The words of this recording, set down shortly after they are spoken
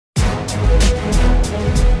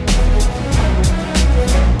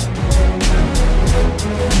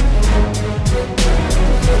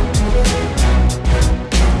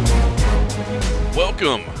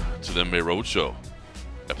Welcome to the MMA Roadshow,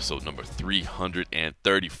 episode number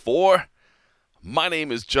 334. My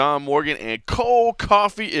name is John Morgan, and Cold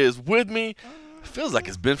Coffee is with me. It feels like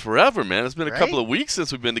it's been forever, man. It's been a couple of weeks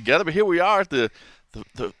since we've been together, but here we are at the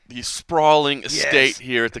sprawling estate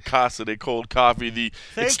here at the Casa de Cold Coffee, the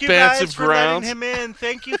expansive grounds. Thank you guys for letting him in.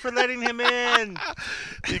 Thank you for letting him in.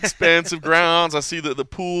 The expansive grounds. I see that the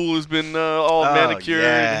pool has been all manicured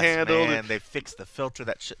and handled. Man, they fixed the filter.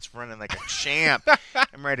 That shit's running like a champ.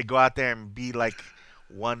 I'm ready to go out there and be like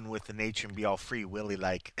one with the nature and be all free willy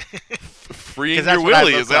like. Freeing your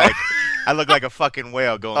willy, is that? Like. I look like a fucking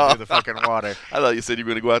whale going through the fucking water. I thought you said you were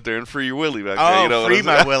going to go out there and free your willy back there. You know free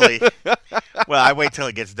my willy. Well, I wait till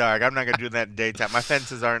it gets dark. I'm not going to do that in daytime. My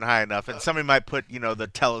fences aren't high enough. And somebody might put, the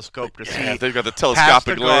telescope to see. If they've got the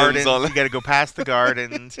telescopic lens on. You got to go past the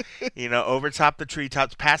gardens, over top the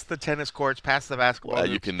treetops, past the tennis courts, past the basketball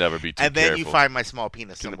hoops. You can never be too careful. And then you find my small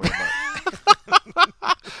penis somewhere in there.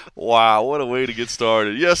 Wow, what a way to get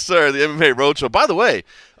started. Yes, sir, the MMA Roadshow. By the way,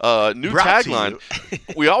 new tagline.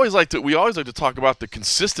 we always like to talk about the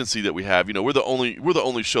consistency that we have. We're the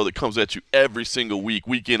only show that comes at you every single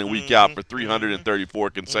week in and week out for 334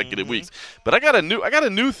 consecutive weeks. But I got a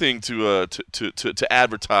new thing to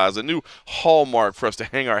advertise, a new hallmark for us to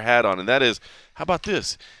hang our hat on, and that is, how about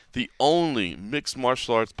this? The only mixed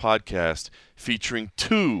martial arts podcast featuring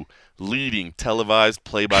two leading televised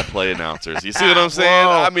play-by-play announcers. You see what I'm saying?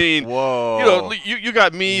 Whoa, I mean, you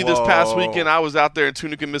got me this past weekend. I was out there in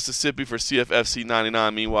Tunica, Mississippi for CFFC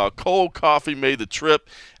 99. Meanwhile, Cold Coffee made the trip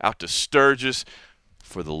out to Sturgis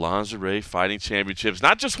for the Lingerie Fighting Championships.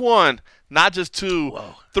 Not just one, not just two,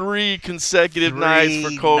 3 consecutive nights for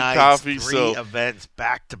Cold Coffee. Three events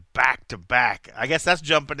back to back to back. I guess that's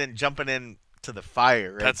jumping in to the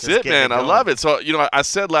fire. Right? That's it, man. I love it. So, I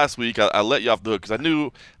said last week I let you off the hook because I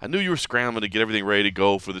knew you were scrambling to get everything ready to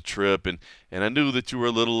go for the trip, and I knew that you were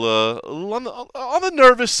a little on the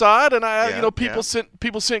nervous side, and people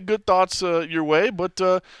sent good thoughts your way, but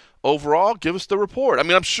overall, give us the report. I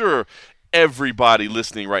mean, I'm sure everybody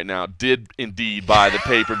listening right now did indeed buy the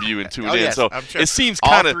pay-per-view and tune in. Yes, so sure. it seems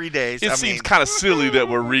kind of 3 days. It seems kind of silly that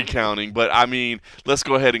we're recounting, but I mean, let's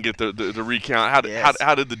go ahead and get the recount. How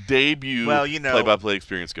did the debut play-by-play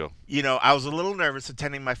experience go? I was a little nervous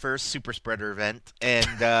attending my first super spreader event, and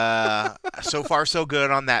so far so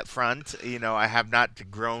good on that front. I have not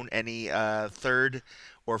grown any third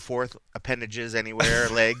or fourth appendages anywhere,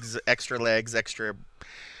 extra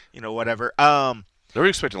whatever. They were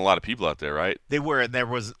expecting a lot of people out there, right? They were, and there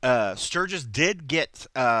was Sturgis did get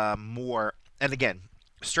more. And again,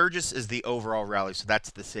 Sturgis is the overall rally, so that's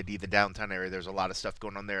the city, the downtown area. There's a lot of stuff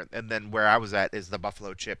going on there. And then where I was at is the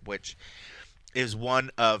Buffalo Chip, which is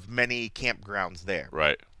one of many campgrounds there.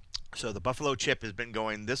 Right. So the Buffalo Chip has been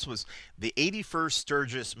going. This was the 81st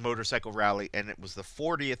Sturgis Motorcycle Rally, and it was the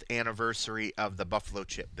 40th anniversary of the Buffalo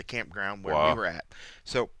Chip, the campground where we were at.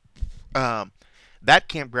 So that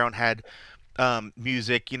campground had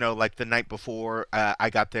music, like the night before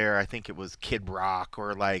I got there, I think it was Kid Rock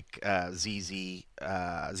or like ZZ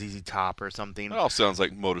Top or something. It all sounds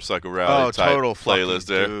like motorcycle rally type total playlist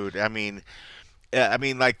there. Dude, I mean,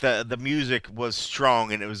 like the music was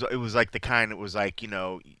strong, and it was like the kind. It was like you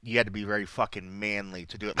had to be very fucking manly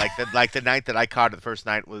to do it. Like the night that I caught it, the first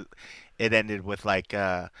night it ended with like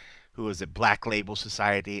who was it? Black Label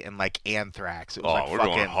Society and like Anthrax. It was like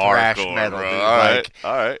fucking thrash metal. Dude.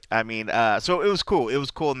 All right. I mean, so it was cool. It was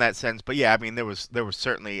cool in that sense. But yeah, I mean, there was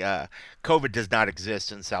certainly COVID does not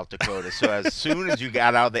exist in South Dakota. So as soon as you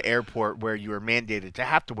got out of the airport where you were mandated to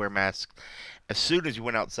have to wear masks, as soon as you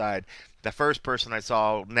went outside, the first person I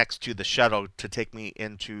saw next to the shuttle to take me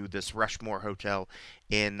into this Rushmore Hotel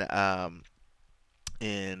in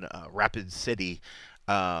Rapid City.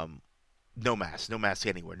 No mask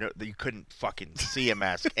anywhere. No, you couldn't fucking see a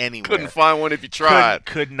mask anywhere. Couldn't find one if you tried.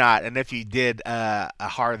 Could not. And if you did, a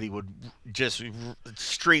Harley would just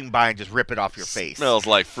stream by and just rip it off your face. Smells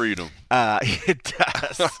like freedom. It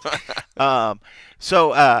does.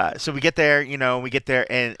 So we get there,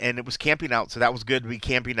 and it was camping out, so that was good to be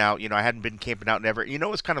camping out. I hadn't been camping out never. It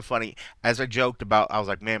was kind of funny. As I joked about, I was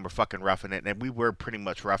like, man, we're fucking roughing it, and we were pretty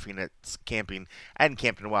much roughing it camping. I hadn't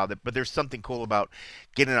camped in a while, but there's something cool about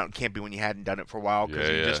getting out and camping when you hadn't done it for a while, because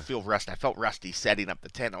you just feel rusty. I felt rusty setting up the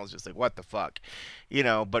tent. I was just like, what the fuck?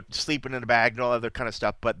 But sleeping in a bag and all other kind of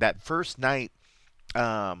stuff. But that first night,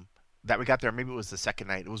 that we got there, maybe it was the second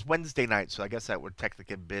night. It was Wednesday night, so I guess that would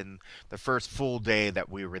technically have been the first full day that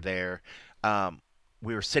we were there.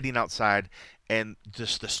 We were sitting outside, and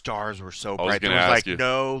just the stars were so bright. There was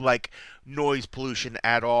no noise pollution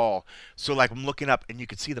at all. So I'm looking up, and you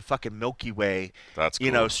could see the fucking Milky Way, That's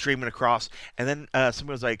cool. Streaming across. And then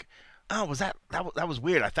somebody was like, oh, was that was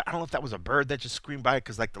weird. I don't know if that was a bird that just screamed by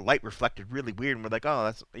because like the light reflected really weird, and we're like, oh,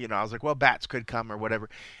 that's I was like, well, bats could come or whatever,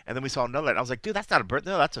 and then we saw another light. I was like, dude, that's not a bird,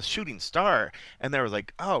 no, that's a shooting star, and they were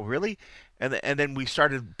like, oh, really? And then we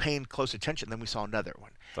started paying close attention. Then we saw another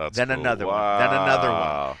one, then cool. another Wow. one, then another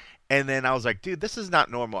one. And then I was like, dude, this is not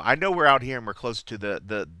normal. I know we're out here and we're close to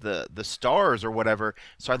the stars or whatever.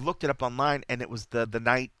 So I looked it up online, and it was the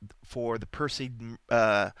night for the Perseid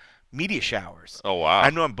meteor showers. Oh, wow. I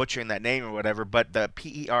know I'm butchering that name or whatever, but the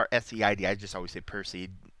Perseid, I just always say Perseid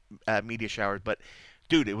meteor showers. But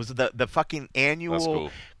dude, it was the fucking annual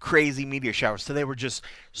crazy meteor showers. So they were just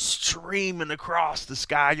streaming across the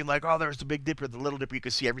sky. You're like, oh, there's the Big Dipper, the Little Dipper. You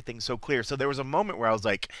could see everything so clear. So there was a moment where I was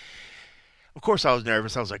like, of course I was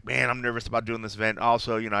nervous. I was like, man, I'm nervous about doing this event.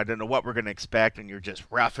 Also, I didn't know what we're going to expect. And you're just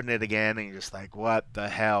roughing it again. And you're just like, what the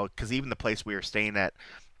hell? Because even the place we were staying at,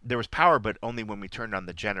 there was power, but only when we turned on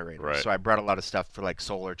the generator. Right. So I brought a lot of stuff for like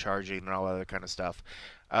solar charging and all other kind of stuff.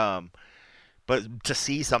 But to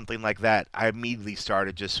see something like that, I immediately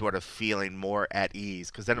started just sort of feeling more at ease,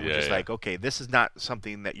 because then it was just like, okay, this is not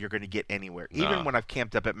something that you're going to get anywhere. Even when I've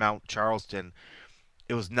camped up at Mount Charleston,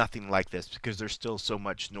 it was nothing like this, because there's still so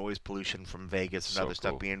much noise pollution from Vegas and other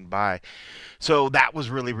stuff being by. So that was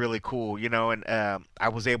really, really cool, and I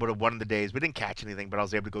was able to, one of the days, we didn't catch anything, but I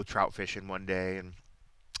was able to go trout fishing one day, and,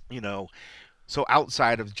 so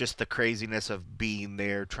outside of just the craziness of being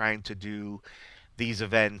there, trying to do these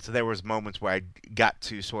events, there was moments where I got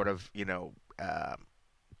to sort of,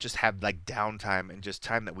 just have like downtime and just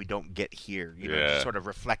time that we don't get here, just sort of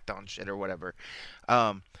reflect on shit or whatever.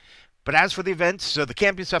 But as for the events, so the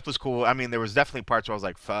camping stuff was cool. I mean, there was definitely parts where I was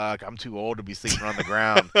like, fuck, I'm too old to be sleeping on the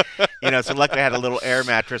ground. So luckily I had a little air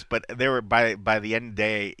mattress, but they were by the end of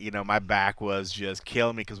the day, my back was just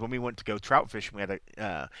killing me, because when we went to go trout fishing, we had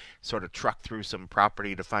to sort of truck through some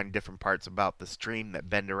property to find different parts about the stream that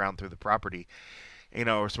bend around through the property.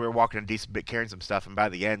 So we were walking a decent bit, carrying some stuff, and by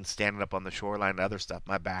the end, standing up on the shoreline and other stuff,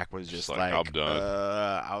 my back was just like I'm done.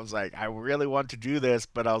 I was like, I really want to do this,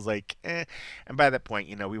 but I was like, eh. And by that point,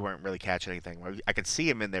 we weren't really catching anything. I could see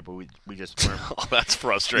him in there, but we just weren't. Oh, that's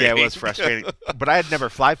frustrating. Yeah, it was frustrating. But I had never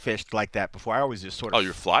fly fished like that before. I always just sort of. Oh,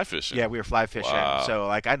 you're fly fishing? Yeah, we were fly fishing. Wow. So,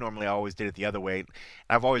 like, I normally always did it the other way.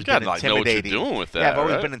 I've always been intimidated. Know what you're doing with that. Yeah, I've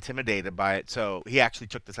always right? been intimidated by it. So he actually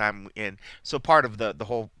took the time in. So part of the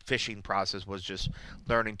whole fishing process was just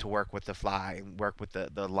learning to work with the fly and work with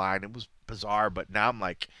the line. It was bizarre, but now I'm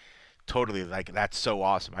like totally like, that's so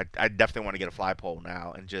awesome. I definitely want to get a fly pole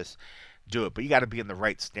now and just do it. But you got to be in the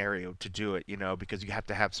right scenario to do it, because you have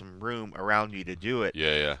to have some room around you to do it.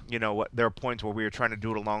 Yeah. There are points where we were trying to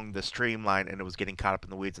do it along the streamline, and it was getting caught up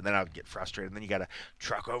in the weeds, and then I would get frustrated. And then you got to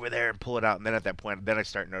truck over there and pull it out. And then at that point, I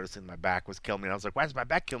start noticing my back was killing me. And I was like, why does my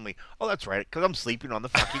back kill me? Oh, that's right, because I'm sleeping on the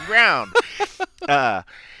fucking ground.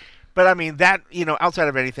 But I mean, that, outside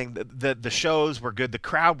of anything, the shows were good. The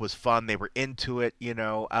crowd was fun. They were into it.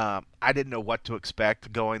 I didn't know what to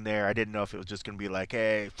expect going there. I didn't know if it was just going to be like,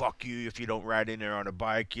 hey, fuck you if you don't ride in there on a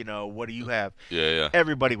bike. What do you have? Yeah.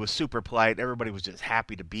 Everybody was super polite. Everybody was just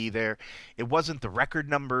happy to be there. It wasn't the record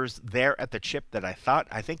numbers there at the chip that I thought.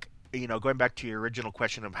 I think, going back to your original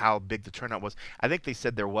question of how big the turnout was, I think they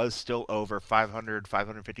said there was still over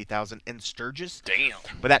 550,000 in Sturgis. Damn.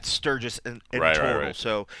 But that's Sturgis in total. Right.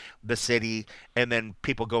 So the city, and then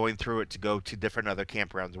people going through it to go to different other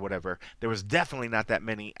campgrounds or whatever. There was definitely not that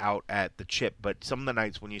many out at the chip, but some of the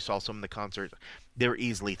nights when you saw some of the concerts, there were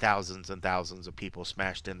easily thousands and thousands of people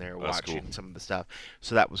smashed in there watching some of the stuff.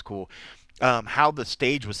 So that was cool. How the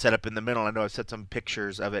stage was set up in the middle, I know I've set some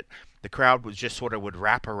pictures of it. The crowd was just sort of would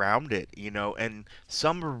wrap around it, and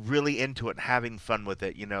some were really into it and having fun with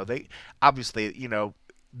it. They obviously,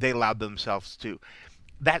 they allowed themselves to.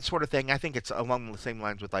 That sort of thing, I think it's along the same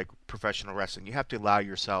lines with like professional wrestling. You have to allow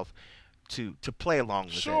yourself to play along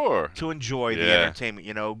with it, to enjoy the entertainment.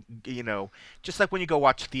 Just like when you go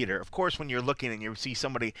watch theater. Of course, when you're looking and you see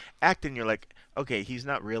somebody acting, you're like, okay, he's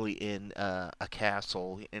not really in a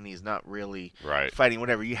castle and he's not really fighting,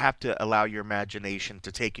 whatever. You have to allow your imagination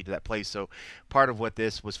to take you to that place. So part of what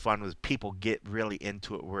this was fun was people get really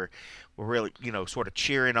into it. We're really, sort of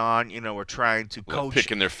cheering on, we're trying to coach.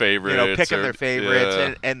 Picking their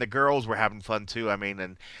favorites. And the girls were having fun too. I mean,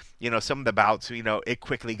 and some of the bouts, it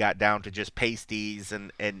quickly got down to just pasties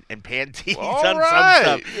and panties on some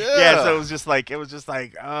stuff. Yeah, so it was just like,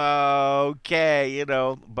 okay,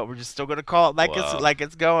 but we're just still going to call it like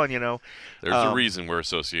it's going, There's a reason we're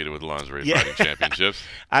associated with lingerie fighting championships.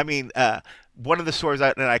 I mean, one of the stories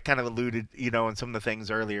that I kind of alluded, in some of the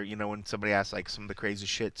things earlier, when somebody asked like some of the crazy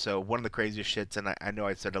shit. So one of the craziest shits, and I know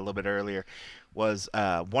I said a little bit earlier, was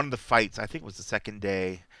one of the fights. I think it was the second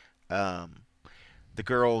day. the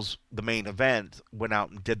girls, the main event, went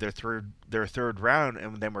out and did their third round,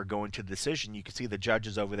 and then we're going to the decision. You can see the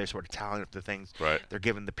judges over there sort of tallying up the things. Right. They're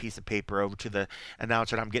giving the piece of paper over to the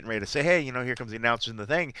announcer, and I'm getting ready to say, hey, here comes the announcer and the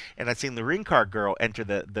thing. And I seen the ring card girl enter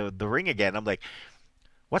the ring again. I'm like,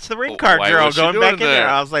 what's the ring card girl going back in there?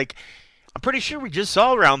 I was like, I'm pretty sure we just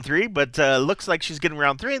saw round 3, but looks like she's getting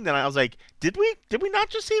round 3. And then I was like, did we not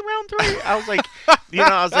just see round 3? I was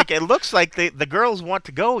like, it looks like the girls want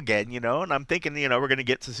to go again, and I'm thinking, we're going to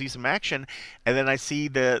get to see some action. And then I see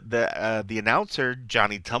the announcer,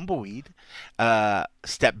 Johnny Tumbleweed,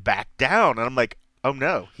 step back down. And I'm like, oh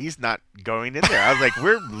no, he's not going in there. I was like,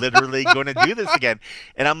 we're literally going to do this again.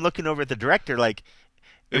 And I'm looking over at the director like,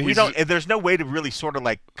 and there's no way to really sort of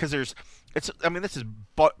like, because this is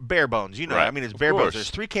bare bones, Right. It's bare bones. There's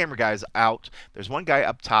 3 camera guys out. There's 1 guy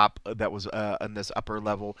up top that was in this upper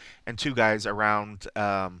level, and 2 guys around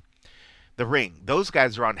the ring. Those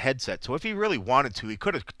guys are on headset. So if he really wanted to, he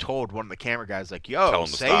could have told one of the camera guys like, "Yo,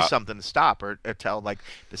 say something to stop," or tell like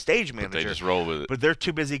the stage manager. But they just roll with it. But they're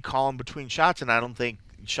too busy calling between shots, and I don't think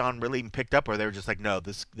Sean really even picked up, or they were just like, no,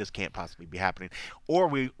 this can't possibly be happening. Or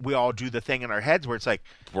we all do the thing in our heads where it's like,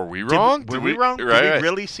 were we wrong? Were we wrong? Right, Did we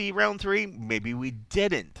really see round 3? Maybe we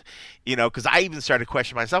didn't. Because I even started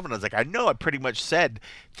questioning myself, and I was like, I know I pretty much said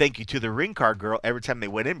thank you to the ring card girl every time they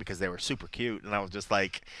went in because they were super cute, and I was just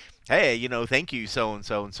like, hey, thank you,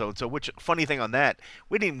 so-and-so and so-and-so. Which, funny thing on that,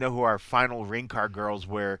 we didn't even know who our final ring card girls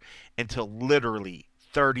were until literally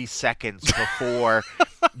 30 seconds before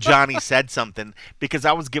Johnny said something, because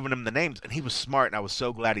I was giving him the names, and he was smart, and I was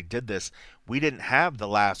so glad he did this. We didn't have the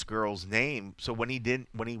last girl's name, so when he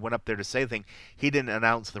went up there to say the thing, he didn't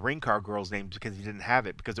announce the ring card girl's name because he didn't have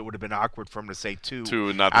it, because it would have been awkward for him to say two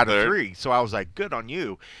and not out the of third. 3. So I was like, good on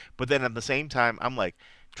you. But then at the same time, I'm like,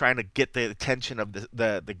 trying to get the attention of the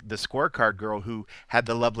scorecard girl, who had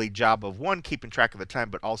the lovely job of, 1, keeping track of the time,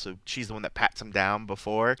 but also she's the one that pats him down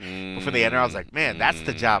before they enter. I was like, man, that's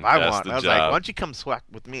the job I want. I was like, why don't you come swap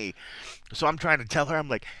with me? So I'm trying to tell her, I'm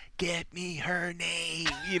like, get me her name,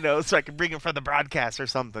 so I can bring it for the broadcast or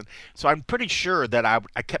something. So I'm pretty sure that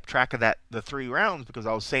I kept track of the 3 rounds because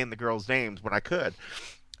I was saying the girls' names when I could.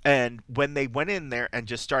 And when they went in there and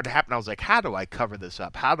just started happening, I was like, how do I cover this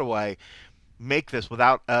up? How do I make this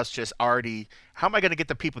without us just already? How am I going to get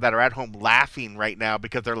the people that are at home laughing right now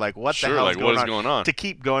because they're like, what the hell is going on? To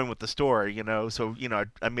keep going with the story, So,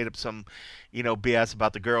 I made up some, BS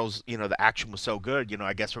about the girls. The action was so good.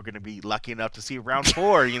 I guess we're going to be lucky enough to see round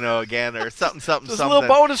 4, again, or something. Just a little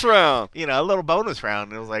bonus round. A little bonus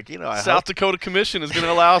round. It was like, South Dakota Commission is going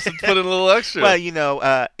to allow us to put in a little extra.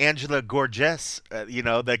 Well, Angela Gorges,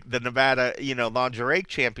 the Nevada, lingerie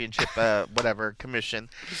championship, whatever commission.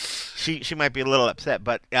 She might be a little upset,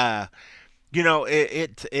 but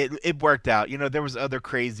it worked out. There was other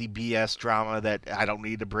crazy BS drama that I don't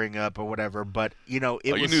need to bring up or whatever, but you knew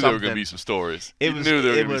there were going to be some stories. It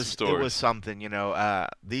was something.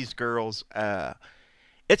 These girls,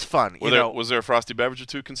 it's fun. Was there a frosty beverage or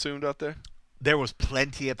 2 consumed out there? There was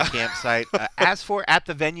plenty at the campsite. As for at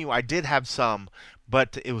the venue, I did have some,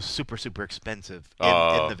 but it was super, super expensive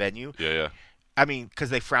in the venue. Yeah. I mean, because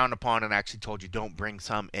they frowned upon and actually told you don't bring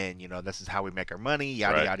some in. This is how we make our money,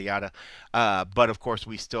 yada, yada, yada. But, of course,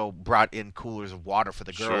 we still brought in coolers of water for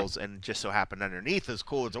the girls, and just so happened underneath those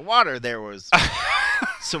coolers of water, there was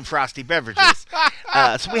some frosty beverages.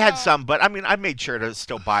 So we had some, but, I mean, I made sure to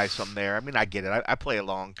still buy some there. I mean, I get it. I play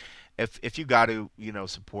along. If you got to,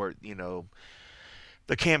 support,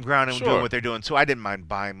 the campground and doing what they're doing. So I didn't mind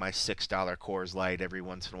buying my $6 Coors Light every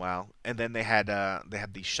once in a while. And then they had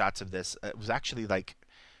these shots of this. It was actually like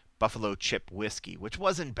Buffalo Chip whiskey, which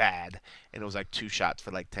wasn't bad. And it was like 2 shots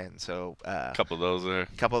for like 10. So a couple of those there.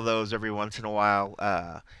 A couple of those every once in a while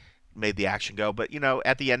made the action go. But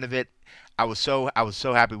at the end of it, I was so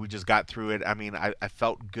happy we just got through it. I mean, I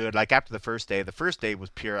felt good. Like after the first day was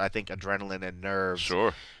pure, I think, adrenaline and nerves.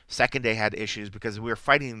 Sure. Second day had issues because we were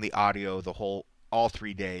fighting the audio all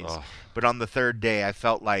 3 days. But on the third day, I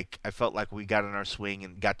felt like we got in our swing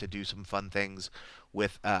and got to do some fun things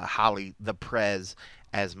with Holly, the Prez,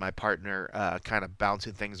 as my partner, kind of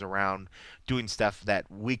bouncing things around, doing stuff that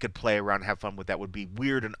we could play around and have fun with that would be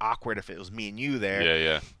weird and awkward if it was me and you there.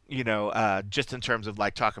 Yeah. Just in terms of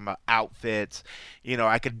like talking about outfits,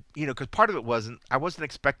 I could, because part of it I wasn't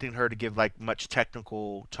expecting her to give like much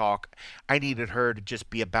technical talk. I needed her to just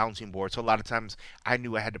be a bouncing board. So a lot of times I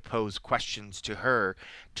knew I had to pose questions to her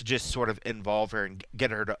to just sort of involve her and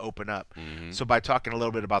get her to open up. Mm-hmm. So by talking a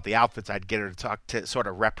little bit about the outfits, I'd get her to talk to to sort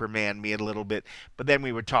of reprimand me a little bit. But then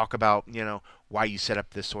we would talk about, why you set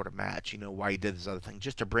up this sort of match, why you did this other thing,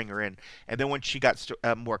 just to bring her in. And then when she got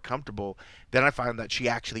more comfortable, then I found that she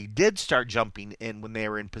actually did start jumping in when they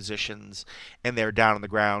were in positions and they were down on the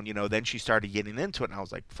ground. Then she started getting into it, and I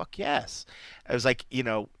was like, fuck yes. I was like,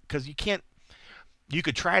 because you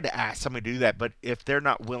could try to ask somebody to do that, but if they're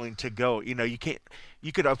not willing to go, you can't.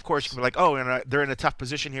 You could, of course, be like, oh, they're in a tough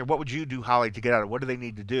position here. What would you do, Holly, to get out of it? What do they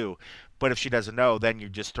need to do? But if she doesn't know, then you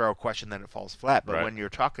just throw a question, then it falls flat. But when you're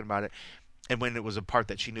talking about it, and when it was a part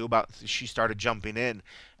that she knew about, she started jumping in,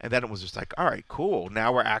 and then it was just like, all right, cool.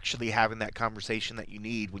 Now we're actually having that conversation that you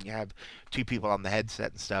need when you have two people on the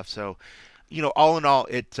headset and stuff. So, all in all,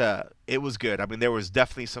 it was good. I mean, there was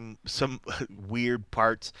definitely some weird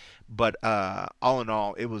parts, but all in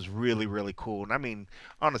all, it was really, really cool. And I mean,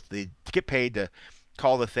 honestly, to get paid to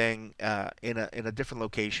call the thing in a different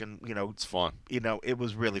location, it's fun. It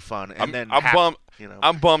was really fun. And I'm bummed.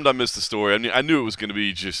 I'm bummed I missed the story. I mean, I knew it was going to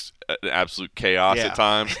be just an absolute chaos at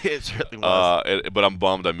times. It certainly was. But I'm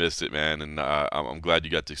bummed I missed it, man. And I'm glad you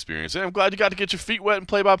got to experience it. I'm glad you got to get your feet wet and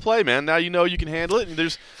play by play, man. Now you can handle it. And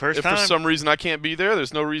if for some reason I can't be there,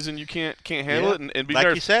 there's no reason you can't handle it and be there.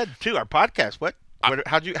 Like you said too, our podcast.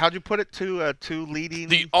 How'd you put it to two leading?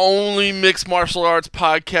 The only mixed martial arts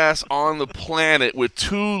podcast on the planet with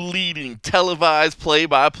two leading televised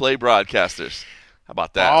play-by-play broadcasters. How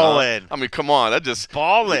about that? Ballin'. I mean, come on. That just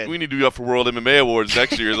ballin'. We need to be up for World MMA Awards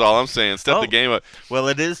next year is all I'm saying. Step the game up. Well,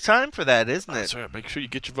 it is time for that, isn't it? That's right. Make sure you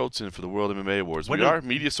get your votes in for the World MMA Awards. We are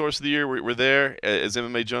Media Source of the Year. We're there as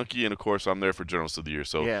MMA Junkie, and, of course, I'm there for Journalist of the Year.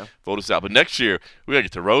 So vote us out. But next year, we got to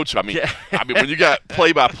get to Roach. I mean, when you got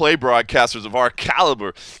play-by-play broadcasters of our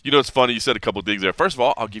caliber, it's funny. You said a couple of things there. First of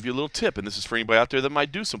all, I'll give you a little tip, and this is for anybody out there that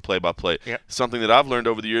might do some play-by-play. Something that I've learned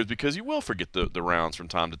over the years, because you will forget the rounds from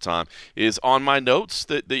time to time, is on my notes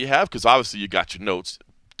that you have, because obviously you got your notes.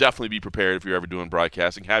 Definitely be prepared if you're ever doing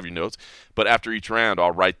broadcasting. Have your notes. But after each round,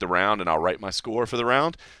 I'll write the round and I'll write my score for the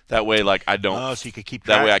round. That way, I don't. Oh, so you can keep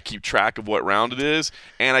track. That way, I keep track of what round it is,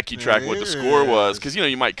 and I keep track of what the score was. Because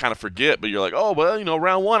you might kind of forget, but you're like, oh well,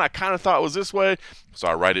 round one, I kind of thought it was this way, so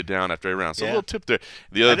I write it down after every round. So a little tip there.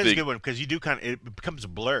 The other thing, is a good one, because you do it becomes a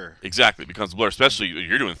blur. Exactly, it becomes a blur. Especially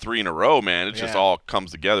you're doing 3 in a row, man. It just all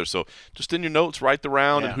comes together. So just in your notes, write the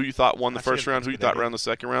round and who you thought won the first round, who you thought won the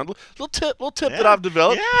second round. Little tip that I've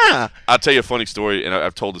developed. Yeah. I'll tell you a funny story, and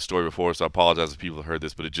I've told the story before, so I apologize if people have heard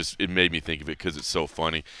this, but it made me think of it because it's so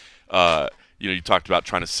funny. You talked about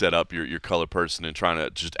trying to set up your color person and trying to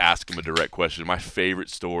just ask them a direct question. My favorite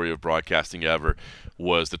story of broadcasting ever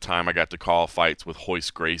was the time I got to call fights with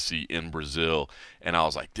Royce Gracie in Brazil. And I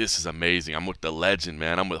was like, this is amazing. I'm with the legend,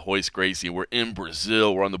 man. I'm with Royce Gracie. We're in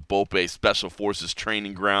Brazil. We're on the Bope Special Forces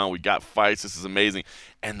training ground. We got fights. This is amazing.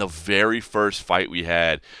 And the very first fight we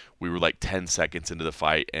had, we were 10 seconds into the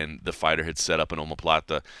fight, and the fighter had set up an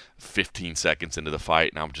omoplata 15 seconds into the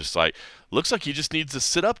fight. And I'm just like, looks like he just needs to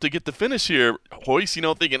sit up to get the finish here, Royce,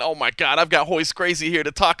 thinking, oh, my God, I've got Royce Gracie here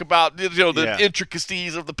to talk about, the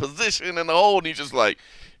intricacies of the position and the whole. And he's just like,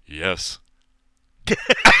 yes.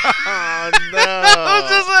 Oh, no. I was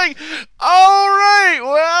just like, all right,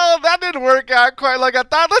 well, that didn't work out quite like I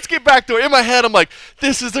thought. Let's get back to it. In my head, I'm like,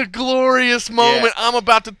 this is a glorious moment. I'm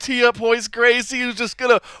about to tee up Royce Gracie, who's just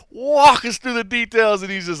going to walk us through the details.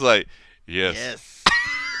 And he's just like, yes.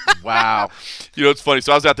 Wow. It's funny.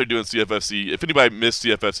 So I was out there doing CFFC. If anybody missed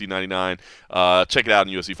CFFC 99, check it out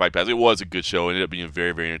on UFC Fight Pass. It was a good show. It ended up being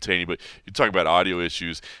very, very entertaining. But you talk about audio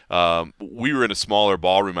issues. We were in a smaller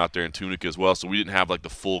ballroom out there in Tunica as well, so we didn't have the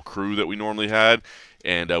full crew that we normally had.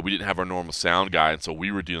 And we didn't have our normal sound guy. And so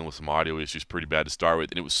we were dealing with some audio issues pretty bad to start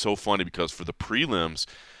with. And it was so funny because for the prelims,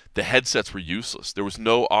 the headsets were useless. There was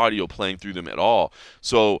no audio playing through them at all.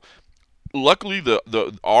 So luckily,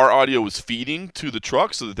 our audio was feeding to the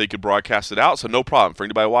truck so that they could broadcast it out. So no problem. For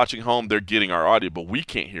anybody watching home, they're getting our audio, but we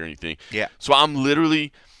can't hear anything. Yeah. So I'm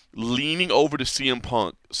literally leaning over to CM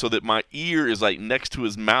Punk so that my ear is next to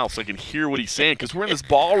his mouth so I can hear what he's saying. Because we're in this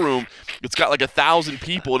ballroom. It's got 1,000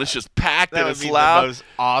 people, and it's just packed and it's loud. The most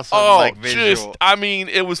awesome visual.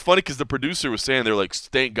 It was funny because the producer was saying, they're like,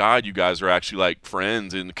 thank God you guys are actually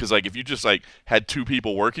friends. And because if you just had two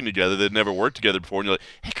people working together that never worked together before, and you're like,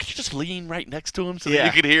 hey, could you just lean right next to him so that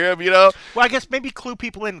you could hear him, Well, I guess maybe clue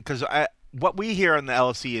people in, because what we hear on the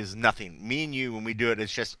LFC is nothing. Me and you, when we do it,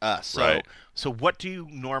 it's just us. So, right. So what do you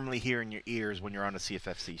normally hear in your ears when you're on a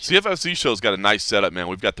CFFC show. CFFC show's got a nice setup, man.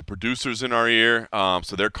 We've got the producers in our ear,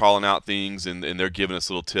 so they're calling out things and they're giving us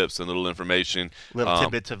little tips and little information, little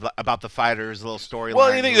tidbits about the fighters, little storylines.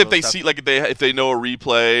 Well, anything if they see, like if they know a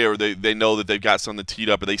replay or they know that they've got something teed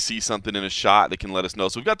up or they see something in a shot, they can let us know.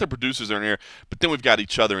 So we've got the producers in our ear, but then we've got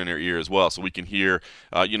each other in our ear as well, so we can hear.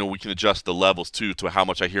 We can adjust the levels too to how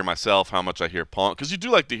much I hear myself, how much I hear Punk, because you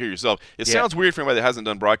do like to hear yourself. It sounds weird for anybody that hasn't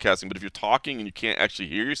done broadcasting, but if you're talking and you can't actually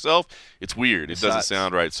hear yourself, it's weird. It doesn't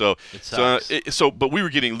sound right. But we were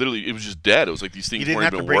getting literally, it was just dead. It was like these things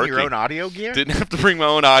weren't even working. You didn't have to bring your own audio gear? Didn't have to bring my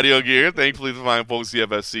own audio gear. Thankfully, the fine folks at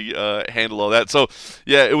CFFC handle all that. So,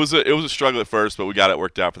 yeah, it was a struggle at first, but we got it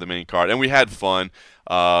worked out for the main card, and we had fun.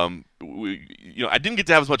 I didn't get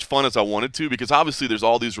to have as much fun as I wanted to because obviously there's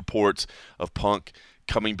all these reports of Punk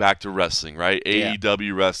coming back to wrestling, right? Yeah.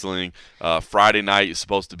 AEW wrestling. Friday night is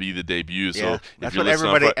supposed to be the debut. So that's what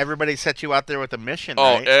everybody set you out there with a mission.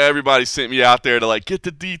 Oh, right? Everybody sent me out there to get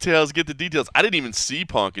the details. I didn't even see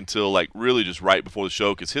Punk until really just right before the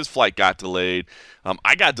show because his flight got delayed.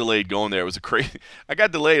 I got delayed going there. It was I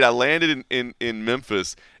got delayed. I landed in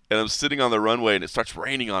Memphis. And I'm sitting on the runway, and it starts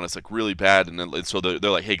raining on us really bad. And so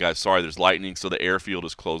they're like, "Hey guys, sorry, there's lightning, so the airfield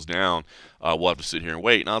is closed down. We'll have to sit here and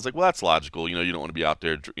wait." And I was like, "Well, that's logical. You don't want to be out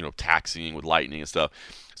there, taxiing with lightning and stuff."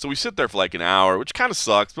 So we sit there for an hour, which kind of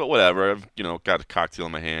sucks, but whatever. I've got a cocktail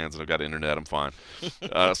in my hands and I've got internet. I'm fine.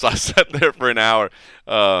 So I sat there for an hour.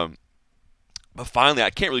 But finally, I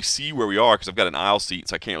can't really see where we are because I've got an aisle seat,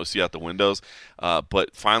 so I can't really see out the windows.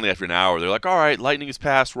 But finally, after an hour, they're like, "All right, lightning is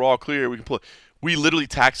passed. We're all clear. We can pull." We literally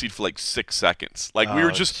taxied for 6 seconds. We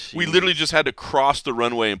literally just had to cross the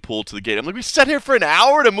runway and pull to the gate. I'm like, we sat here for an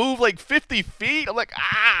hour to move 50 feet. I'm like,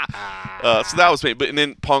 so that was me. And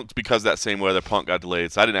then Punk, because that same weather, Punk got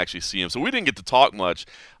delayed, so I didn't actually see him. So we didn't get to talk much,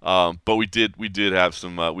 but we did have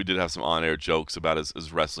some on-air jokes about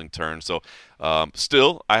his wrestling turn. So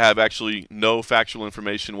still, I have actually no factual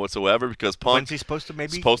information whatsoever because Punk. When's he supposed to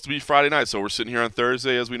maybe? Supposed to be Friday night. So we're sitting here on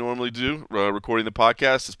Thursday as we normally do, recording the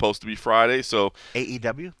podcast. It's supposed to be Friday. So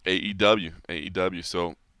AEW.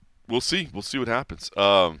 So we'll see. We'll see what happens.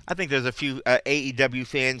 I think there's a few AEW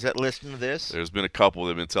fans that listen to this. There's been a couple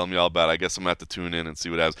that have been telling me all about it. I guess I'm going to have to tune in and see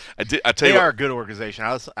what happens. They are a good organization.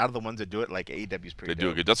 Out of the ones that do it, AEW's pretty They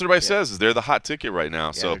do it good. That's what everybody says, is they're the hot ticket right now.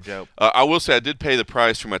 Yeah, so they're dope. I will say I did pay the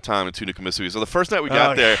price for my time in Tunica, Mississippi. So the first night we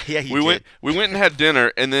got there, we went and had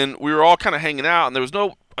dinner, and then we were all kind of hanging out, and there was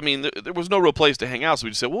no real place to hang out, so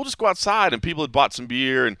we just said, we'll just go outside. And people had bought some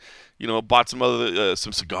beer and, bought some other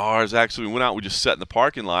some cigars. Actually, we went out and we just sat in the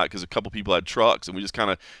parking lot because a couple people had trucks, and we just kind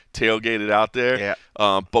of tailgated out there.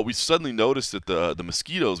 Yeah. But we suddenly noticed that the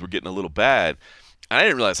mosquitoes were getting a little bad. And I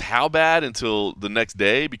didn't realize how bad until the next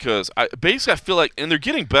day because I feel like, and they're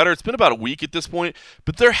getting better. It's been about a week at this point,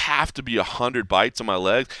 but there have to be 100 bites on my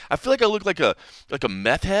legs. I feel like I look like a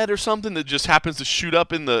meth head or something that just happens to shoot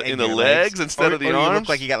up in the legs instead of the arms. You look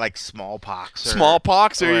like you got smallpox.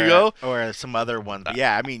 Smallpox. There you go. Or some other one. But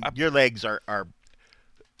yeah, your legs are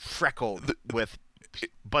freckled with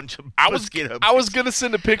bunch of mosquito. I was gonna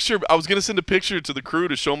send a picture to the crew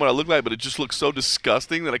to show them what I look like, but it just looked so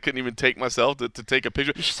disgusting that I couldn't even take myself to take a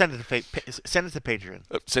picture. You should send it to Patreon.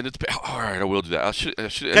 Send it to. All right, I will do that.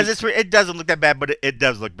 Because it doesn't look that bad, but it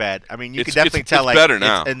does look bad. I mean, you can definitely tell. It's better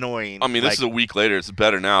now. It's annoying. I mean, this is a week later. It's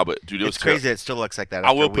better now, but dude, it's crazy. It still looks like that.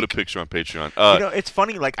 I will put a picture on Patreon. It's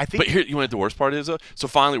funny. I think. But here, you know what the worst part is? So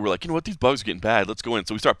finally, we're like, you know what? These bugs are getting bad. Let's go in.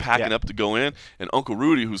 So we start packing up to go in, and Uncle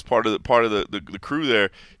Rudy, who's part of the crew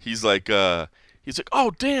there, he's like,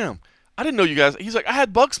 oh damn, I didn't know you guys. He's like, I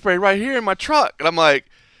had bug spray right here in my truck, and I'm like,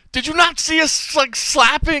 did you not see us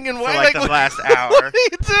slapping and for the last hour? What are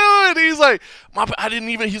you doing? He's like, I didn't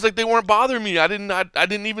even. He's like, they weren't bothering me. I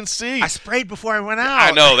didn't even see. I sprayed before I went out.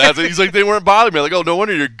 I know that's it. He's like, they weren't bothering me. I'm like, oh, no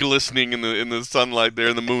wonder you're glistening in the sunlight there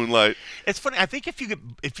in the moonlight. It's funny. I think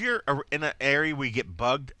if you're in an area where you get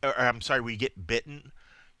bugged, where you get bitten,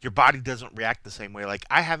 your body doesn't react the same way.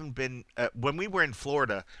 I haven't been when we were in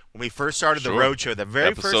Florida when we first started the roadshow. The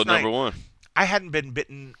very first night, episode number 1. I hadn't been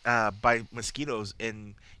bitten by mosquitoes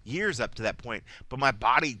in years up to that point, but my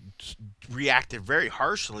body reacted very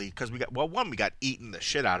harshly because we got eaten the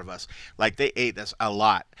shit out of us. They ate us a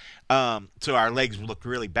lot, so our legs looked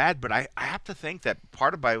really bad. But I have to think that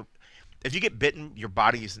if you get bitten, your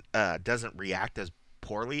body doesn't react as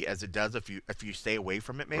poorly as it does if you stay away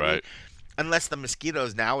from it, maybe. Right. Unless the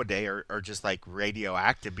mosquitoes nowadays are just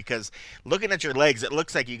radioactive, because looking at your legs, it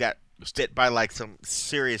looks like you got bit by some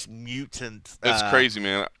serious mutant. That's crazy,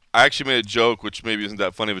 man. I actually made a joke, which maybe isn't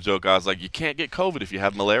that funny of a joke. I was like, you can't get COVID if you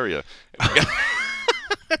have malaria.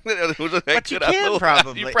 But you can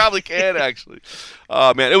probably. You probably can, actually.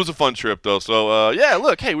 Man, it was a fun trip, though. So, yeah,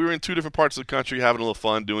 look, hey, we were in 2 different parts of the country having a little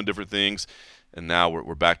fun, doing different things, and now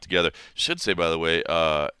we're back together. Should say, by the way,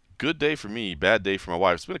 good day for me, bad day for my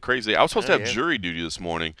wife. It's been a crazy day. I was supposed to have jury duty this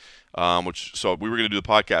morning, so we were going to do the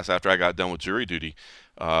podcast after I got done with jury duty.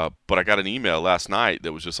 But I got an email last night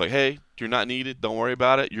that was just like, hey, you're not needed. Don't worry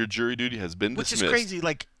about it. Your jury duty has been dismissed. Which is crazy.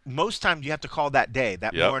 Like, most times you have to call that day,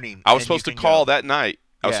 that morning. I was supposed to call that night.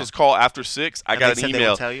 I was supposed to call after 6. I got an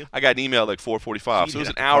email. Tell you? I got an email like 4:45. So it was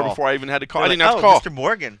an hour before I even had to call. They're I didn't have to call. Mr.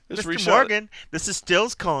 Morgan. Mr. Morgan, this is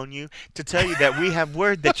Stills calling you to tell you that we have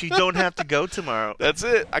word that you don't have to go tomorrow. That's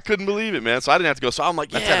it. I couldn't believe it, man. So I didn't have to go. So I'm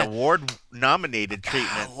like, That's an award-nominated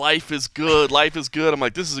treatment. Life is good. Life is good. I'm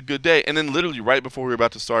like, this is a good day. And then literally right before we were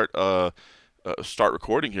about to start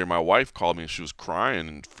recording here, my wife called me and she was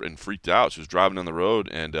crying and freaked out. She was driving down the road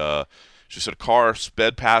and she said a car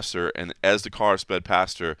sped past her, and as the car sped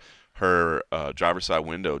past her, her driver's side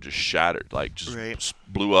window just shattered, like just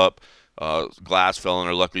blew up. Glass fell on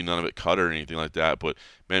her. Luckily, none of it cut her or anything like that. But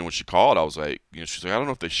man, when she called, I was like, she's like, I don't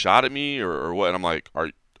know if they shot at me or what. And I'm like,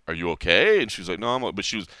 are you okay? And she was like, no, but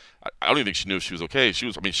she was. I don't even think she knew if she was okay.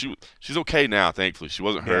 She's okay now, thankfully. She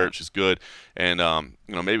wasn't hurt. Yeah. She's good. And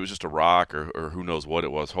maybe it was just a rock or who knows what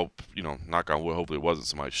it was. Knock on wood. Hopefully, it wasn't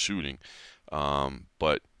somebody shooting.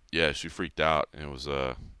 But yeah, she freaked out and it was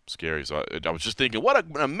scary. So I was just thinking, what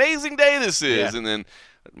an amazing day this is. Yeah. And then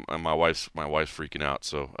my wife's freaking out.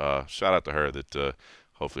 So shout out to her that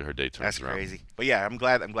hopefully her day turns around. That's crazy. But yeah, I'm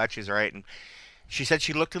glad she's all right. And she said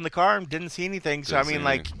she looked in the car and didn't see anything. So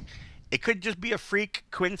it could just be a freak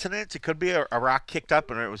coincidence. It could be a rock kicked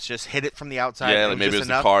up and it was just hit it from the outside. Yeah, maybe it was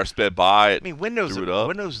the car sped by it.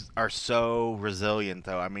 Windows are so resilient,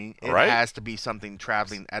 though. I mean, it has to be something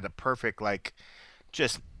traveling at a perfect,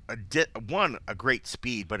 just a great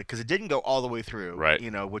speed, but because it didn't go all the way through, right?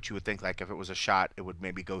 What you would think, like if it was a shot, it would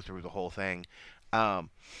maybe go through the whole thing,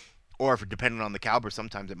 or if depending on the caliber,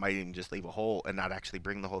 sometimes it might even just leave a hole and not actually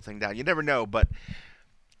bring the whole thing down. You never know, but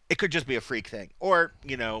it could just be a freak thing, or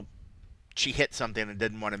she hit something and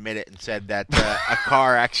didn't want to admit it and said that a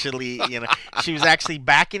car actually, she was actually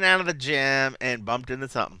backing out of the gym and bumped into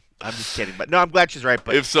something. I'm just kidding, but no, I'm glad she's right.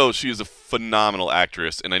 But if so, she is a phenomenal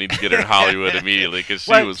actress, and I need to get her in Hollywood immediately because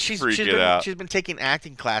she was freaking out. She's been taking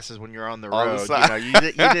acting classes when you're on the road. You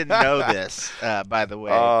didn't know this, by the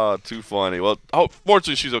way. Oh, too funny. Well,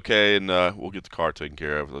 fortunately, she's okay, and we'll get the car taken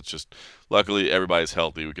care of. Luckily, everybody's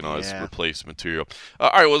healthy. We can always replace material.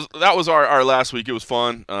 All right, well, that was our last week. It was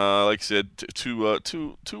fun. Like I said, two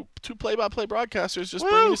play-by-play broadcasters just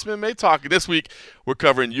bringing you some MMA talk. This week, we're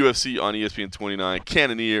covering UFC on ESPN 29,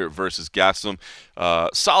 Cannonier versus Gastelum.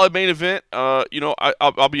 Solid main event.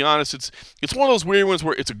 I'll be honest. It's one of those weird ones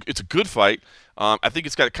where it's a good fight. I think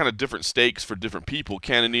it's got kind of different stakes for different people.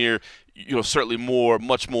 Cannonier, certainly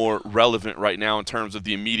much more relevant right now in terms of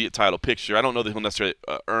the immediate title picture. I don't know that he'll necessarily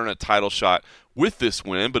earn a title shot with this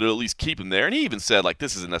win, but it'll at least keep him there. And he even said,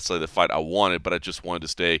 this isn't necessarily the fight I wanted, but I just wanted to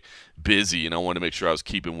stay busy, and I wanted to make sure I was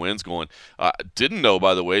keeping wins going. Didn't know,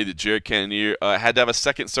 by the way, that Jared Cannonier had to have a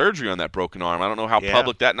second surgery on that broken arm. I don't know how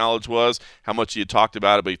public that knowledge was, how much he had talked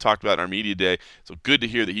about it, but he talked about it in our media day. So good to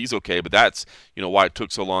hear that he's okay, but that's why it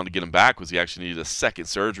took so long to get him back, was he actually needed a second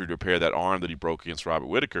surgery to repair that arm that he broke against Robert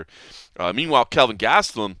Whittaker. Meanwhile, Kelvin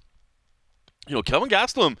Gastelum,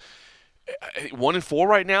 1-4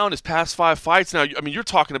 right now in his past 5 fights. Now, you're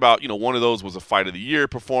talking about, one of those was a fight of the year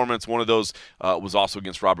performance. One of those was also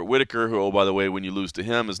against Robert Whittaker, who, oh, by the way, when you lose to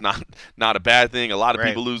him is not a bad thing. A lot of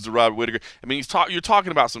people lose to Robert Whittaker. You're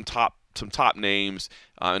talking about some top names,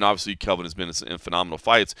 and obviously Kelvin has been in phenomenal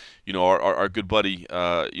fights. Our good buddy,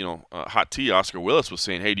 Hot T, Oscar Willis, was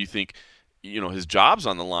saying, hey, do you think his job's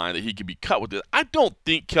on the line, that he could be cut with this? I don't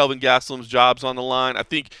think Kelvin Gastelum's job's on the line. I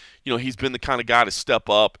think, he's been the kind of guy to step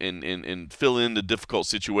up and fill in the difficult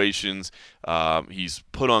situations. He's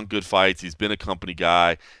put on good fights. He's been a company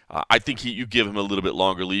guy. I think you give him a little bit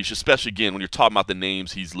longer leash, especially, again, when you're talking about the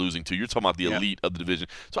names he's losing to. You're talking about the elite of the division.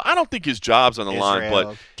 So I don't think his job's on the line.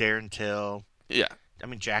 But Darren Till. Yeah.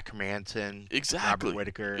 Jack Hermanson, exactly. Robert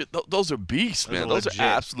Whittaker. Those are beasts, man. Those are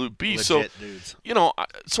absolute beasts. Legit dudes.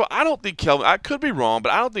 So I don't think Kelvin – I could be wrong,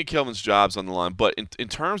 but I don't think Kelvin's job's on the line. But in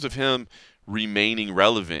terms of him remaining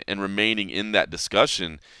relevant and remaining in that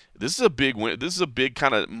discussion, this is a big win. This is a big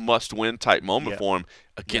kind of must-win type moment for him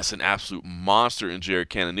against an absolute monster in Jared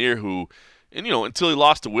Cannonier, who – and, until he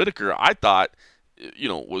lost to Whittaker, I thought –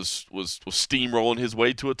 was steamrolling his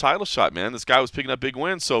way to a title shot, man. This guy was picking up big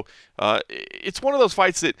wins. So it's one of those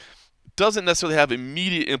fights that doesn't necessarily have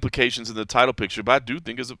immediate implications in the title picture, but I do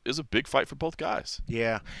think is a big fight for both guys.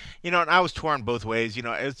 Yeah. And I was torn both ways.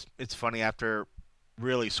 It's funny, after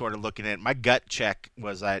really sort of looking at it, my gut check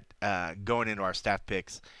was that going into our staff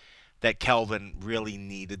picks that Kelvin really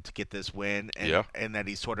needed to get this win, and that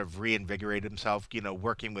he sort of reinvigorated himself.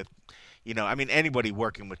 Working with, I mean, anybody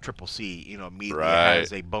working with Triple C, immediately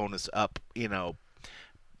has a bonus up,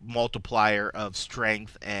 multiplier of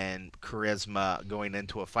strength and charisma going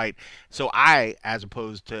into a fight. So I, as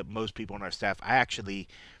opposed to most people on our staff, I actually,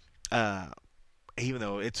 even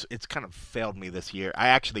though it's kind of failed me this year, I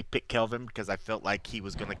actually picked Kelvin because I felt like he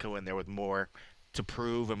was going to go in there with more to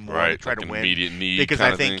prove and more to try to win. Immediate need, because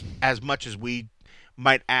I think as much as we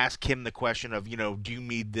might ask him the question of, do you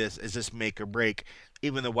need this? Is this make or break?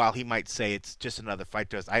 Even though while he might say it's just another fight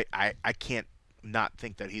to us, I can't not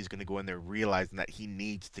think that he's going to go in there realizing that he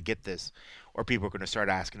needs to get this, or people are going to start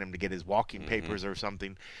asking him to get his walking papers or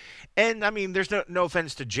something. And I mean, there's no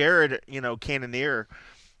offense to Jared, Cannonier,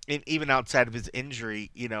 and even outside of his injury,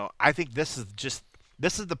 I think this is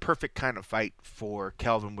the perfect kind of fight for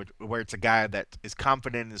Kelvin, where it's a guy that is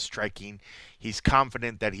confident in his striking. He's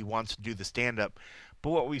confident that he wants to do the stand-up. But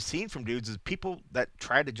what we've seen from dudes is people that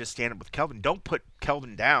try to just stand up with Kelvin don't put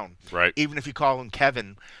Kelvin down. Right. Even if you call him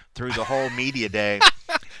Kevin through the whole media day.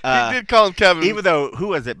 He did call him Kevin. Even though, who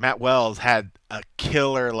was it? Matt Wells had a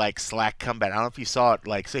killer, slack comeback. I don't know if you saw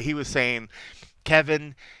it. So he was saying,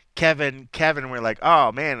 Kevin. And we're like,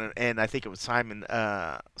 oh, man. And I think it was Simon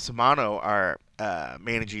Simano, our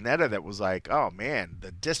managing editor, that was like, oh, man,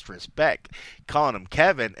 the disrespect, calling him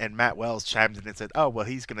Kevin. And Matt Wells chimed in and said, oh, well,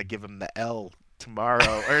 he's going to give him the L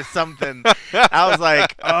tomorrow or something. I was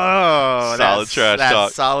like, oh, solid trash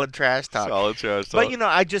talk. Solid trash talk. Solid trash talk. But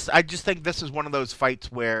I just think this is one of those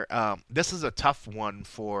fights where this is a tough one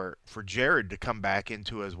for Jared to come back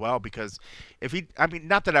into as well, because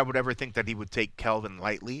not that I would ever think that he would take Kelvin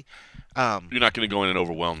lightly. You're not going to go in and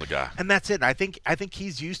overwhelm the guy. And that's it. I think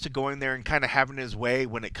he's used to going there and kind of having his way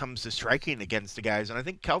when it comes to striking against the guys. And I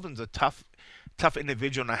think Kelvin's a tough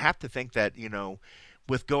individual, and I have to think that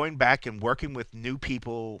with going back and working with new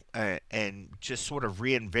people and just sort of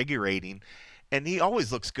reinvigorating, and he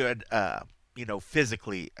always looks good,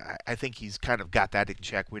 physically. I think he's kind of got that in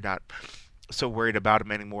check. We're not so worried about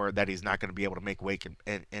him anymore that he's not going to be able to make weight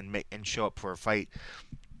and show up for a fight.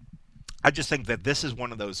 I just think that this is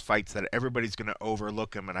one of those fights that everybody's going to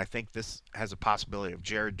overlook him, and I think this has a possibility of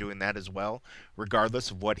Jared doing that as well,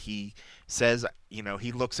 regardless of what he says.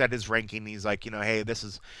 He looks at his ranking, he's like, hey, this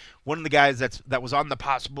is one of the guys that was on the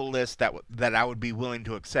possible list that I would be willing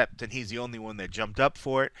to accept, and he's the only one that jumped up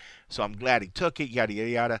for it, so I'm glad he took it, yada, yada,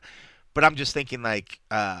 yada. But I'm just thinking,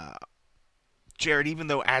 Jared, even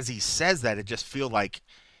though as he says that, it just feels like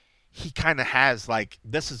he kind of has,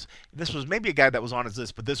 this was maybe a guy that was on his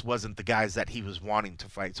list, but this wasn't the guys that he was wanting to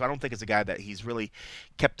fight. So I don't think it's a guy that he's really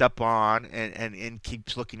kept up on and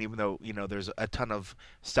keeps looking, even though, there's a ton of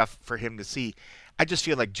stuff for him to see. I just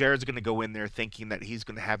feel like Jared's going to go in there thinking that he's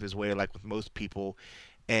going to have his way like with most people,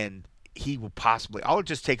 and he will possibly, all it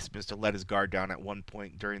just takes him is to let his guard down at one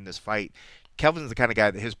point during this fight. Kelvin's the kind of guy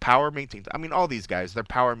that his power maintains. I mean, all these guys, their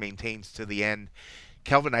power maintains to the end.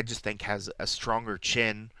 Kelvin, I just think, has a stronger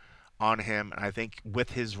chin on him, and I think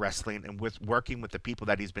with his wrestling and with working with the people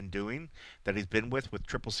that he's been with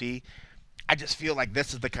Triple C, I just feel like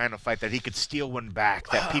this is the kind of fight that he could steal one back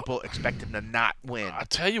that people expect him to not win. I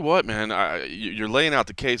tell you what, man, you're laying out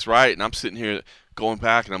the case right, and I'm sitting here going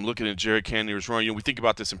back and I'm looking at Jared Cannonier's run. We think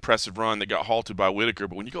about this impressive run that got halted by Whitaker,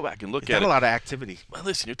 but when you go back and look at it, a lot of activity. Well,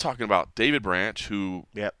 listen, you're talking about David Branch, who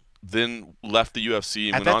then left the UFC.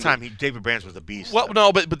 And at that time, David Branch was a beast. Well,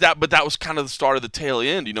 no, but that was kind of the start of the tail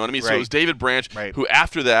end. You know what I mean? Right. So it was David Branch, who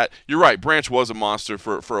after that, you're right, Branch was a monster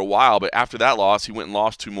for a while, but after that loss, he went and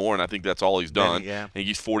lost 2 more, and I think that's all he's done. Yeah. I think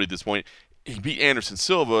he's 40 at this point. He beat Anderson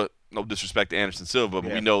Silva. No disrespect to Anderson Silva,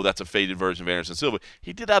 but we know that's a faded version of Anderson Silva.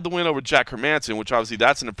 He did have the win over Jack Hermanson, which obviously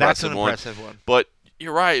that's an impressive one. But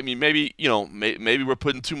you're right. I mean, maybe maybe we're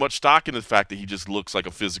putting too much stock in the fact that he just looks like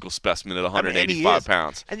a physical specimen at 185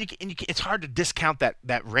 pounds. And it's hard to discount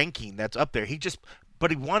that ranking that's up there. He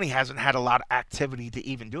hasn't had a lot of activity to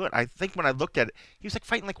even do it. I think when I looked at it, he was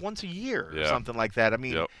fighting once a year or something like that. I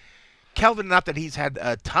mean, Kelvin, not that he's had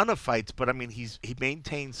a ton of fights, but I mean he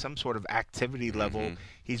maintains some sort of activity level.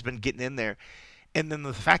 He's been getting in there. And then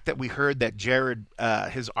the fact that we heard that Jared,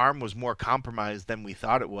 his arm was more compromised than we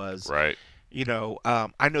thought it was. Right.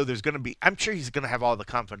 I know there's going to be, I'm sure he's going to have all the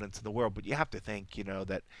confidence in the world, but you have to think,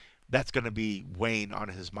 that's going to be weighing on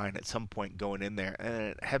his mind at some point going in there.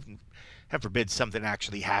 And heaven heaven forbid something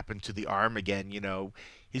actually happened to the arm again, he's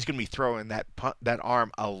going to be throwing that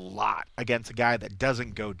arm a lot against a guy that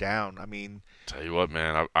doesn't go down. I mean, tell you what,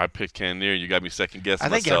 man, I picked Cannonier. You got me second guessing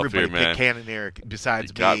myself here, man. I think everybody picked Cannonier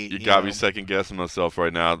besides me. You got me second guessing myself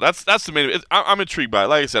right now. That's the main. I'm intrigued by it.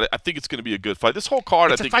 Like I said, I think it's going to be a good fight. This whole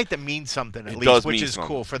card, it's a fight that means something at least, which is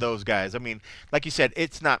cool for those guys. I mean, like you said,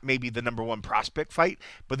 it's not maybe the number one prospect fight,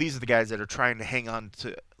 but these are the guys that are trying to hang on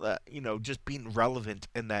to, just being relevant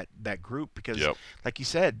in that group. Because, like you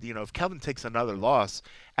said, if Kelvin takes another loss,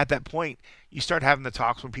 at that point, you start having the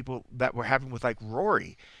talks when people that we're having with like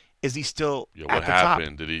Rory. Is he still at the top? What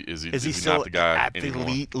happened? Is he still not the guy at anymore?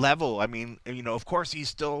 The elite level? I mean, of course he's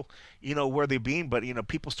still, where they're being, but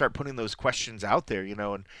people start putting those questions out there,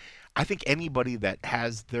 and I think anybody that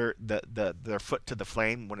has their foot to the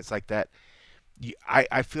flame when it's like that,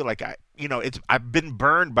 I feel like I've been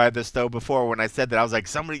burned by this though before when I said that. I was like,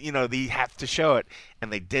 somebody, they have to show it,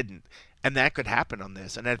 and they didn't, and that could happen on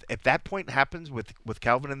this. And if that point happens with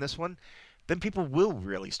Kelvin in this one, then people will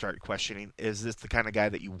really start questioning: is this the kind of guy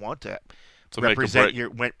that you want to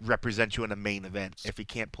represent you in a main event if he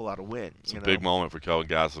can't pull out a win? It's a big moment for Kelvin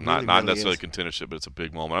Gastelum. Not necessarily contendership, but it's a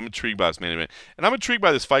big moment. I'm intrigued by this main event, and I'm intrigued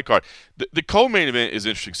by this fight card. The co-main event is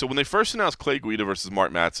interesting. So when they first announced Clay Guida versus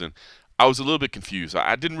Mark Madsen, I was a little bit confused.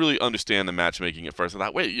 I didn't really understand the matchmaking at first. I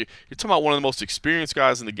thought, wait, you're talking about one of the most experienced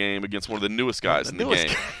guys in the game against one of the newest guys in the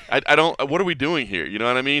game. I don't. What are we doing here? You know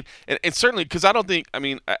what I mean? And certainly because I don't think. I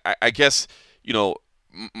mean, I guess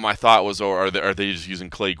my thought was, are they just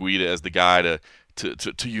using Clay Guida as the guy to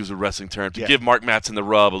use a wrestling term, to give Mark Madsen the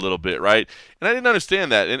rub a little bit, right? And I didn't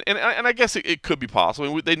understand that, and I guess it could be possible.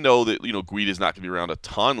 I mean, they know that Guida's not going to be around a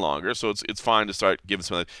ton longer, so it's fine to start giving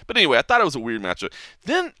some of that. But anyway, I thought it was a weird matchup.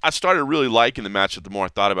 Then I started really liking the matchup the more I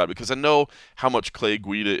thought about it, because I know how much Clay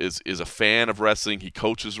Guida is a fan of wrestling. He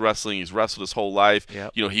coaches wrestling. He's wrestled his whole life.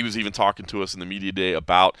 Yep. He was even talking to us in the media day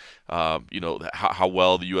about how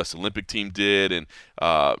well the U.S. Olympic team did, and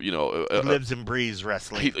he lives and breathes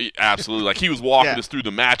wrestling. Absolutely, like he was walking us through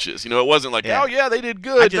the matches. It wasn't like, oh yeah, they did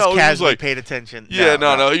good. I just casually paid attention. Yeah,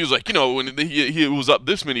 no. He was like, when he was up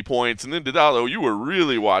this many points, and then you were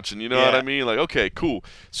really watching. You know what I mean? Like, okay, cool.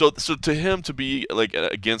 So to him to be like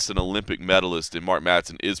against an Olympic medalist in Mark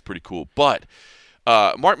Madsen is pretty cool. But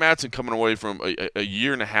Mark Madsen coming away from a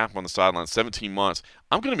year and a half on the sideline, 17 months.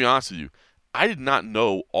 I'm going to be honest with you. I did not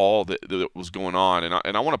know all that was going on,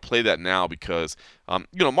 and I want to play that now because Mark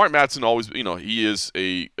Madsen always he is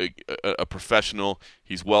a professional.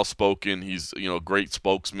 He's well spoken. He's a great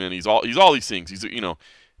spokesman. He's all these things.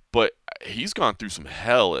 But he's gone through some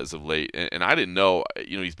hell as of late, and I didn't know.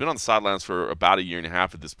 He's been on the sidelines for about a year and a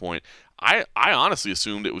half at this point. I honestly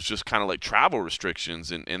assumed it was just kind of like travel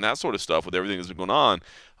restrictions and that sort of stuff with everything that's been going on.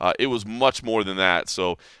 It was much more than that.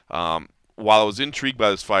 So. While I was intrigued by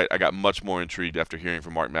this fight, I got much more intrigued after hearing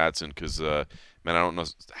from Mark Madsen because, man, I don't know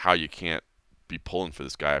how you can't be pulling for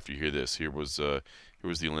this guy after you hear this. Here was the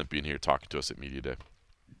Olympian here talking to us at Media Day.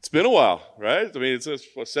 It's been a while, right? I mean, it's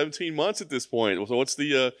 17 months at this point. So what's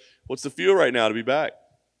the feel right now to be back?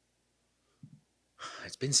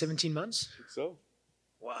 It's been 17 months? I think so.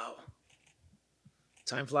 Wow.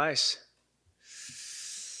 Time flies.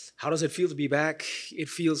 How does it feel to be back? It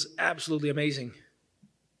feels absolutely amazing.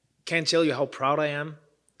 Can't tell you how proud I am,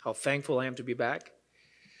 how thankful I am to be back.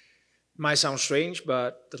 It might sound strange,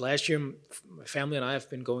 but the last year, my family and I have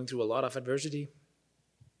been going through a lot of adversity.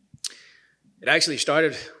 It actually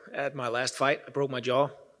started at my last fight. I broke my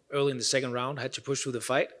jaw early in the second round, had to push through the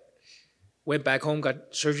fight. Went back home,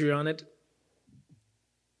 got surgery on it.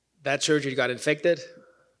 That surgery got infected.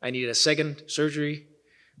 I needed a second surgery.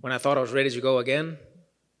 When I thought I was ready to go again,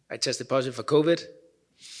 I tested positive for COVID.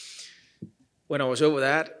 When I was over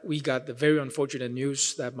that, we got the very unfortunate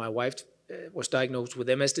news that my wife was diagnosed with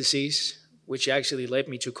MS disease, which actually led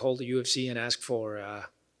me to call the UFC and ask for a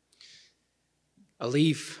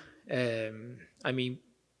leave. I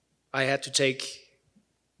had to take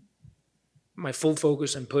my full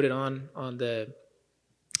focus and put it on the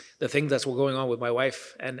thing that's going on with my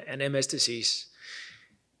wife and MS disease.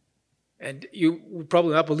 And you would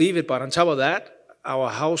probably not believe it, but on top of that, our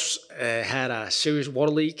house had a serious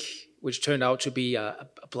water leak, which turned out to be a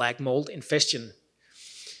black mold infestation.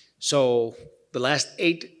 So the last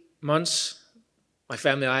 8 months, my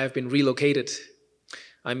family and I have been relocated.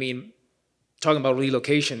 I mean, talking about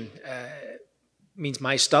relocation means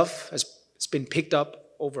my stuff has been picked up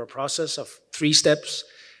over a process of 3 steps.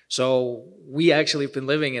 So we actually have been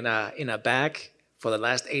living in a bag for the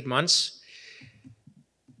last 8 months.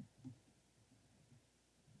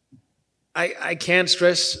 I can't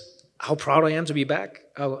stress how proud I am to be back,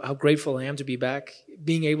 how grateful I am to be back,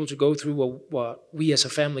 being able to go through what we as a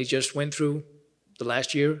family just went through the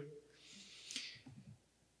last year.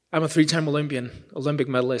 I'm a 3-time Olympian, Olympic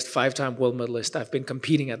medalist, 5-time world medalist. I've been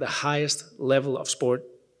competing at the highest level of sport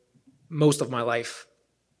most of my life.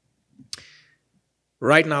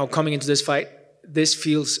 Right now, coming into this fight, this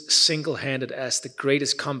feels single-handed as the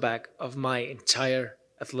greatest comeback of my entire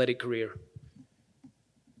athletic career.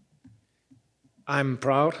 I'm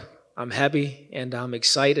proud, I'm happy, and I'm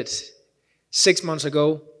excited. 6 months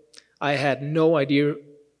ago, I had no idea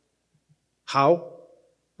how,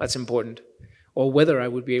 that's important, or whether I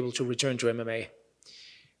would be able to return to MMA.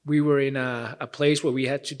 We were in a place where we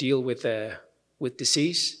had to deal with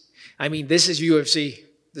disease. I mean, this is UFC.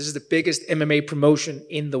 This is the biggest MMA promotion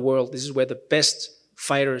in the world. This is where the best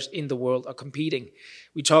fighters in the world are competing.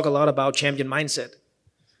 We talk a lot about champion mindset,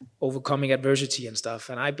 overcoming adversity and stuff,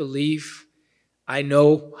 and I believe I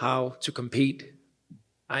know how to compete.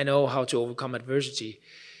 I know how to overcome adversity.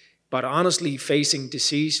 But honestly, facing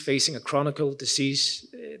disease, facing a chronic disease,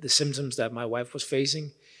 the symptoms that my wife was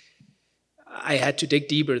facing, I had to dig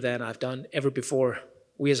deeper than I've done ever before.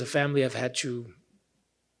 We as a family have had to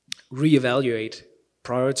reevaluate,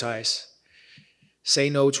 prioritize, say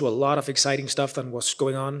no to a lot of exciting stuff that was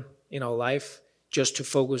going on in our life just to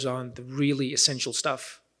focus on the really essential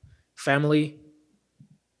stuff, family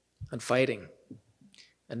and fighting.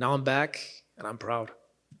 And now I'm back and I'm proud.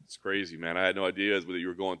 It's crazy, man. I had no idea that you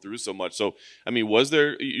were going through so much. So, I mean, was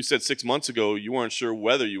there, you said 6 months ago, you weren't sure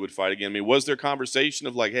whether you would fight again. I mean, was there conversation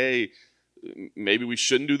of like, hey, maybe we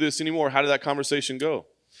shouldn't do this anymore? How did that conversation go?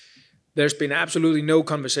 There's been absolutely no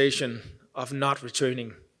conversation of not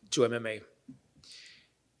returning to MMA.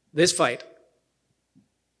 This fight,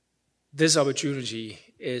 this opportunity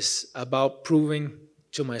is about proving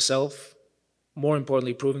to myself, more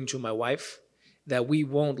importantly, proving to my wife, that we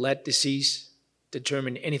won't let disease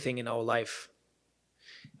determine anything in our life.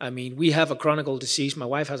 I mean, we have a chronic disease. My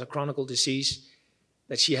wife has a chronic disease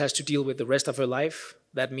that she has to deal with the rest of her life.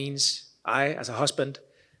 That means I, as a husband,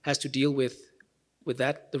 has to deal with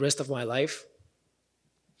that the rest of my life.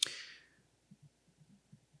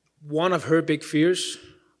 One of her big fears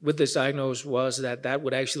with this diagnosis was that that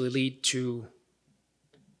would actually lead to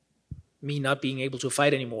me not being able to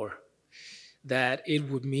fight anymore. That it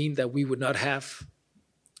would mean that we would not have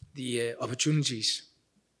the opportunities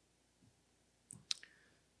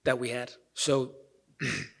that we had. So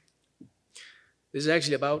this is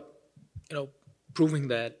actually about, proving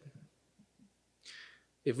that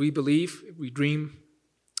if we believe, if we dream,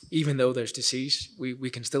 even though there's disease, we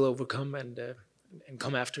can still overcome and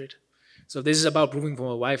come after it. So this is about proving for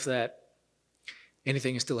my wife that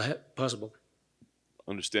anything is still possible.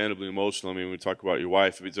 Understandably emotional. I mean, when we talk about your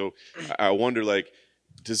wife, I mean, so I wonder, like,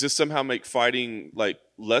 does this somehow make fighting like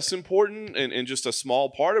less important and just a small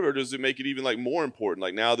part of it, or does it make it even like more important?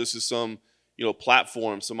 Like now this is some,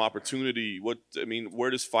 platform, some opportunity. Where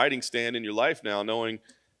does fighting stand in your life now, knowing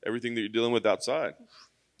everything that you're dealing with outside?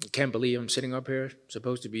 I can't believe I'm sitting up here,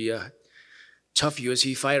 supposed to be a tough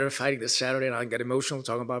UFC fighter fighting this Saturday, and I get emotional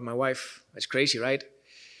talking about my wife. That's crazy, right?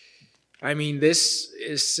 I mean, this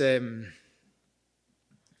is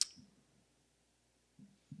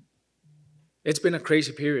it's been a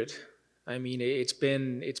crazy period. I mean, it's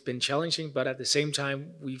been challenging, but at the same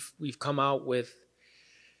time, we've come out with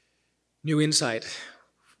new insight.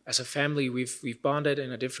 As a family, we've bonded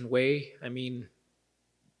in a different way. I mean,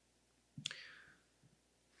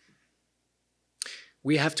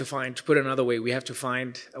 we have to put it another way, we have to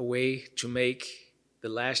find a way to make the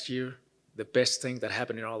last year the best thing that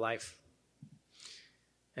happened in our life.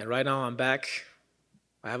 And right now I'm back.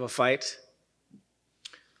 I have a fight.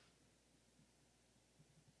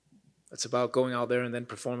 It's about going out there and then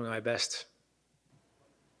performing my best.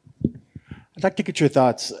 I'd like to get your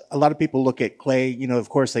thoughts. A lot of people look at Clay, of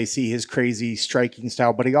course they see his crazy striking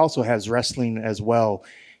style, but he also has wrestling as well.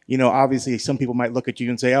 Obviously some people might look at you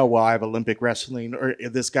and say, oh, well, I have Olympic wrestling, or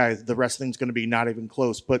this guy, the wrestling's going to be not even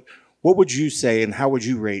close. But what would you say, and how would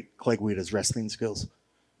you rate Clay Guida's wrestling skills?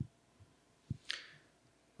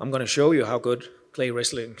 I'm going to show you how good Clay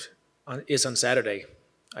wrestling is on Saturday.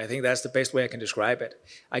 I think that's the best way I can describe it.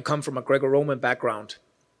 I come from a Greco-Roman background,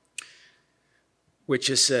 which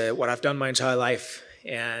is what I've done my entire life.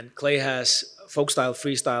 And Clay has folk style,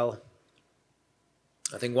 freestyle.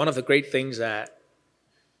 I think one of the great things that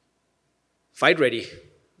Fight Ready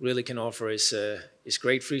really can offer is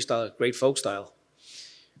great freestyle, great folk style.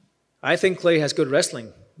 I think Clay has good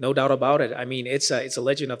wrestling, no doubt about it. I mean, it's a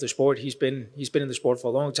legend of the sport. He's been in the sport for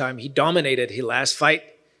a long time. He dominated his last fight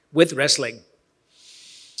with wrestling.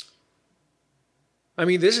 I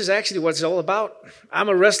mean, this is actually what it's all about. I'm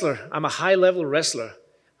a wrestler. I'm a high-level wrestler.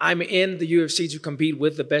 I'm in the UFC to compete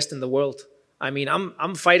with the best in the world. I mean,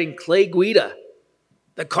 I'm fighting Clay Guida,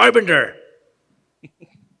 the Carpenter.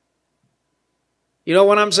 You know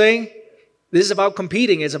what I'm saying? This is about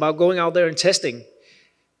competing. It's about going out there and testing.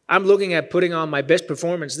 I'm looking at putting on my best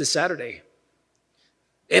performance this Saturday.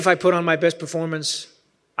 If I put on my best performance,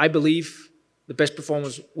 I believe the best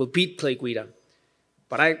performance will beat Clay Guida.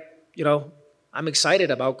 But I'm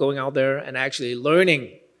excited about going out there and actually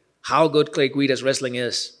learning how good Clay Guida's wrestling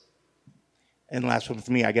is. And last one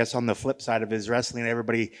for me, I guess on the flip side of his wrestling,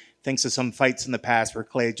 everybody thinks of some fights in the past where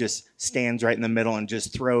Clay just stands right in the middle and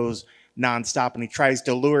just throws nonstop, and he tries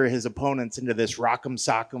to lure his opponents into this rock'em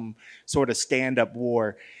sock'em sort of stand-up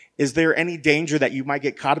war. Is there any danger that you might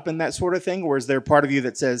get caught up in that sort of thing, or is there a part of you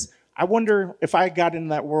that says, I wonder if I got in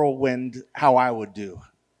that whirlwind, how I would do?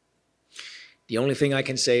 The only thing I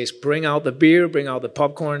can say is bring out the beer, bring out the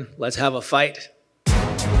popcorn, let's have a fight.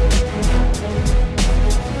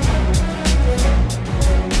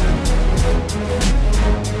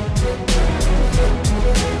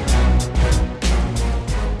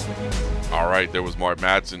 All right, there was Mark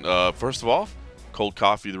Madsen. First of all, Cold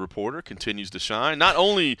Coffee, the reporter, continues to shine. Not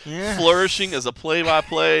only flourishing as a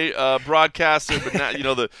play-by-play broadcaster, but now,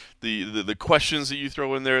 the questions that you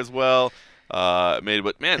throw in there as well. But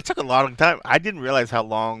man, it took a long time. I didn't realize how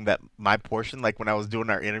long that my portion, like when I was doing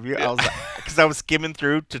our interview, I was like, because I was skimming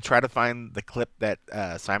through to try to find the clip that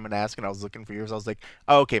Simon asked, and I was looking for yours. I was like,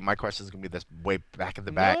 oh, okay, my question is gonna be this way back in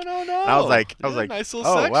the back. No. And I was like, nice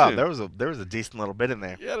little oh section. wow, there was a decent little bit in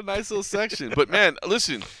there. You had a nice little section. But man,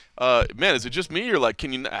 listen, is it just me or like,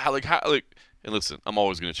 can you And listen, I'm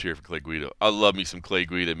always going to cheer for Clay Guida. I love me some Clay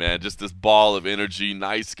Guida, man. Just this ball of energy,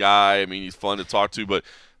 nice guy. I mean, he's fun to talk to, but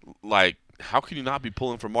like, how can you not be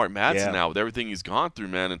pulling for Mark Madsen now with everything he's gone through,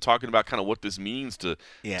 man, and talking about kind of what this means to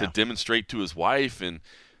demonstrate to his wife, and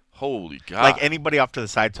holy God. Like anybody off to the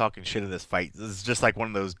side talking shit in this fight, this is just like one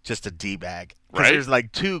of those, just a D-bag. Because there's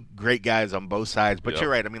like two great guys on both sides, but you're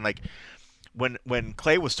right. I mean, like when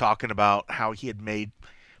Clay was talking about how he had made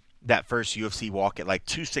that first UFC walk at like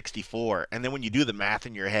 264, and then when you do the math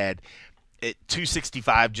in your head,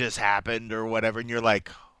 265 just happened or whatever, and you're like,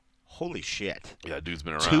 holy shit. Yeah, dude's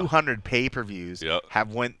been around. 200 pay-per-views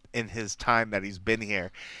have went in his time that he's been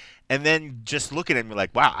here. And then just looking at him, you're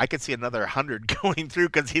like, wow, I could see another 100 going through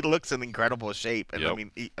because he looks in incredible shape. And I mean,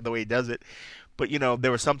 the way he does it. But,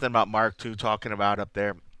 there was something about Mark, too, talking about up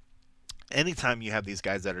there. Anytime you have these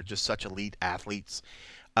guys that are just such elite athletes,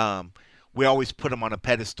 we always put them on a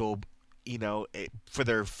pedestal, for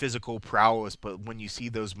their physical prowess. But when you see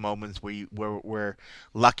those moments where we're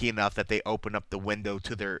lucky enough that they open up the window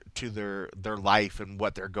to their life and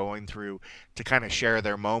what they're going through to kind of share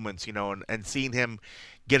their moments, and seeing him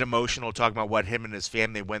get emotional talking about what him and his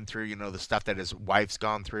family went through, the stuff that his wife's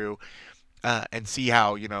gone through, and see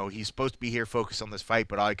how, he's supposed to be here focused on this fight,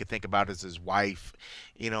 but all he could think about is his wife,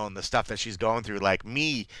 and the stuff that she's going through. Like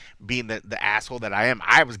me being the asshole that I am,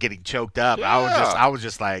 I was getting choked up. Yeah. I was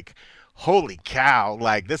just like, holy cow,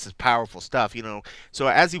 like this is powerful stuff, So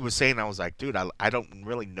as he was saying, I was like, dude, I don't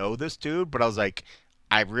really know this dude, but I was like,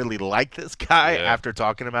 I really like this guy after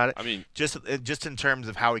talking about it. I mean, just in terms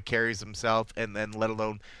of how he carries himself, and then let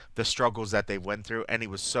alone the struggles that they went through. And he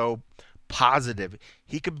was so positive.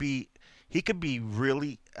 It would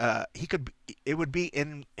be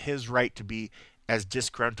in his right to be as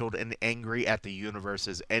disgruntled and angry at the universe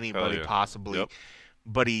as anybody possibly. Yep.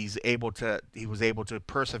 But he was able to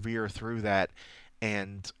persevere through that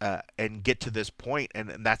and get to this point,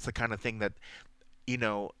 and that's the kind of thing that,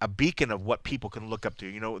 a beacon of what people can look up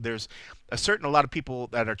to. There's a lot of people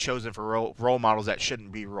that are chosen for role models that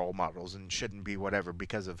shouldn't be role models and shouldn't be whatever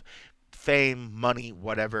because of fame, money,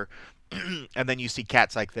 whatever. And then you see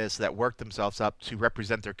cats like this that work themselves up to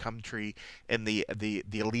represent their country in the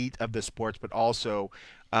elite of the sports, but also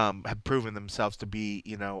have proven themselves to be,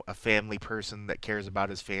 a family person that cares about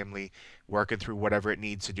his family, working through whatever it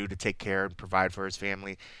needs to do to take care and provide for his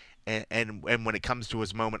family. And when it comes to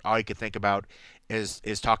his moment, all he could think about is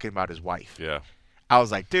talking about his wife. Yeah. I was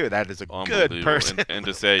like, dude, that is a good person. And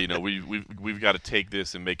to say, we've got to take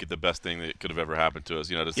this and make it the best thing that could have ever happened to us.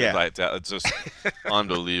 It's just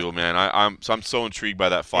unbelievable, man. I'm so intrigued by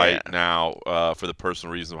that fight now for the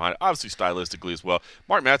personal reasons behind it. Obviously, stylistically as well.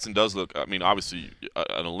 Mark Madsen does look, obviously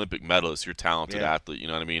an Olympic medalist. You're a talented athlete. You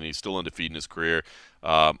know what I mean? He's still undefeated in his career.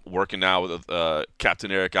 Working now with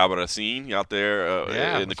Captain Eric Albarracin out there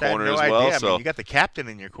in the corner no as well. idea. So I mean, you got the captain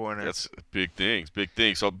in your corner. that's big things, big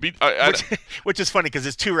things. So which is funny because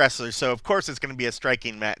it's two wrestlers, so of course it's going to be a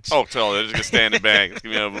striking match. Oh, totally. They're just gonna stand and bang. It's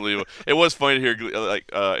gonna be unbelievable. It was funny to hear, like,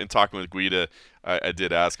 in talking with Guida, I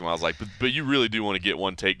did ask him. I was like, but you really do want to get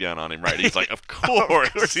one takedown on him, right? He's like, of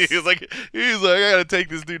course. He's like, I gotta take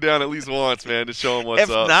this dude down at least once, man, to show him what's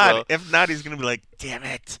up. If not, he's gonna be like, damn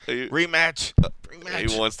it, rematch.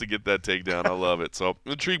 He wants to get that takedown. I love it. So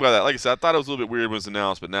I'm intrigued by that. Like I said, I thought it was a little bit weird when it was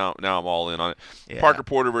announced, but now I'm all in on it. Yeah. Parker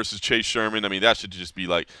Porter versus Chase Sherman. I mean, that should just be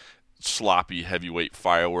like sloppy heavyweight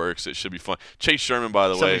fireworks. It should be fun. Chase Sherman, by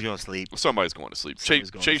the way, somebody's going to sleep. Somebody's going to sleep.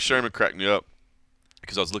 Chase Sherman cracked me up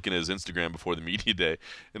because I was looking at his Instagram before the media day,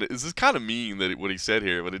 and this is kind of mean that what he said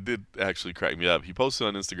here, but it did actually crack me up. He posted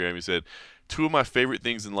on Instagram. He said, "Two of my favorite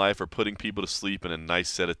things in life are putting people to sleep and a nice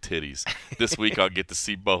set of titties. This week I'll get to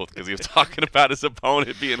see both," because he was talking about his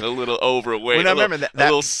opponent being a little overweight, a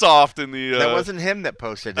little soft in the. That wasn't him that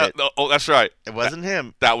posted it. Oh, that's right. It wasn't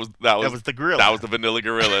him. That was the gorilla. That was the vanilla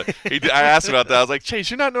gorilla. I asked him about that. I was like, "Chase,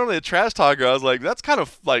 you're not normally a trash talker." I was like, "That's kind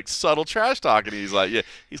of like subtle trash talking." He's like, "Yeah."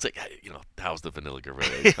 He's like, that was the vanilla gorilla.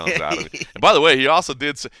 It comes out of me. And by the way, he also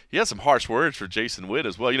he had some harsh words for Jason Witt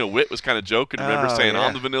as well. Witt was kind of joking. Remember saying,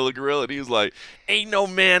 "I'm the vanilla gorilla," and he was like, "Ain't no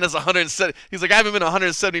man that's 170." He's like, "I haven't been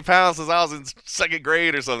 170 pounds since I was in second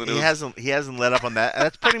grade or something." He hasn't let up on that.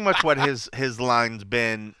 That's pretty much what his line's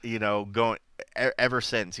been, going ever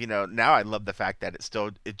since. Now I love the fact that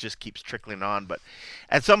it just keeps trickling on. But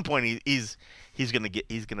at some point he's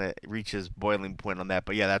gonna reach his boiling point on that.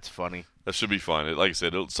 But yeah, that's funny. That should be fun. Like I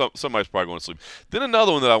said, somebody's probably going to sleep. Then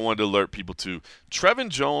another one that I wanted to alert people to: Trevin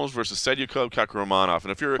Jones versus Sedyakub Kakramanov.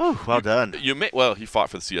 And if you're done. He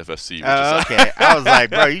fought for the CFFC. Okay, I was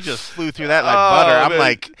like, bro, you just flew through that like butter. I'm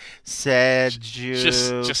like, just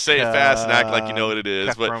say it fast and act like you know what it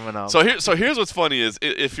is. But so here's what's funny is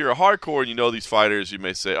if you're a hardcore and you know these fighters, you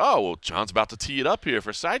may say, "Oh, well, John's about to tee it up here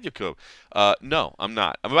for Sedyakub." No, I'm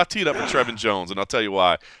not. I'm about to tee it up for Trevin Jones, and I'll tell you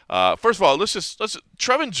why. First of all, let's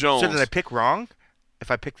Trevin Jones. So did I pick wrong?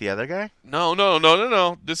 If I pick the other guy? No.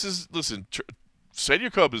 Listen,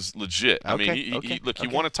 Sedyakub is legit. I mean, he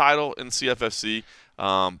won a title in CFFC.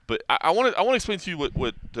 But I want to explain to you what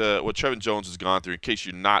Trevin Jones has gone through in case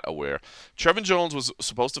you're not aware. Trevin Jones was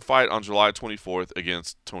supposed to fight on July 24th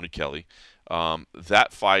against Tony Kelly.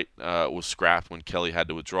 That fight was scrapped when Kelly had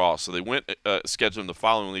to withdraw. So they went scheduled him the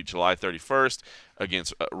following week, July 31st,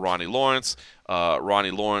 against Ronnie Lawrence.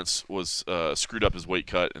 Ronnie Lawrence was screwed up his weight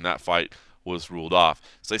cut, and that fight was ruled off.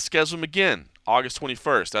 So they scheduled him again, August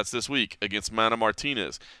 21st. That's this week, against Mana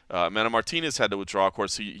Martinez. Mana Martinez had to withdraw. Of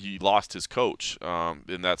course, he lost his coach,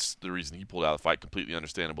 and that's the reason he pulled out of the fight. Completely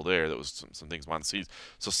understandable there. There was some things behind the scenes.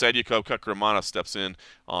 So Sedyakub Kakramanov steps in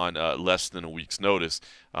on less than a week's notice,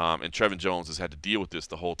 and Trevin Jones has had to deal with this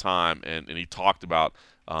the whole time, and he talked about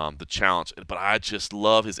the challenge. But I just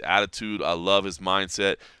love his attitude. I love his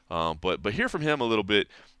mindset. But hear from him a little bit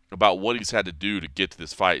about what he's had to do to get to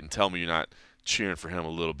this fight, and tell me you're not cheering for him a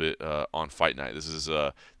little bit on fight night. This is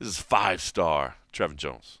 5-star Trevin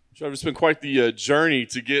Jones. Trevor, it's been quite the journey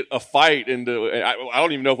to get a fight, and I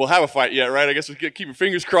don't even know if we'll have a fight yet, right? I guess we'll keep your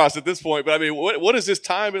fingers crossed at this point. But I mean, what has this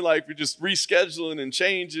time been like for just rescheduling and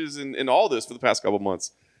changes and all this for the past couple of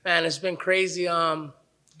months? Man, it's been crazy. I've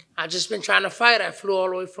just been trying to fight. I flew all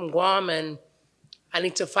the way from Guam, and I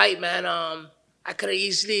need to fight, man. I could have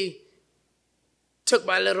easily took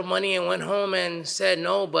my little money and went home and said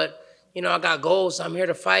no, but I got goals. I'm here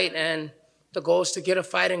to fight, and the goal is to get a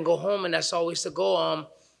fight and go home, and that's always the goal.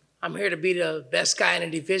 I'm here to be the best guy in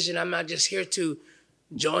the division. I'm not just here to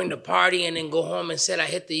join the party and then go home and say I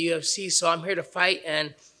hit the UFC. So I'm here to fight,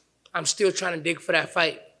 and I'm still trying to dig for that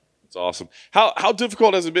fight. That's awesome. How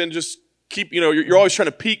difficult has it been just you're always trying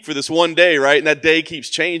to peak for this one day, right? And that day keeps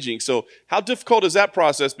changing. So how difficult has that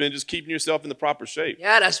process been, just keeping yourself in the proper shape?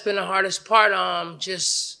 Yeah, that's been the hardest part.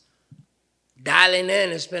 Just dialing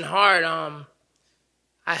in. It's been hard.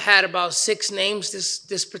 I had about 6 names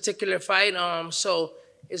this particular fight. So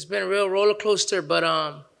it's been a real roller coaster. But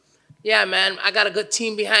yeah, man, I got a good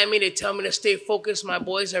team behind me. They tell me to stay focused. My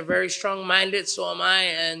boys are very strong-minded, so am I.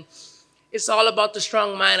 And it's all about the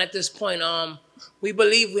strong mind at this point. We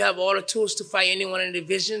believe we have all the tools to fight anyone in the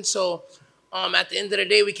division. So at the end of the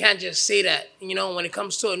day, we can't just say that. When it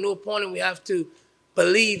comes to a new opponent, we have to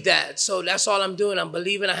believe that. So that's all I'm doing. I'm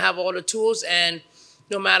believing I have all the tools, and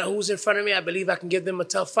no matter who's in front of me, I believe I can give them a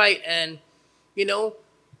tough fight. And,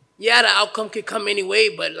 yeah, the outcome could come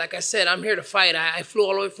anyway, but like I said, I'm here to fight. I flew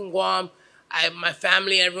all the way from Guam. My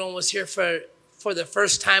family, everyone was here for the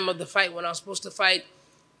first time of the fight when I was supposed to fight.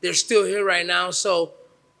 They're still here right now. So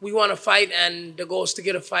we want to fight, and the goal is to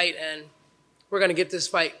get a fight, and we're going to get this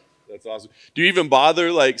fight. That's awesome. Do you even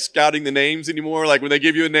bother like scouting the names anymore? Like when they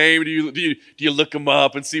give you a name, do you look them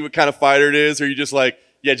up and see what kind of fighter it is, or are you just like,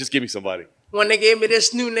 yeah, just give me somebody? When they gave me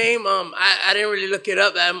this new name, I didn't really look it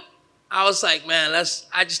up. I was like, man,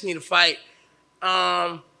 I just need a fight.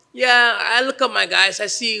 Yeah, I look up my guys. I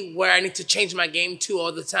see where I need to change my game to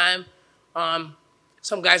all the time.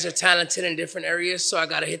 Some guys are talented in different areas, so I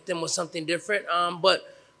got to hit them with something different. But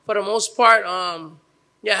for the most part,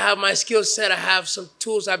 yeah, I have my skill set. I have some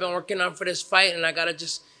tools I've been working on for this fight, and I got to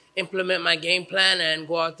just implement my game plan and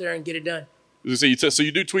go out there and get it done. So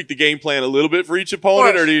you do tweak the game plan a little bit for each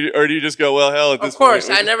opponent, or do you just go, well, hell, at this point? Of course.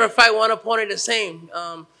 I never fight one opponent the same.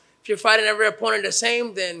 If you're fighting every opponent the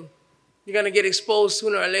same, then you're going to get exposed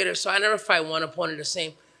sooner or later. So I never fight one opponent the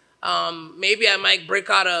same. Maybe I might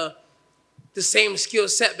break out the same skill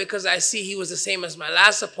set because I see he was the same as my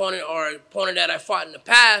last opponent or opponent that I fought in the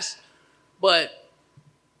past. But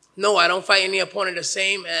no, I don't fight any opponent the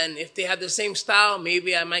same. And if they have the same style,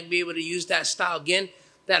 maybe I might be able to use that style again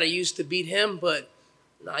that I used to beat him. But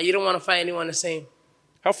no, you don't want to fight anyone the same.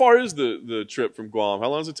 How far is the trip from Guam? How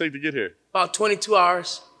long does it take to get here? About 22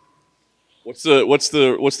 hours. What's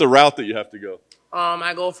the route that you have to go?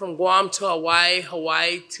 I go from Guam to Hawaii,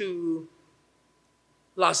 Hawaii to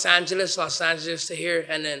Los Angeles, Los Angeles to here,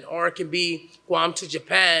 and then or it can be Guam to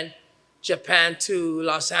Japan, Japan to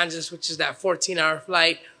Los Angeles, which is that 14-hour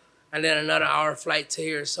flight, and then another hour flight to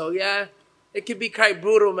here. So yeah, it could be quite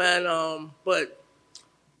brutal, man. But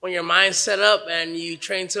when your mind's set up and you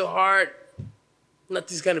train so hard,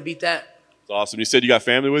 nothing's gonna beat that. That's awesome. You said you got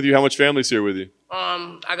family with you. How much family's here with you?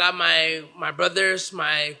 I got my brothers,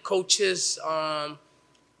 my coaches.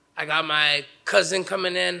 I got my cousin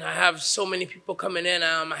coming in. I have so many people coming in.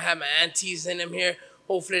 I have my aunties in them here.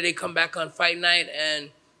 Hopefully they come back on fight night. And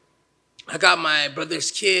I got my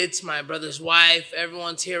brother's kids, my brother's wife.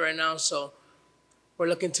 Everyone's here right now. So we're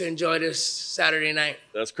looking to enjoy this Saturday night.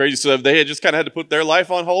 That's crazy. So they had just kind of had to put their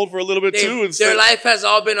life on hold for a little bit too? Their life has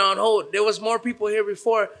all been on hold. There was more people here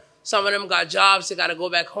before. Some of them got jobs. They got to go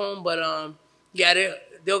back home. But yeah,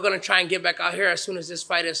 they're going to try and get back out here as soon as this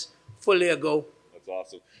fight is fully a go. That's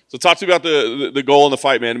awesome. So talk to me about the goal in the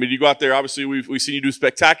fight, man. I mean, you go out there, obviously we've seen you do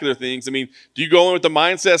spectacular things. I mean, do you go in with the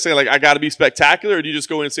mindset saying, like, I got to be spectacular, or do you just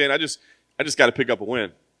go in saying, I just got to pick up a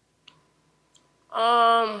win?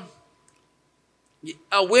 A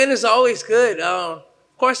win is always good. Of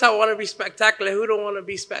course, I want to be spectacular. Who don't want to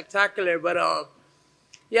be spectacular? But,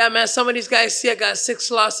 yeah, man, some of these guys see I got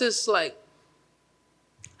 6 losses. Like,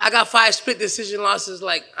 I got 5 split decision losses.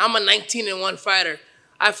 Like, I'm a 19-1 fighter.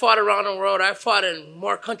 I fought around the world. I fought in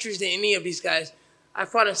more countries than any of these guys. I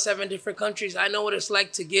fought in 7 different countries. I know what it's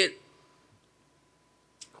like to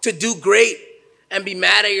do great and be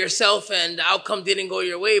mad at yourself and the outcome didn't go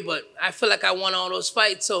your way, but I feel like I won all those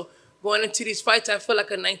fights. So going into these fights, I feel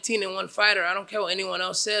like a 19-1 fighter. I don't care what anyone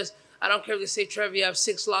else says. I don't care if they say, Trevor, you have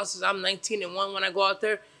 6 losses. I'm 19-1 when I go out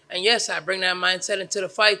there. And yes, I bring that mindset into the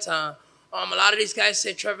fights. A lot of these guys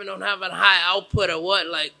say Trevor don't have a high output or what.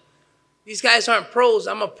 Like, these guys aren't pros.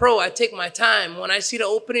 I'm a pro. I take my time. When I see the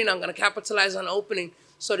opening, I'm going to capitalize on the opening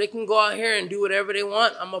so they can go out here and do whatever they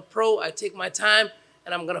want. I'm a pro. I take my time,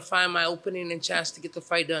 and I'm going to find my opening and chance to get the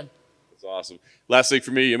fight done. That's awesome. Last thing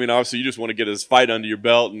for me, I mean, obviously you just want to get this fight under your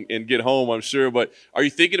belt and get home, I'm sure. But are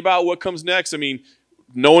you thinking about what comes next? I mean,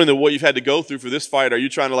 knowing that what you've had to go through for this fight, are you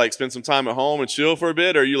trying to, like, spend some time at home and chill for a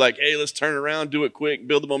bit? Or are you like, hey, let's turn around, do it quick,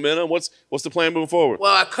 build the momentum? What's the plan moving forward?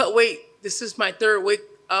 Well, I cut weight. This is my third weight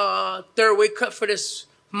cut for this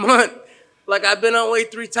month. Like, I've been on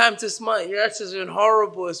weight 3 times this month. Yes, it's been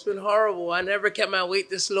horrible. It's been horrible. I never kept my weight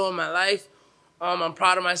this low in my life. I'm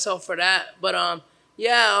proud of myself for that. But,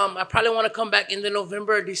 yeah, I probably want to come back in the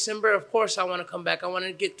November or December. Of course I want to come back. I want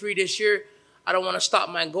to get 3 this year. I don't want to stop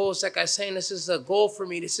my goals. Like I was saying, this is a goal for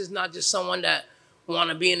me. This is not just someone that want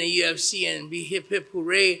to be in the UFC and be hip, hip,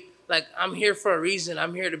 hooray. Like, I'm here for a reason.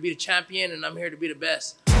 I'm here to be the champion, and I'm here to be the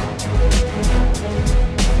best.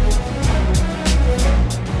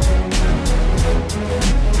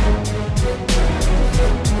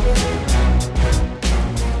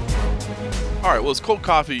 All right, well, as Cold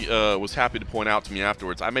Coffee was happy to point out to me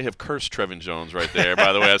afterwards, I may have cursed Trevin Jones right there,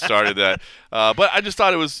 by the way I started that. But I just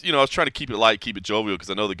thought it was, I was trying to keep it light, keep it jovial,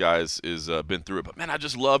 because I know the guy's been through it. But, man, I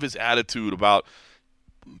just love his attitude about,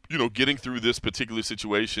 getting through this particular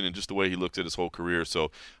situation and just the way he looks at his whole career.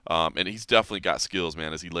 So, and he's definitely got skills,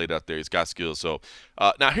 man, as he laid out there. He's got skills. So,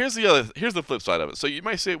 now here's the flip side of it. So you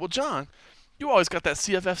might say, well, John, you always got that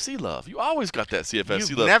CFFC love. You always got that CFFC love.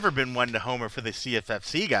 You've never been one to homer for the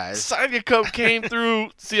CFFC guys. Saga Cup came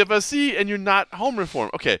through CFFC, and you're not homering for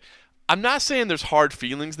him. Okay, I'm not saying there's hard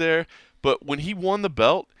feelings there, but when he won the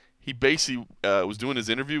belt, he basically was doing his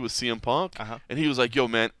interview with CM Punk, and he was like, yo,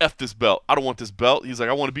 man, F this belt. I don't want this belt. He's like,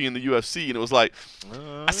 I want to be in the UFC. And it was like,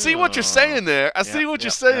 I see what you're saying there. I see what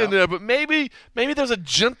you're saying there. But maybe there's a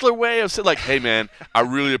gentler way of saying, like, hey, man, I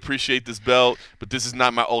really appreciate this belt, but this is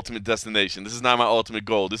not my ultimate destination. This is not my ultimate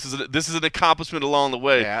goal. This is an accomplishment along the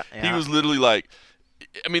way. Yeah. He was literally like,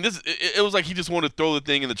 I mean, it was like he just wanted to throw the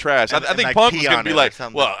thing in the trash. I think like Punk was going to be like,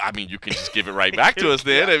 something. well, I mean, you can just give it right back to us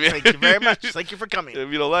then. I mean, Thank you very much. Thank you for coming.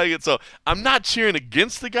 If you don't like it. So I'm not cheering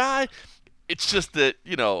against the guy. It's just that,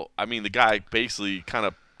 I mean, the guy basically kind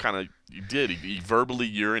of he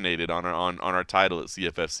verbally urinated on our title at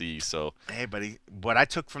CFFC. So hey, buddy, what I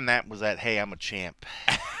took from that was that, hey, I'm a champ.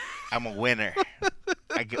 I'm a winner.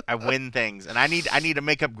 I win things, and I need to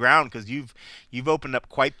make up ground because you've opened up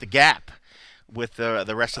quite the gap with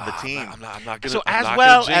the rest of the team. I'm not gonna. So I'm as not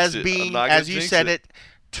well gonna jinx as it. being, I'm not as gonna you jinx said it,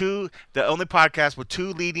 the only podcast with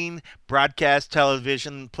 2 leading broadcast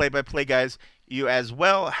television play-by-play guys, you as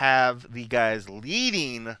well have the guys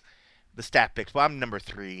leading the stat picks. Well, I'm number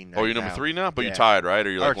 3. Oh, you're number 3 now, but Yeah. you're tied, right?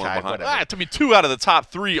 Or you're like Or one tied, behind? whatever. It took me 2 out of the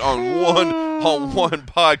top 3 on one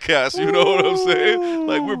podcast. You know what I'm saying?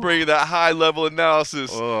 Like we're bringing that high level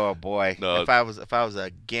analysis. Oh boy! No. If I was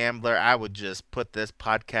a gambler, I would just put this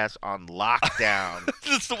podcast on lockdown.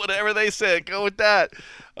 Just whatever they said, go with that.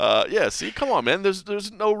 Yeah, see, come on, man.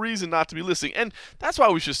 There's no reason not to be listening, and that's why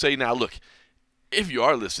we should say now. Look, if you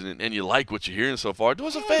are listening and you like what you're hearing so far, do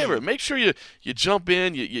us a favor. Make sure you jump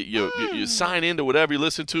in, you sign in to whatever you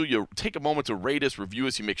listen to. You take a moment to rate us, review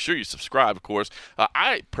us. You make sure you subscribe, of course.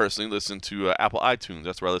 I personally listen to Apple iTunes.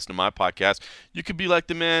 That's where I listen to my podcast. You could be like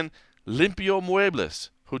the man Limpio Muebles,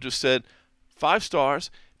 who just said 5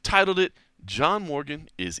 stars, titled it John Morgan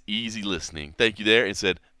is easy listening. Thank you there, and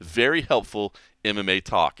said very helpful MMA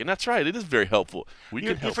talk. And that's right, it is very helpful. We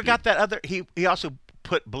can help you forgot that other. He also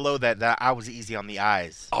put below that I was easy on the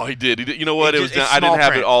eyes. Oh, he did. You know what? It's I didn't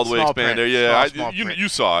have print. it all the way Small expanded there. print. Yeah, Small print. you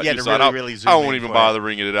saw it. You had You to saw it. really I zoom won't in even for bother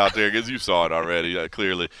ringing it out there because you saw it already,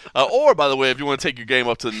 clearly. Or, by the way, if you want to take your game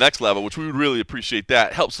up to the next level, which we would really appreciate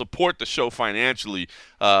that, help support the show financially.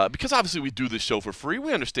 Because obviously we do this show for free.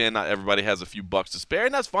 We understand not everybody has a few bucks to spare,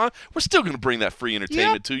 and that's fine. We're still going to bring that free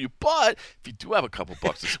entertainment to you. But if you do have a couple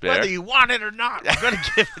bucks to spare, Whether you want it or not, we're going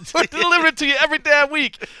to give it to we're you. delivering it to you every damn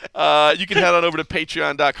week. You can head on over to patreon.com/the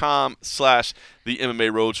MMA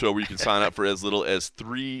Roadshow, where you can sign up for as little as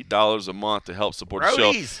 $3 a month to help support the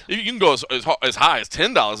show. Roadies. You can go as high as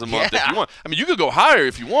 $10 a month if Yeah. you want. I mean, you could go higher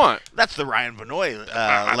if you want. That's the Ryan Vanoy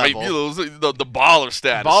I level. mean, the baller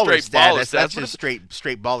stat, Baller straight stat. baller That's stat. just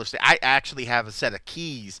straight baller stat. I actually have a set of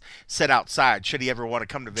keys set outside. Should he ever want to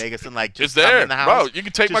come to Vegas and It's just come there, in the house, bro. You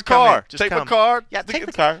can take just my come in. car. Just Take my come. car. Yeah, take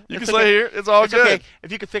the car. You It's can stay here. It's all It's good. okay.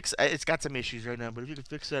 If you could fix, it's got some issues right now, but if you could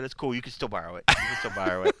fix that, it's cool. You can still borrow it.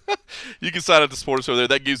 You can sign up to support us over there.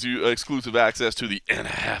 That gives you exclusive access to the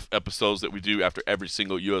and-a-half episodes that we do after every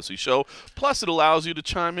single UFC show. Plus, it allows you to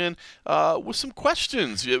chime in with some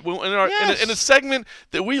questions in a segment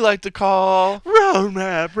that we like to call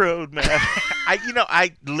Roadmap.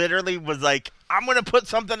 I literally was like, I'm gonna put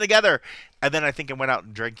something together, and then I think I went out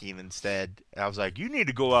and drinking instead. I was like, you need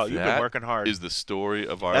to go out. You've been working hard. Is the story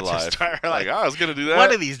of our That's the life. story of our Like, life. I was gonna do that.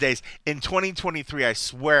 One of these days in 2023, I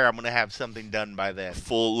swear I'm gonna have something done by then.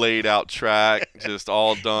 Full laid out track, just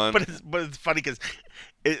all done. But it's funny because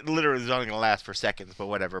it literally is only going to last for seconds, but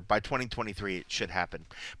whatever. By 2023, it should happen.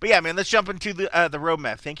 But yeah, man, let's jump into the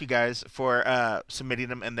roadmap. Thank you guys for submitting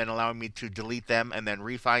them and then allowing me to delete them and then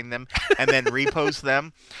refine them and then repost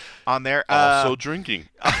them on there. Also drinking.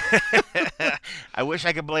 I wish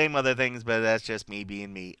I could blame other things, but that's just me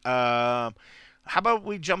being me. How about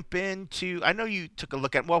we jump into? I know you took a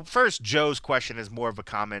look at. Well, first, Joe's question is more of a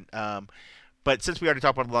comment. But since we already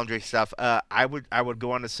talked about the laundry stuff, I would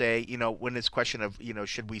go on to say, when this question of,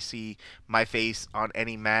 should we see my face on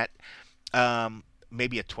any mat,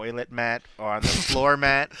 maybe a toilet mat or on the floor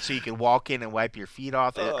mat so you can walk in and wipe your feet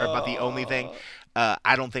off are about the only thing.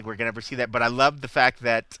 I don't think we're going to ever see that. But I love the fact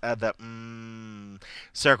that the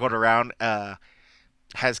circled around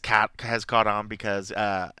has caught on because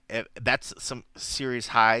that's some serious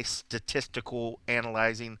high statistical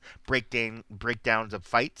analyzing breakdowns of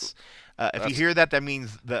fights. If you hear that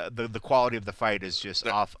means the quality of the fight is just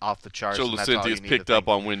off the charts. Joe Lucenti has picked up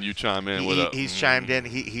on when you chime in with it. He's chimed in.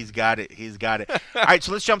 He's got it. All right,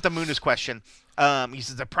 so let's jump to Muna's question. He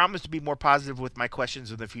says, I promise to be more positive with my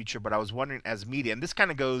questions in the future, but I was wondering as media, and this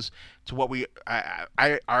kind of goes to what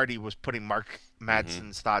I already was putting Mark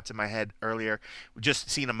Madsen's thoughts in my head earlier, just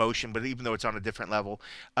seeing emotion, but even though it's on a different level.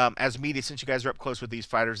 As media, since you guys are up close with these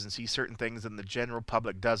fighters and see certain things and the general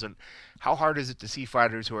public doesn't, how hard is it to see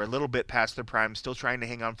fighters who are a little bit bit past their prime, still trying to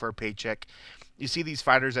hang on for a paycheck. You see these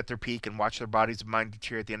fighters at their peak and watch their bodies and mind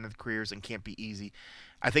deteriorate at the end of their careers and can't be easy.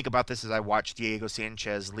 I think about this as I watch Diego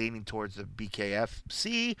Sanchez leaning towards the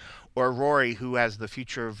BKFC, or Rory, who has the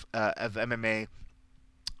future of MMA,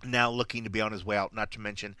 now looking to be on his way out, not to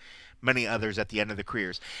mention many others at the end of the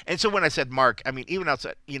careers. And so when I said Mark, I mean, even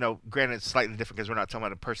outside, granted it's slightly different because we're not talking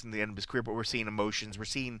about a person at the end of his career, but we're seeing emotions. We're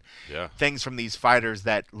seeing things from these fighters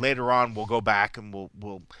that later on we'll go back and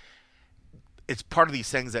we'll it's part of these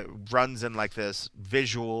things that runs in like this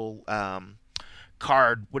visual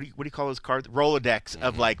card. What do you call those cards? Rolodex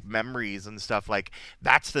of like memories and stuff. Like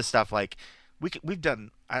that's the stuff like we've done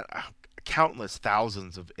countless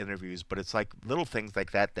thousands of interviews, but it's like little things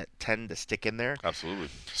like that tend to stick in there. Absolutely.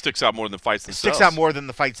 Sticks out more than the fights themselves. Sticks out more than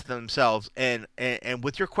the fights themselves. And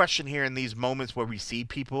with your question here, in these moments where we see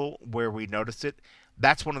people, where we notice it,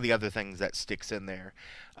 that's one of the other things that sticks in there.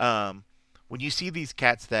 When you see these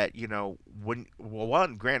cats that,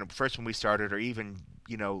 granted, first when we started, or even,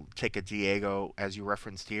 take a Diego, as you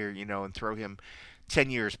referenced here, and throw him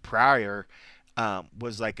 10 years prior,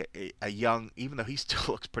 was like a young, even though he still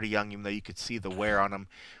looks pretty young, even though you could see the wear on him,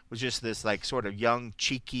 was just this like sort of young,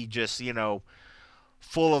 cheeky, just,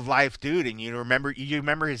 full of life dude. And you remember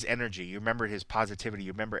his energy, you remember his positivity,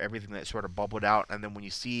 you remember everything that sort of bubbled out. And then when you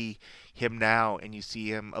see him now and you see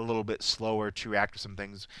him a little bit slower to react to some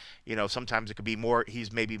things, sometimes it could be more,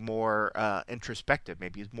 he's maybe more introspective,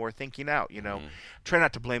 maybe he's more thinking out, try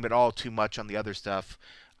not to blame it all too much on the other stuff.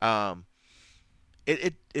 For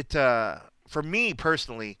me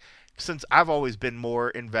personally, since I've always been more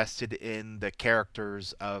invested in the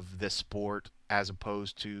characters of this sport as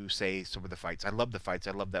opposed to, say, some of the fights. I love the fights.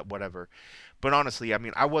 I love that whatever. But honestly, I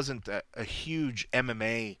mean, I wasn't a huge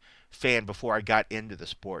MMA fan before I got into the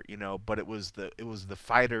sport, but it was the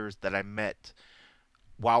fighters that I met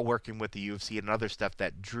while working with the UFC and other stuff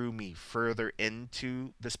that drew me further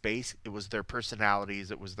into the space. It was their personalities.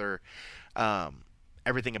 It was their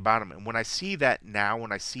everything about them. And when I see that now,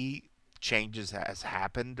 when I see changes has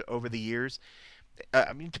happened over the years,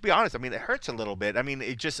 I mean, to be honest, I mean, it hurts a little bit. I mean,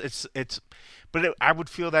 I would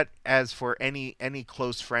feel that as for any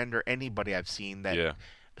close friend or anybody I've seen that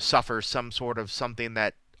suffers some sort of something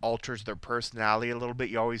that alters their personality a little bit,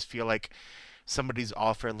 you always feel like somebody's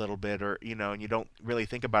off for a little bit, or, and you don't really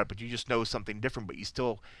think about it, but you just know something different, but you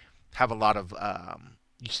still have a lot of,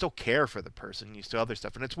 you still care for the person, you still other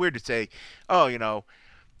stuff. And it's weird to say, oh,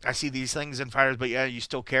 I see these things in fighters, but yeah, you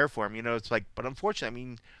still care for them. It's like, but unfortunately, I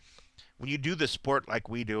mean, when you do the sport like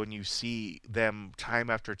we do and you see them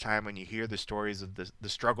time after time and you hear the stories of the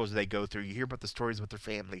struggles they go through, you hear about the stories with their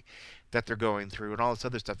family that they're going through and all this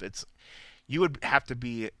other stuff, you would have to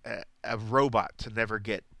be a robot to never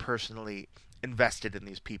get personally invested in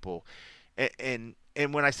these people. And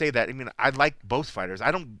when I say that, I mean, I like both fighters.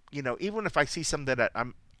 I don't, even if I see some that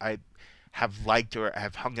I have liked or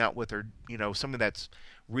have hung out with, or, something that's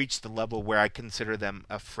reached the level where I consider them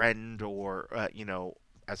a friend, or,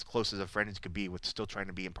 as close as a friend as could be with still trying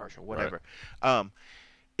to be impartial, whatever. Right.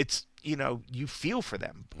 It's, you feel for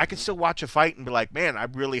them. I can still watch a fight and be like, man, I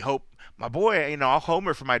really hope my boy, I'll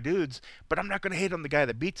homer for my dudes, but I'm not going to hate on the guy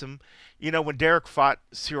that beats him. When Derek fought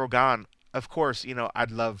Cyril Gane, of course,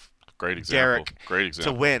 I'd love Derek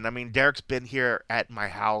to win. I mean, Derek's been here at my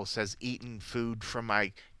house, has eaten food from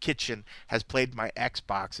my kitchen, has played my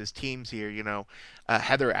Xbox. His team's here,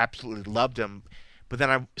 Heather absolutely loved him. But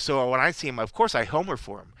then so when I see him, of course I homer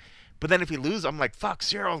for him. But then if he loses, I'm like, fuck,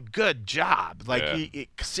 Cyril, good job. Like,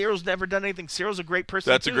 Cyril's never done anything. Cyril's a great person,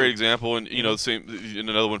 That's a great example. And, the same, and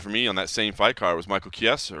another one for me on that same fight card was Michael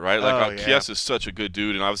Chiesa, right? Like, Chiesa is such a good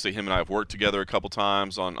dude. And obviously him and I have worked together a couple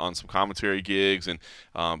times on some commentary gigs. And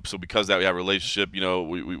so because of that, we have a relationship.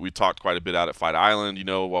 We talked quite a bit out at Fight Island,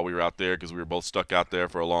 while we were out there, because we were both stuck out there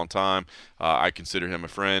for a long time. I consider him a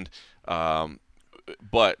friend.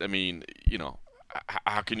 But, I mean,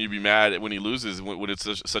 how can you be mad when he loses when it's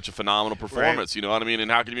such a phenomenal performance? Right. You know what I mean?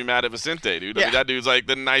 And how can you be mad at Vicente, dude? Yeah. I mean, that dude's like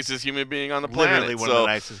the nicest human being on the planet. Literally one of the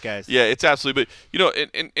nicest guys. Yeah, it's absolutely. But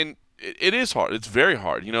and it is hard. It's very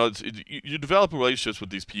hard. You develop relationships with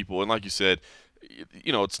these people, and like you said,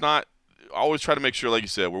 it's not. Always try to make sure, like you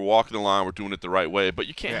said, we're walking the line, we're doing it the right way. But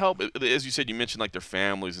you can't help it. As you said, you mentioned like their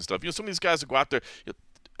families and stuff. Some of these guys that go out there,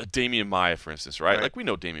 Damian Maia, for instance, right? Like we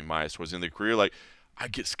know Damian Maia towards the end of their career, like. I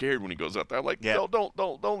get scared when he goes out there. I'm like, no,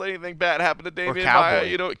 don't let anything bad happen to Damian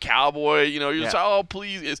Maia. Cowboy. You're just, oh,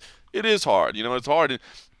 please. It is hard. It's hard.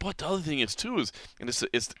 But the other thing is too is, and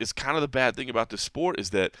it's kind of the bad thing about this sport is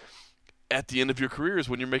that at the end of your career is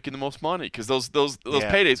when you're making the most money, because those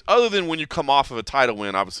paydays, other than when you come off of a title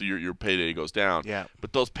win, obviously your payday goes down. Yeah.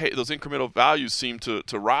 But those incremental values seem to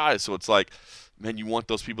rise. So it's like, man, you want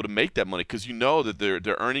those people to make that money because you know that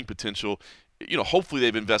their earning potential. Hopefully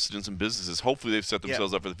they've invested in some businesses. Hopefully they've set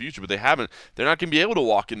themselves up for the future, but they haven't. They're not going to be able to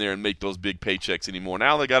walk in there and make those big paychecks anymore.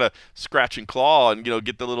 Now they got to scratch and claw and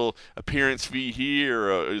get the little appearance fee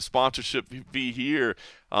here, a sponsorship fee here.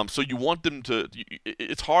 So you want them to.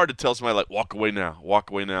 It's hard to tell somebody like walk away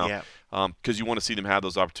now, because you want to see them have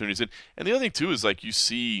those opportunities. And the other thing too is like you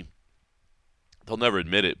see, they'll never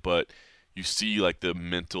admit it, but you see like the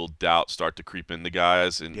mental doubt start to creep in the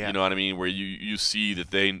guys, and you know what I mean, where you see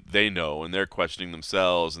that they know and they're questioning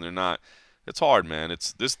themselves and they're not. It's hard, man.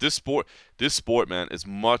 It's this sport, man. As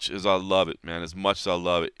much as I love it, man, it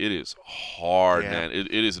is hard, man.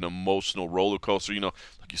 It is an emotional roller coaster.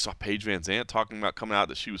 Like you saw Paige Van Zandt talking about coming out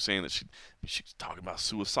that she was saying that she was talking about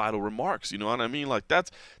suicidal remarks. You know what I mean? Like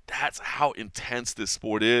that's how intense this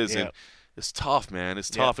sport is, and it's tough, man. It's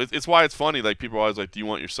tough. It's why it's funny. Like people are always like, "Do you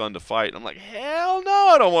want your son to fight?" And I'm like, "Hell no,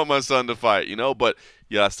 I don't want my son to fight." But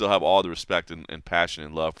I still have all the respect and passion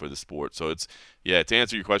and love for the sport. So it's to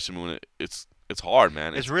answer your question, Moon, it's hard,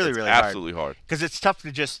 man. It's really absolutely hard because it's tough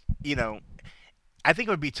to just I think it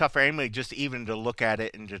would be tough for anybody just even to look at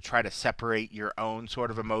it and to try to separate your own sort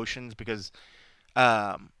of emotions because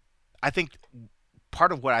I think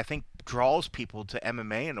part of what I think draws people to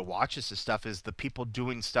MMA and to watch this stuff is the people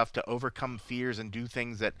doing stuff to overcome fears and do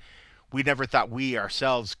things that we never thought we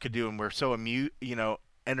ourselves could do, and we're so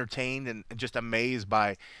entertained and just amazed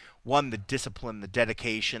by the discipline, the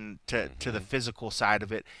dedication to the physical side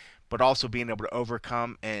of it, but also being able to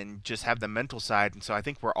overcome and just have the mental side. And so I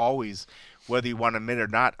think we're always, whether you want to admit it or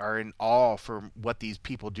not, are in awe for what these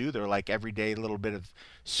people do. They're like everyday little bit of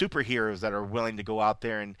superheroes that are willing to go out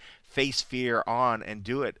there and face fear on and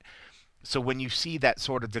do it. So when you see that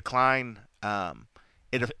sort of decline,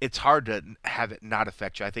 it's hard to have it not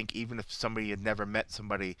affect you. I think even if somebody had never met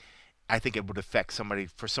somebody, I think it would affect somebody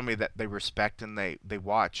that they respect and they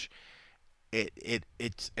watch. It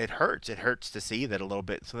hurts. It hurts to see that a little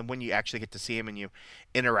bit. So then when you actually get to see him and you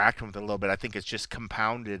interact with it a little bit, I think it's just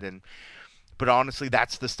compounded. But honestly,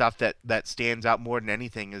 that's the stuff that stands out more than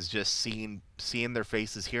anything is just seeing their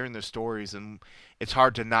faces, hearing their stories, and it's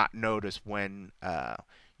hard to not notice when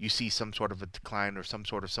you see some sort of a decline or some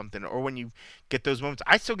sort of something, or when you get those moments.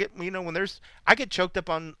 I still get, I get choked up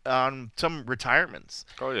on some retirements.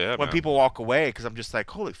 Oh yeah, when people walk away, because I'm just like,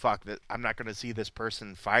 holy fuck, that I'm not going to see this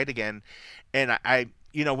person fight again. And I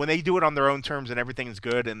when they do it on their own terms and everything is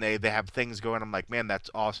good and they have things going, I'm like, man, that's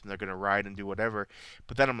awesome. They're going to ride and do whatever.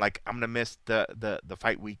 But then I'm like, I'm going to miss the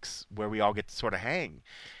fight weeks where we all get to sort of hang.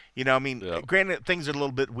 Granted, things are a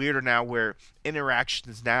little bit weirder now where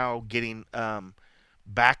interactions now getting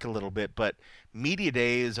back a little bit, but media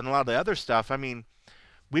days and a lot of the other stuff,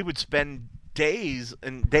 we would spend days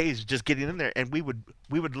and days just getting in there, and we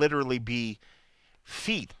would literally be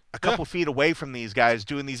a couple feet away from these guys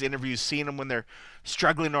doing these interviews, seeing them when they're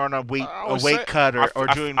struggling on a weight cut or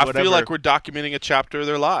doing whatever. I feel like we're documenting a chapter of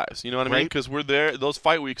their lives. You know what I mean? Because we're there. Those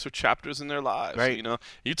fight weeks are chapters in their lives. Right.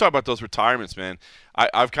 You talk about those retirements, man.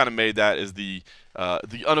 I've kind of made that as the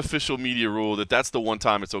unofficial media rule that's the one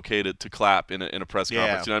time it's okay to clap in a press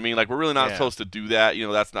conference. You know what I mean? Like we're really not supposed to do that.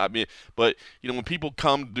 That's not me. But when people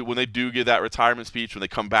when they do give that retirement speech, when they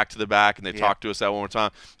come back to the back and they talk to us that one more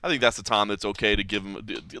time, I think that's the time that's okay to give them.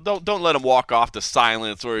 Don't let them walk off to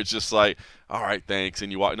silence where it's just like, all right, thanks,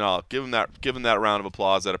 and you walk. No, give them that round of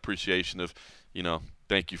applause, that appreciation of,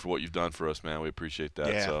 thank you for what you've done for us, man. We appreciate that.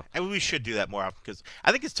 Yeah, so. And we should do that more often because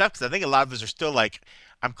I think it's tough because I think a lot of us are still like,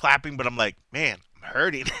 I'm clapping, but I'm like, man, I'm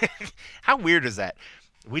hurting. How weird is that?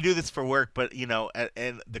 We do this for work, but,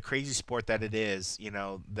 and the crazy sport that it is,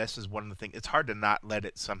 this is one of the things. It's hard to not let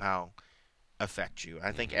it somehow affect you.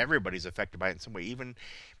 I think everybody's affected by it in some way, even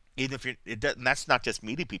if it doesn't. That's not just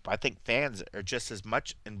media people. I think fans are just as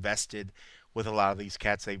much invested with a lot of these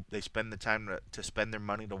cats. They spend the time to spend their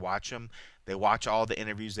money to watch them. They watch all the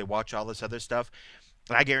interviews. They watch all this other stuff.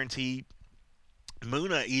 And I guarantee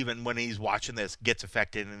Muna, even when he's watching this, gets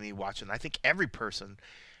affected and he watching. I think every person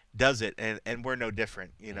does it, and we're no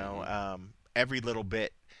different. Every little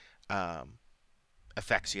bit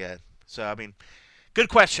affects you. So, good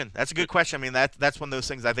question. That's a good question. That's one of those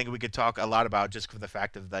things I think we could talk a lot about just for the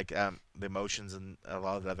fact of like the emotions and a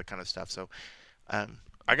lot of the other kind of stuff. So,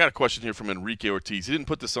 I got a question here from Enrique Ortiz. He didn't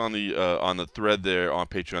put this on the thread there on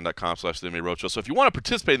patreon.com/MMA Roadshow. So if you want to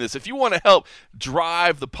participate in this, if you want to help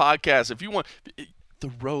drive the podcast, if you want the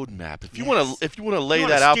roadmap. If you want to lay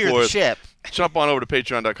that out for us, jump on over to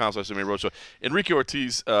patreon.com/MMARoadshow. Enrique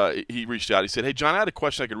Ortiz, he reached out. He said, "Hey John, I had a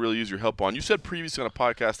question I could really use your help on. You said previously on a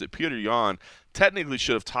podcast that Petr Yan technically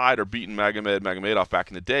should have tied or beaten Magomedov back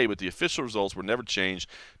in the day, but the official results were never changed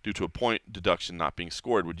due to a point deduction not being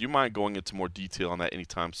scored. Would you mind going into more detail on that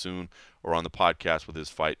anytime soon or on the podcast with his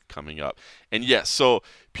fight coming up?" And yes, so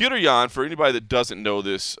Petr Yan, for anybody that doesn't know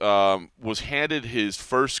this, was handed his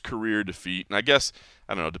first career defeat. And I guess,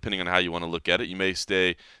 I don't know, depending on how you want to look at it, you may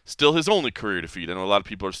stay still his only career defeat. I know a lot of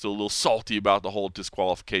people are still a little salty about the whole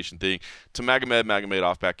disqualification thing, to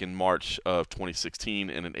Magomedov back in March of 2016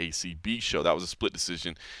 in an ACB show. That was a split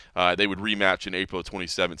decision. They would rematch in April of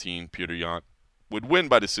 2017. Petr Yan would win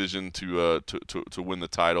by decision to win the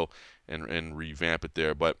title and revamp it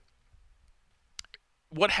there. But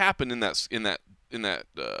what happened in that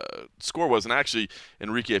score was, and actually,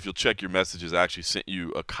 Enrique, if you'll check your messages, I actually sent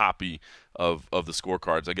you a copy of the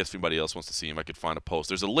scorecards. I guess if anybody else wants to see them, I could find a post.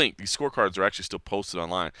 There's a link. These scorecards are actually still posted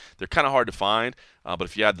online. They're kind of hard to find, but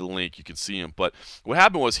if you add the link, you can see them. But what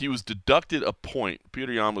happened was he was deducted a point.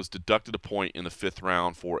 Petr Yan was deducted a point in the 5th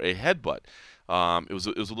round for a headbutt. It was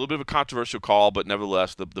a little bit of a controversial call, but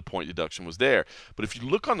nevertheless, the point deduction was there. But if you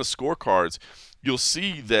look on the scorecards, you'll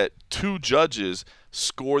see that 2 judges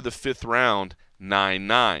score the 5th round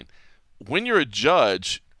 9-9. When you're a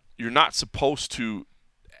judge, you're not supposed to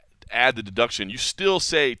add the deduction. You still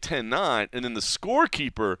say 10-9, and then the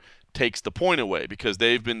scorekeeper takes the point away because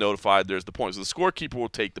they've been notified there's the point. So the scorekeeper will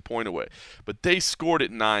take the point away. But they scored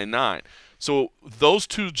it 9-9. So those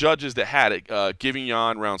 2 judges that had it, giving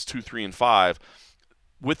Yan rounds 2, 3, and 5,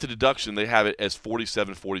 with the deduction, they have it as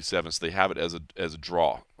 47-47. So they have it as a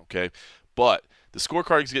draw. Okay, but the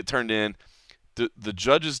scorecards get turned in. The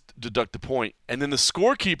judges deduct the point, and then the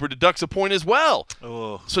scorekeeper deducts a point as well.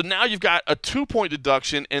 Oh. So now you've got a 2-point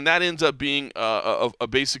deduction, and that ends up being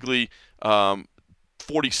basically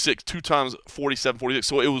 46, 2 times 47, 46.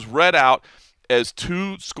 So it was read out as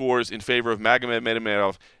 2 scores in favor of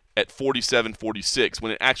Magomedov at 47-46,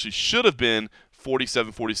 when it actually should have been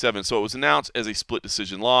 47-47. So it was announced as a split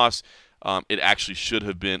decision loss. It actually should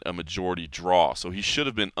have been a majority draw. So he should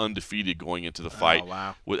have been undefeated going into the fight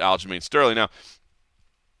with Aljamain Sterling. Now,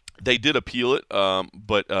 they did appeal it,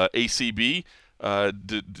 but ACB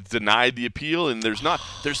denied the appeal, and there's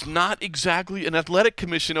not exactly an athletic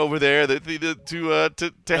commission over there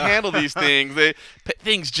to handle these things.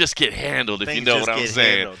 Things just get handled, if you know what I'm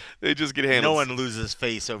saying. Handled. They just get handled. No one loses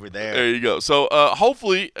face over there. There you go. So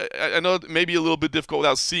hopefully, I know it may be a little bit difficult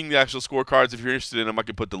without seeing the actual scorecards. If you're interested in them, I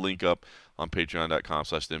can put the link up on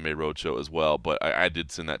patreon.com/MMARoadshow as well. But I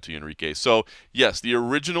did send that to you, Enrique. So yes, the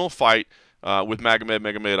original fight with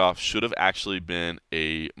Magomedov should have actually been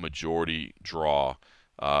a majority draw,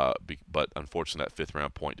 but unfortunately that 5th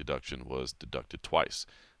round point deduction was deducted twice.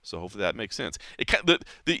 So hopefully that makes sense.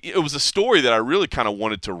 It was a story that I really kind of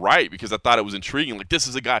wanted to write because I thought it was intriguing. Like, this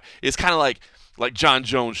is a guy. It's kind of like John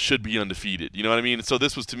Jones should be undefeated. You know what I mean? And so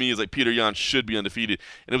this was, to me, is like Petr Yan should be undefeated.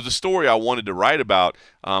 And it was a story I wanted to write about,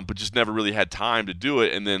 but just never really had time to do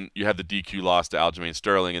it. And then you have the DQ loss to Aljamain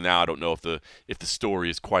Sterling, and now I don't know if the story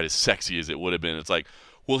is quite as sexy as it would have been. It's like,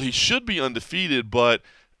 well, he should be undefeated, but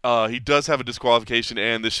he does have a disqualification,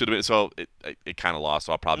 and this should have been. So it kind of lost.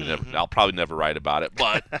 So I'll probably never write about it,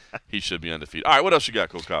 but he should be undefeated. All right, what else you got,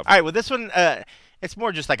 Coach Cobb? All right, well, this one, it's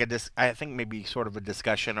more just like I think maybe sort of a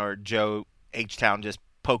discussion, or Joe H-Town just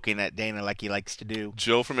poking at Dana like he likes to do.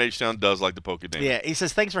 Joe from H-Town does like to poke at Dana. Yeah, he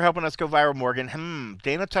says, thanks for helping us go viral, Morgan.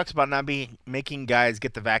 Dana talks about not making guys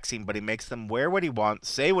get the vaccine, but he makes them wear what he wants,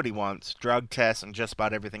 say what he wants, drug tests, and just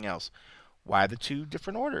about everything else. Why the 2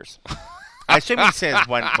 different orders? I assume he says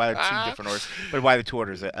why the 2 different orders, but why the 2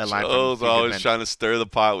 orders? Joe's always trying to stir the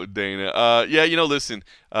pot with Dana. Yeah, listen.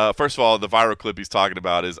 First of all, the viral clip he's talking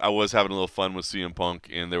about is I was having a little fun with CM Punk,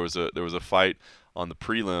 and there was a fight on the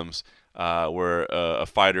prelims where a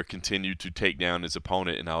fighter continued to take down his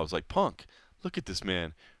opponent, and I was like, Punk, look at this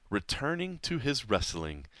man returning to his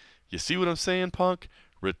wrestling. You see what I'm saying, Punk?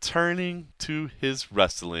 Returning to his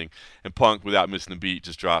wrestling. And Punk, without missing the beat,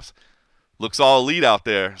 just drops, looks all elite out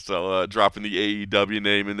there. So dropping the AEW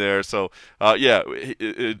name in there. So,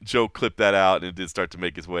 Joe clipped that out, and it did start to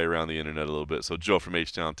make its way around the internet a little bit. So Joe from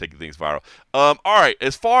H-Town taking things viral. All right,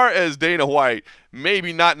 as far as Dana White,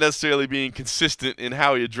 maybe not necessarily being consistent in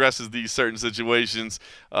how he addresses these certain situations,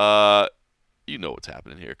 you know what's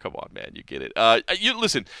happening here. Come on, man, you get it.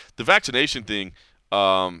 Listen, the vaccination thing,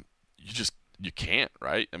 you can't,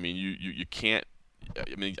 right? I mean, you can't.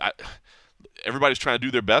 I mean, everybody's trying to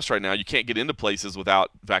do their best right now. You can't get into places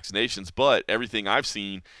without vaccinations, but everything I've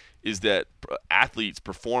seen is that athletes,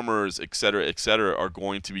 performers, et cetera, are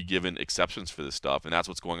going to be given exceptions for this stuff, and that's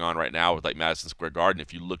what's going on right now with like Madison Square Garden.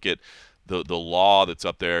 If you look at the law that's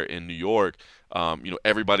up there in New York,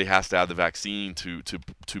 everybody has to have the vaccine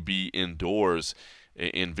to be indoors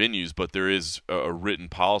in venues, but there is a written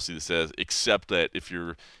policy that says, except that if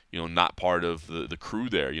you're not part of the crew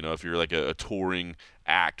there, if you're like a touring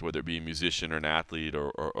act, whether it be a musician or an athlete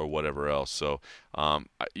or whatever else. So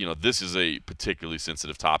this is a particularly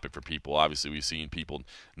sensitive topic for people. Obviously, we've seen people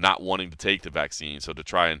not wanting to take the vaccine, so to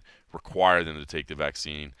try and require them to take the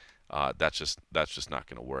vaccine, that's just not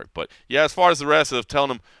going to work. But yeah, as far as the rest of telling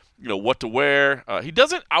them what to wear, he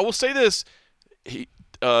doesn't. I will say this.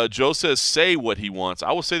 Joe says say what he wants.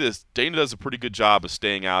 I will say this. Dana does a pretty good job of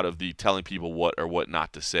staying out of the telling people what or what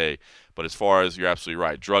not to say. But as far as, you're absolutely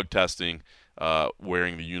right, drug testing,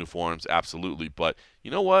 wearing the uniforms, absolutely. But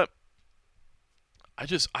you know what? I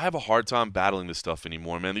have a hard time battling this stuff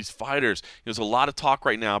anymore, man. These fighters, there's a lot of talk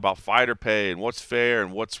right now about fighter pay and what's fair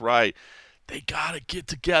and what's right. They got to get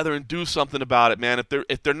together and do something about it, man.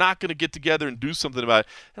 If they're not going to get together and do something about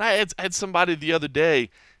it. And I had somebody the other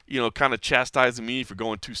day, kind of chastising me for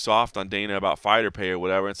going too soft on Dana about fighter pay or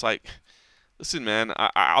whatever. It's like, listen, man,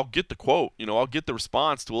 I'll get the quote. I'll get the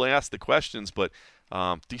response. We'll ask the questions. But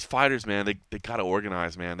these fighters, man, they got to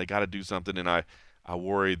organize, man. They got to do something. And I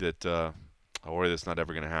worry that's not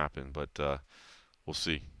ever going to happen. But we'll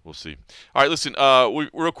see. We'll see. All right, listen,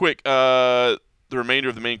 real quick, the remainder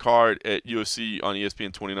of the main card at UFC on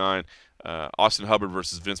ESPN 29, Austin Hubbard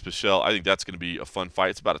versus Vince Pichel. I think that's going to be a fun fight.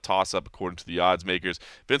 It's about a toss-up according to the odds makers.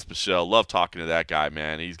 Vince Pichel, love talking to that guy,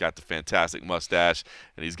 man. He's got the fantastic mustache,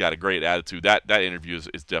 and he's got a great attitude. That interview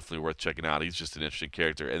is definitely worth checking out. He's just an interesting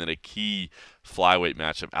character. And then a key flyweight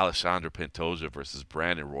matchup, Alexandre Pantoja versus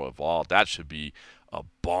Brandon Royval. That should be a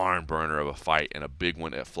barn burner of a fight and a big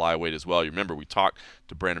one at flyweight as well. You remember we talked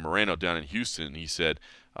to Brandon Moreno down in Houston, and he said,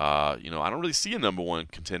 I don't really see a number one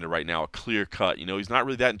contender right now, a clear cut. He's not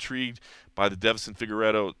really that intrigued by the Devison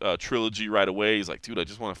Figueiredo trilogy right away. He's like, dude, I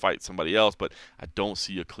just want to fight somebody else, but I don't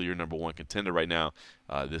see a clear number one contender right now.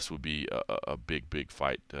 This would be a big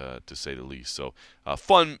fight, to say the least. So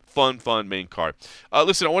fun main card.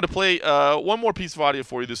 Listen, I want to play one more piece of audio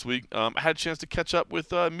for you this week. I had a chance to catch up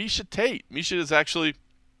with Miesha Tate. Miesha is actually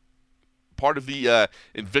part of the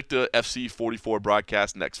Invicta FC 44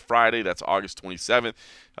 broadcast next Friday. That's August 27th.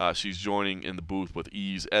 She's joining in the booth with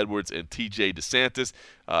Eves Edwards and TJ DeSantis.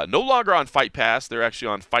 No longer on Fight Pass. They're actually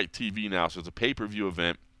on Fight TV now, so it's a pay-per-view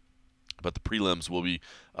event. But the prelims will be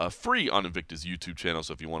free on Invicta's YouTube channel,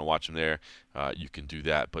 so if you want to watch them there, you can do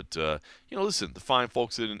that. But, listen, the fine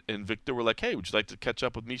folks at Invicta were like, hey, would you like to catch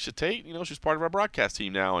up with Miesha Tate? She's part of our broadcast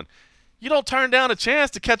team now, and you don't turn down a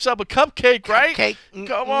chance to catch up with Cupcake, right? Cupcake.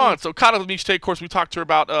 Come on. So caught up with Miesha Tate. Of course, we talked to her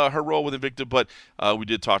about her role with Invicta, but we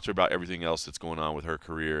did talk to her about everything else that's going on with her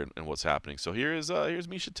career and what's happening. So here's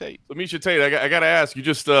Miesha Tate. So Miesha Tate, I got to ask, you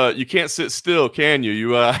just you can't sit still, can you?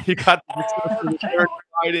 You got the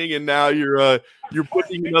fighting, and now you're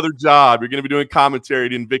booking another job. You're going to be doing commentary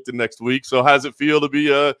at Invicta next week. So how does it feel to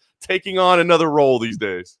be taking on another role these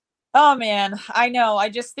days? Oh man, I know. I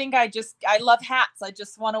just think I love hats. I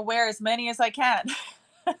just want to wear as many as I can.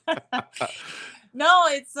 No,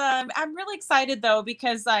 it's I'm really excited though,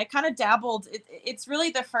 because I kind of dabbled. It's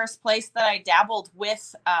really the first place that I dabbled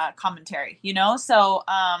with commentary, So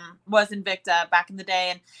was Invicta back in the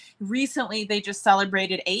day, and recently they just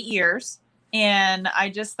celebrated 8 years, and I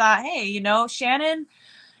just thought, hey,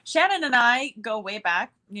 Shannon and I go way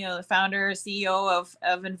back, the founder, CEO of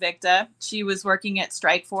Invicta. She was working at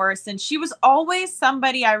Strikeforce, and she was always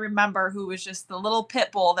somebody I remember who was just the little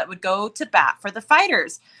pit bull that would go to bat for the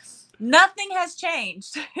fighters. Nothing has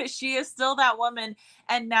changed. She is still that woman,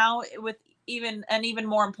 and now with even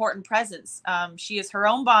more important presence. She is her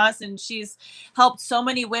own boss, and she's helped so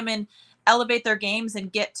many women elevate their games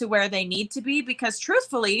and get to where they need to be, because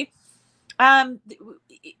truthfully,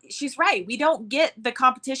 she's right. We don't get the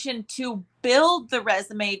competition to build the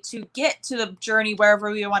resume to get to the journey wherever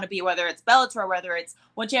we want to be, whether it's Bellator, whether it's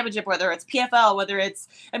One Championship, whether it's PFL, whether it's,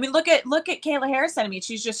 look at Kayla Harrison.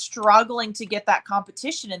 She's just struggling to get that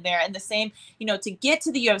competition in there. And the same, to get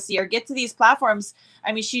to the UFC or get to these platforms.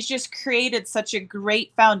 She's just created such a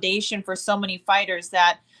great foundation for so many fighters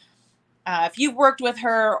that if you've worked with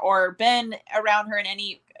her or been around her in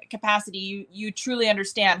any capacity, you truly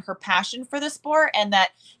understand her passion for the sport, and that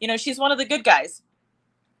she's one of the good guys,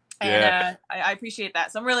 and I appreciate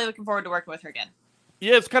that. So I'm really looking forward to working with her again.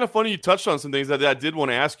 Yeah, it's kind of funny you touched on some things that I did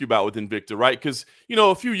want to ask you about with Invicta, right? Because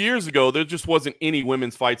a few years ago there just wasn't any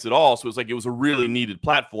women's fights at all, so it was like it was a really needed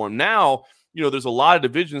platform. Now there's a lot of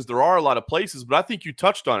divisions. There are a lot of places, but I think you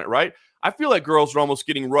touched on it, right? I feel like girls are almost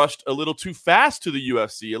getting rushed a little too fast to the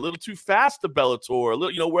UFC, a little too fast to Bellator, a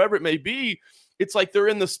little, wherever it may be. It's like they're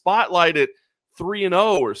in the spotlight at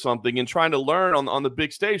 3-0 or something and trying to learn on the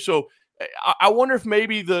big stage. So I wonder if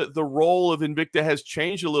maybe the role of Invicta has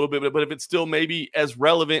changed a little bit, but if it's still maybe as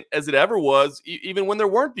relevant as it ever was, even when there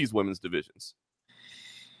weren't these women's divisions.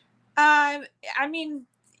 I mean,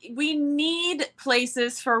 we need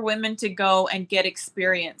places for women to go and get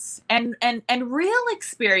experience and real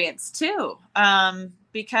experience too.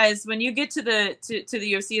 Because when you get to the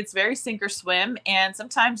UFC, it's very sink or swim, and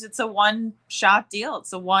sometimes it's a one-shot deal.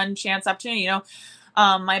 It's a one-chance opportunity.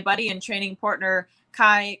 My buddy and training partner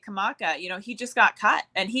Kai Kamaka, he just got cut,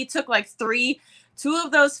 and he took like two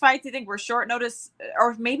of those fights, I think, were short notice,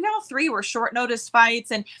 or maybe all three were short notice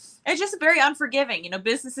fights, and it's just very unforgiving.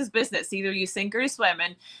 Business is business. Either you sink or you swim,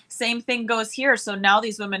 and same thing goes here. So now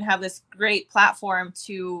these women have this great platform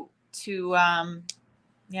to do, and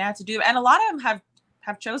a lot of them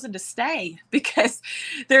have chosen to stay because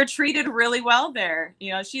they're treated really well there.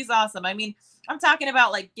 She's awesome. I mean, I'm talking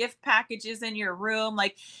about like gift packages in your room.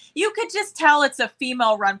 Like, you could just tell it's a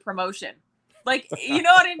female run promotion. Like, you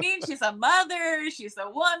know what I mean? She's a mother, she's a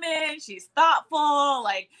woman, she's thoughtful.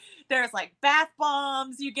 Like, there's like bath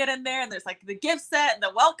bombs you get in there, and there's like the gift set and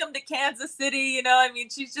the welcome to Kansas City. I mean,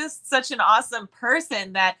 she's just such an awesome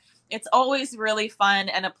person that it's always really fun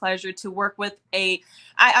and a pleasure to work with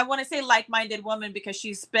I want to say like-minded woman, because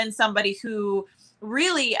she's been somebody who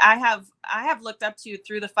really I have looked up to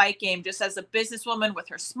through the fight game, just as a businesswoman with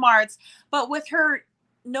her smarts, but with her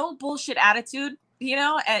no bullshit attitude,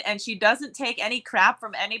 and she doesn't take any crap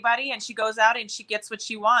from anybody, and she goes out and she gets what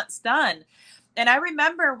she wants done. And I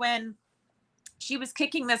remember when she was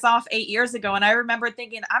kicking this off 8 years ago, and I remember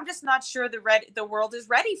thinking, I'm just not sure the world is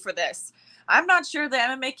ready for this. I'm not sure the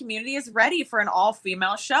MMA community is ready for an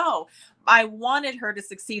all-female show. I wanted her to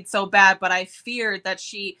succeed so bad, but I feared that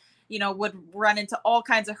she, would run into all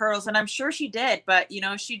kinds of hurdles, and I'm sure she did, but,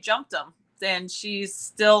 she jumped them, and she's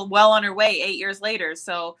still well on her way 8 years later.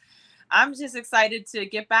 So I'm just excited to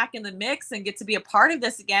get back in the mix and get to be a part of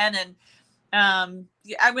this again. And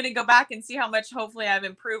I'm going to go back and see how much hopefully I've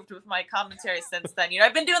improved with my commentary since then.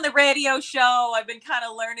 I've been doing the radio show. I've been kind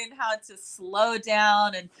of learning how to slow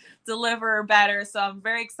down and deliver better. So I'm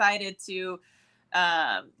very excited to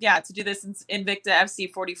do this Invicta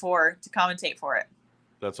FC 44 to commentate for it.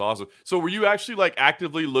 That's awesome. So were you actually like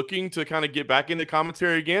actively looking to kind of get back into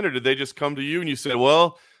commentary again, or did they just come to you and you said,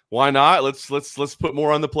 well, why not? Let's put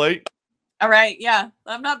more on the plate? All right. Yeah.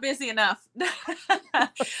 I'm not busy enough.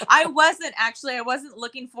 I wasn't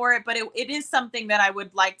looking for it, but it is something that I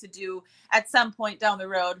would like to do at some point down the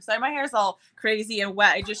road. So my hair's all crazy and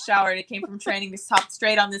wet. I just showered. It came from training. This hopped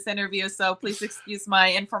straight on this interview. So please excuse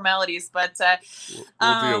my informalities, but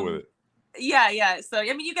we'll deal with it. Yeah. So,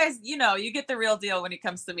 I mean, you guys, you get the real deal when it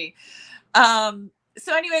comes to me.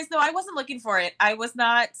 So anyways, no, I wasn't looking for it. I was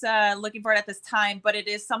not looking for it at this time, but it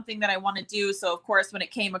is something that I want to do. So of course, when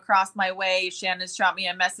it came across my way, Shannon's shot me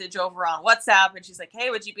a message over on WhatsApp, and she's like, hey,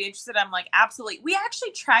 would you be interested? I'm like, absolutely. We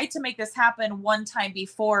actually tried to make this happen one time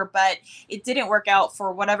before, but it didn't work out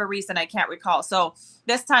for whatever reason. I can't recall. So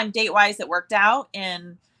this time, date-wise, it worked out,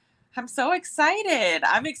 and I'm so excited.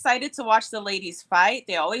 I'm excited to watch the ladies fight.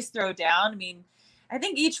 They always throw down. I mean, I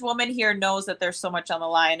think each woman here knows that there's so much on the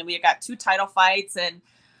line, and we got 2 title fights and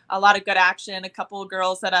a lot of good action. A couple of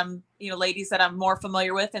girls that I'm, ladies that I'm more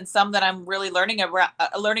familiar with, and some that I'm really learning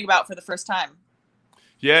about for the first time.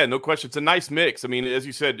 Yeah, no question. It's a nice mix. I mean, as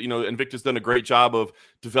you said, Invicta's done a great job of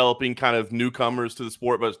developing kind of newcomers to the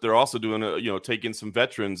sport, but they're also doing taking some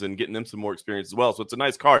veterans and getting them some more experience as well. So it's a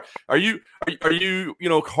nice card. Are you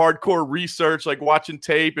hardcore research, like watching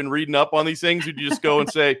tape and reading up on these things, or do you just go and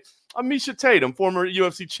say, I'm Misha Tatum, former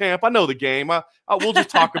UFC champ. I know the game. We'll just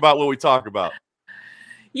talk about what we talk about.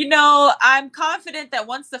 I'm confident that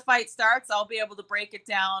once the fight starts, I'll be able to break it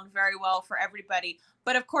down very well for everybody.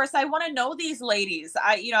 But of course, I want to know these ladies.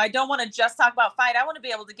 I don't want to just talk about fight. I want to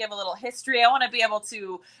be able to give a little history. I want to be able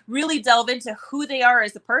to really delve into who they are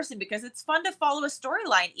as a person, because it's fun to follow a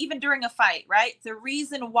storyline, even during a fight, right? The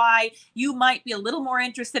reason why you might be a little more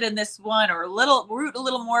interested in this one, or root a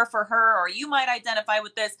little more for her, or you might identify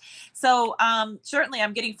with this. So certainly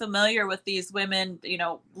I'm getting familiar with these women,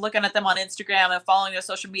 looking at them on Instagram and following their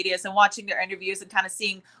social medias and watching their interviews and kind of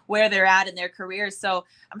seeing where they're at in their careers. So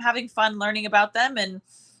I'm having fun learning about them, and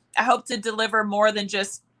I hope to deliver more than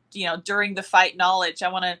just, during the fight knowledge. I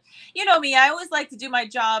want to, me, I always like to do my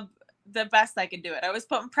job the best I can do it. I was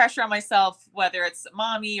putting pressure on myself, whether it's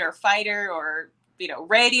mommy or fighter or,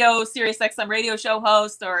 radio, Sirius XM radio show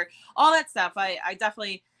host, or all that stuff. I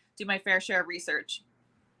definitely do my fair share of research.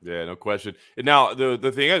 Yeah, no question. And now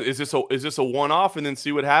the thing is this a one-off and then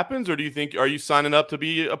see what happens, or are you signing up to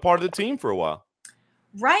be a part of the team for a while?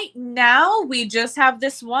 Right now, we just have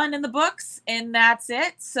this one in the books, and that's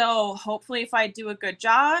it. So hopefully if I do a good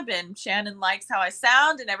job and Shannon likes how I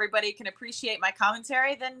sound and everybody can appreciate my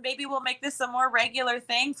commentary, then maybe we'll make this a more regular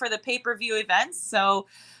thing for the pay-per-view events. So,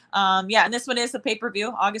 yeah, and this one is the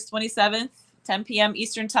pay-per-view, August 27th, 10 p.m.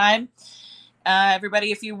 Eastern time.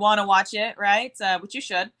 Everybody, if you want to watch it, right, which you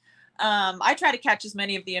should. I try to catch as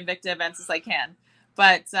many of the Invicta events as I can.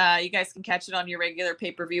 But you guys can catch it on your regular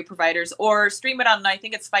pay-per-view providers or stream it on, I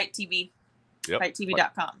think it's Fight TV,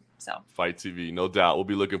 fighttv.com. So Fight TV, no doubt. We'll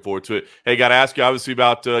be looking forward to it. Hey, got to ask you, obviously,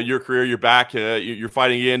 about your career. You're back. You're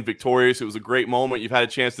fighting again, victorious. It was a great moment. You've had a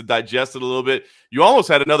chance to digest it a little bit. You almost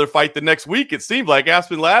had another fight the next week. It seemed like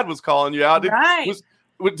Aspen Ladd was calling you out. Right.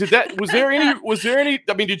 Was there any,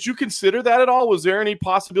 I mean, did you consider that at all? Was there any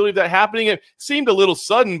possibility of that happening? It seemed a little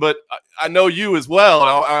sudden, but I know you as well.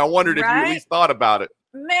 I wondered if you at least thought about it.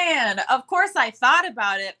 Man, of course I thought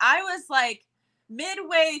about it. I was like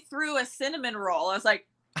midway through a cinnamon roll. I was like,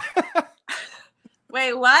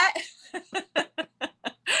 wait, what?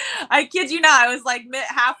 I kid you not. I was like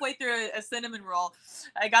halfway through a cinnamon roll.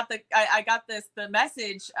 I got the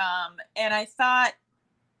message. And I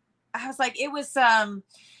was like, it was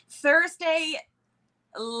Thursday,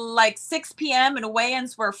 like 6 p.m. and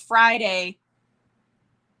weigh-ins were Friday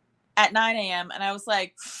at 9 a.m. And I was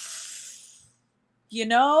like,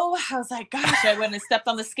 I was like, gosh, I went and stepped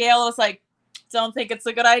on the scale. I was like, don't think it's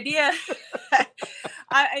a good idea.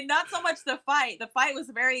 Not so much the fight. The fight was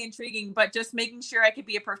very intriguing, but just making sure I could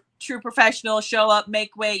be a true professional, show up,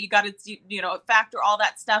 make weight. You got to, factor all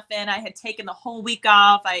that stuff in. I had taken the whole week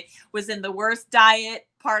off. I was in the worst diet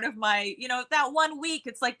part of my, that 1 week.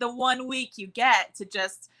 It's like the 1 week you get to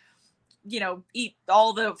just, eat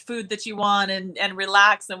all the food that you want and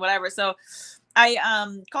relax and whatever. So I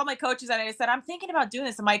called my coaches and I said, I'm thinking about doing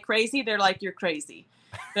this. Am I crazy? They're like, you're crazy.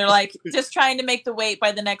 They're like, just trying to make the weight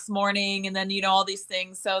by the next morning. And then, all these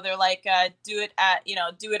things. So they're like, do it at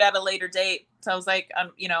a later date. So I was like,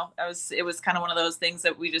 it was kind of one of those things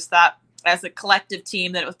that we just thought as a collective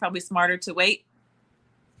team that it was probably smarter to wait.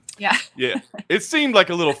 Yeah. Yeah. It seemed like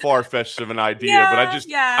a little far-fetched of an idea, but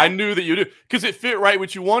I knew that you do because it fit right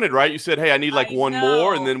what you wanted, right? You said, hey, I need like one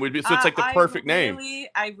more, and then we'd be, so it's like the perfect name.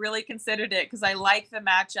 I really considered it because I like the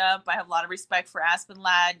matchup. I have a lot of respect for Aspen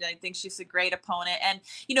Ladd. I think she's a great opponent and,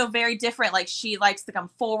 very different. Like she likes to come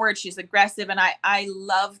forward. She's aggressive. And I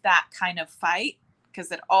love that kind of fight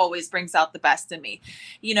because it always brings out the best in me,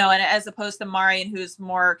 and as opposed to Marion, who's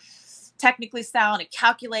more technically sound and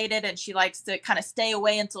calculated, and she likes to kind of stay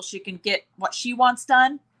away until she can get what she wants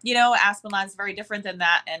done. Aspen Ladd is very different than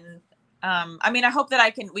that. And I hope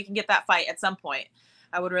that we can get that fight at some point.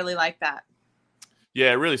 I would really like that.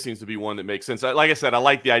 Yeah, it really seems to be one that makes sense. Like I said, I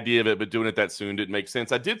like the idea of it, but doing it that soon didn't make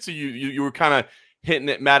sense. I did see you were kind of hinting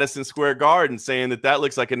at Madison Square Garden, saying that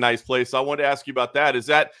looks like a nice place. So I wanted to ask you about that.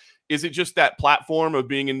 Is it just that platform of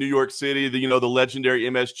being in New York City, the legendary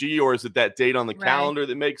MSG, or is it that date on the calendar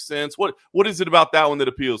that makes sense? What is it about that one that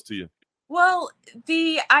appeals to you? Well,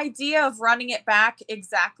 the idea of running it back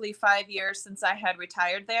exactly 5 years since I had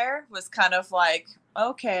retired there was kind of like,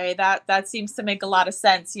 okay, that seems to make a lot of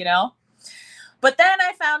sense, But then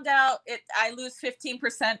I found out I lose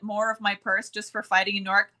 15% more of my purse just for fighting in New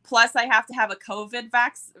York. Plus, I have to have a COVID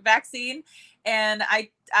vaccine. And I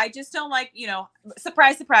just don't like,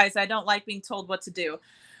 surprise, surprise, I don't like being told what to do.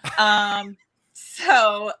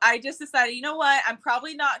 So I just decided, you know what? I'm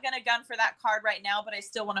probably not going to gun for that card right now, but I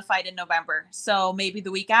still want to fight in November. So maybe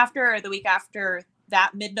the week after or the week after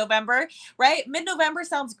that, mid-November, right? Mid-November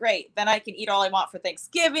sounds great. Then I can eat all I want for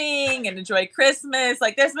Thanksgiving and enjoy Christmas.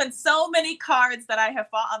 Like there's been so many cards that I have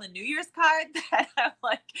fought on the New Year's card that I'm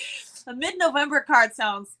like, a mid-November card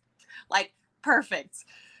sounds like perfect.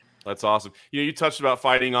 That's awesome. You touched about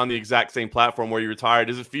fighting on the exact same platform where you retired.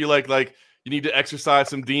 Does it feel like you need to exercise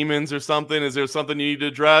some demons or something? Is there something you need to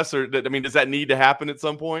address? Or, does that need to happen at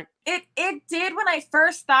some point? It did when I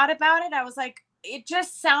first thought about it. I was like, it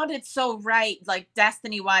just sounded so right, like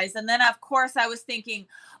destiny-wise. And then, of course, I was thinking,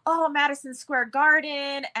 oh, Madison Square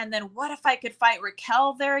Garden. And then what if I could fight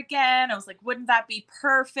Raquel there again? I was like, wouldn't that be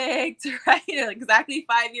perfect? Right? Exactly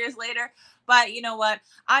 5 years later. But you know what?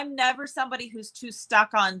 I'm never somebody who's too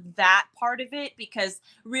stuck on that part of it because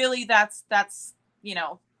really that's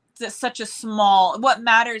such a small, what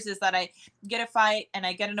matters is that I get a fight and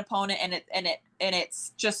I get an opponent and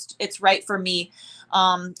it's right for me.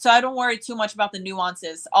 So I don't worry too much about the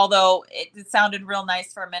nuances, although it sounded real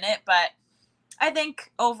nice for a minute, but I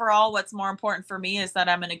think overall what's more important for me is that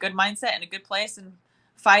I'm in a good mindset and a good place and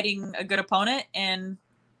fighting a good opponent, and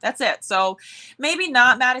that's it. So maybe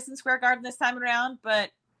not Madison Square Garden this time around, but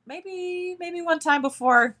maybe one time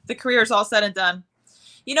before the career is all said and done.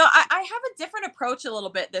 You know, I have a different approach a little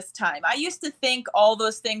bit this time. I used to think all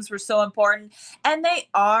those things were so important, and they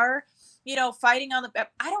are. You know, fighting on the,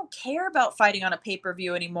 I don't care about fighting on a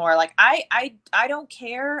pay-per-view anymore. Like I don't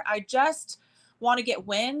care. I just want to get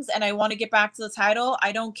wins, and I want to get back to the title.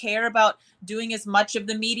 I don't care about doing as much of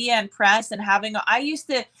the media and press and having, I used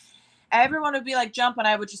to, everyone would be like, jump, and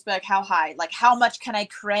I would just be like, how high? Like, how much can I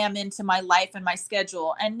cram into my life and my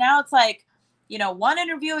schedule? And now it's like, you know, 1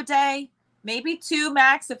 interview a day, maybe 2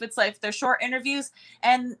 max if it's like, if they're short interviews.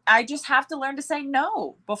 And I just have to learn to say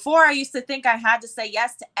no. Before, I used to think I had to say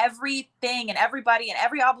yes to everything and everybody and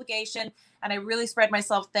every obligation, and I really spread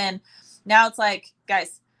myself thin. Now it's like,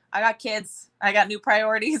 guys, I got kids, I got new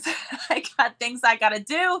priorities, I got things I got to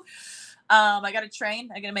do. I got to train.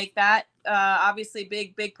 I got to make that obviously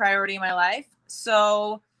big priority in my life.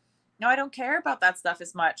 So no, I don't care about that stuff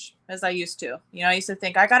as much as I used to. You know, I used to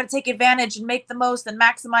think I got to take advantage and make the most and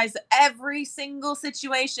maximize every single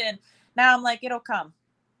situation. Now I'm like, it'll come.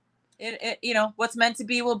 It you know, what's meant to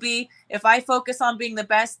be will be. If I focus on being the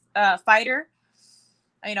best fighter,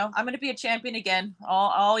 you know, I'm going to be a champion again.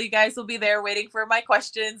 All you guys will be there waiting for my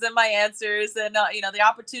questions and my answers, and you know, the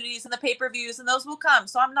opportunities and the pay-per-views, and those will come.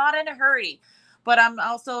 So I'm not in a hurry. But I'm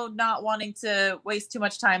also not wanting to waste too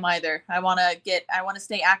much time either. I want to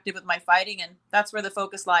stay active with my fighting, and that's where the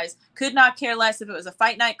focus lies. Could not care less if it was a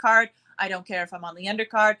fight night card. I don't care if I'm on the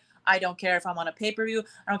undercard. I don't care if I'm on a pay-per-view.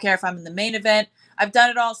 I don't care if I'm in the main event. I've done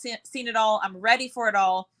it all, seen it all. I'm ready for it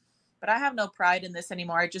all. But I have no pride in this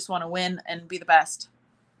anymore. I just want to win and be the best.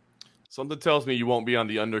 Something tells me you won't be on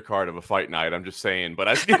the undercard of a fight night. I'm just saying, but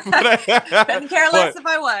I couldn't care less if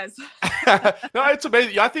I was. No, it's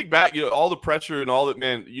amazing. I think back, you know, all the pressure and all that,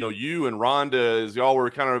 man. You know, you and Rhonda, as y'all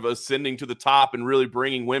were kind of ascending to the top and really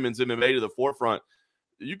bringing women's MMA to the forefront.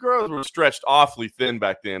 You girls were stretched awfully thin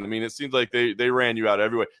back then. I mean, it seems like they ran you out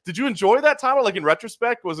everywhere. Did you enjoy that time? Like in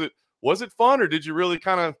retrospect, was it fun, or did you really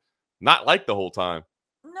kind of not like the whole time?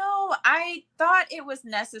 No, I thought it was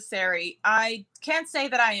necessary. I can't say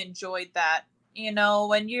that I enjoyed that. You know,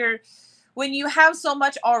 when you have so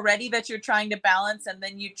much already that you're trying to balance, and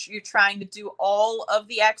then you're trying to do all of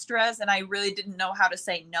the extras, and I really didn't know how to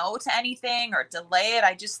say no to anything or delay it.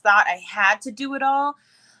 I just thought I had to do it all.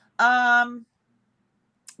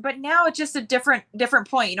 But now it's just a different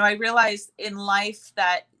point. You know, I realize in life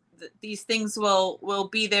that these things will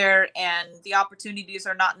be there, and the opportunities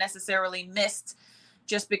are not necessarily missed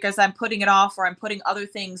just because I'm putting it off, or I'm putting other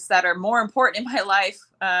things that are more important in my life,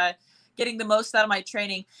 getting the most out of my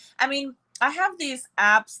training. I mean, I have these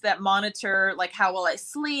apps that monitor like how well I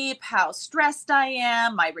sleep, how stressed I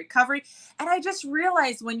am, my recovery. And I just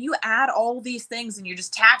realized when you add all these things and you're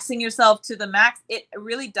just taxing yourself to the max, it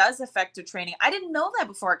really does affect your training. I didn't know that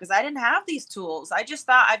before because I didn't have these tools. I just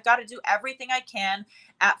thought I've got to do everything I can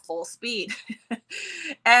at full speed.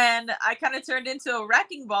 And I kind of turned into a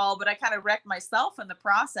wrecking ball, but I kind of wrecked myself in the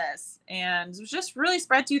process, and it was just really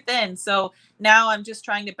spread too thin. So now I'm just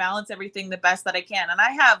trying to balance everything the best that I can. And I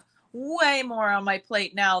have way more on my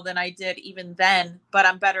plate now than I did even then, but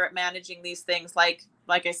I'm better at managing these things. Like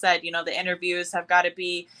I said, you know, the interviews have got to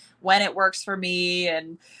be when it works for me.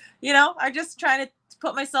 And, you know, I'm just trying to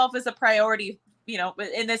put myself as a priority, you know,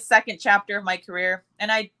 in this second chapter of my career. And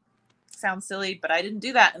I sound silly, but I didn't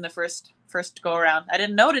do that in the first go around. I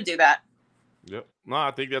didn't know to do that. Yep. No,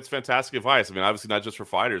 I think that's fantastic advice. I mean, obviously not just for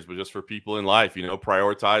fighters, but just for people in life, you know,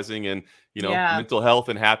 prioritizing and, you know, mental health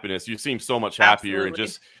and happiness. You seem so much happier and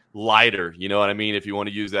just lighter, you know what I mean? If you want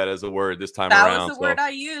to use that as a word this time around. That was the word I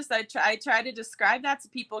used. I try to describe that to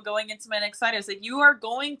people going into my next fight. I was like, you are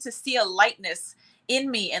going to see a lightness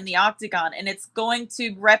in me in the octagon, and it's going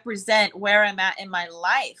to represent where I'm at in my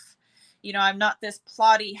life. You know, I'm not this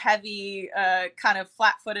plotty, heavy, kind of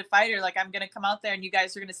flat-footed fighter. Like, I'm going to come out there and you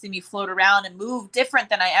guys are going to see me float around and move different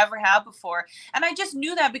than I ever have before. And I just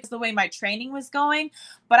knew that because of the way my training was going.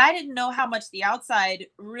 But I didn't know how much the outside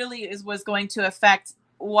really was going to affect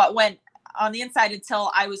what went on the inside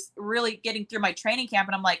until I was really getting through my training camp.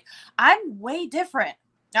 And I'm like, I'm way different.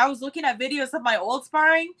 I was looking at videos of my old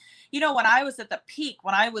sparring, you know, when I was at the peak,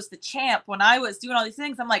 when I was the champ, when I was doing all these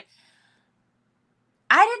things. I'm like,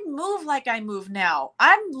 I didn't move like I move now.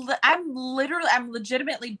 I'm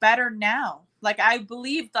legitimately better now. Like, I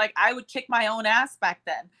believed like I would kick my own ass back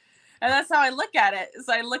then. And that's how I look at it.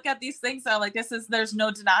 So I look at these things and I'm like, there's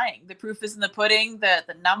no denying. The proof is in the pudding, the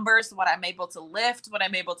numbers, what I'm able to lift, what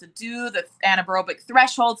I'm able to do, the anaerobic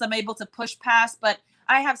thresholds I'm able to push past. But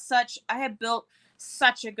I have built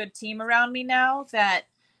such a good team around me now that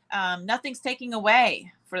nothing's taking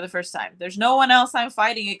away for the first time. There's no one else I'm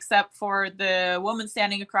fighting except for the woman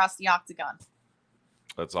standing across the octagon.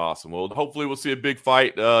 That's awesome. Well, hopefully we'll see a big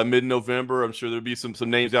fight mid-November. I'm sure there'll be some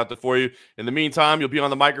names out there for you. In the meantime, you'll be on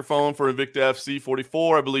the microphone for Invicta FC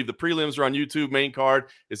 44. I believe the prelims are on YouTube. Main card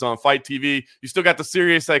is on Fight TV. You still got the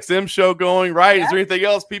Sirius XM show going, right? Yeah. Is there anything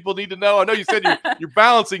else people need to know? I know you said you're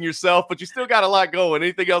balancing yourself, but you still got a lot going.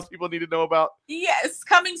 Anything else people need to know about? Yes,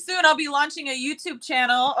 coming soon. I'll be launching a YouTube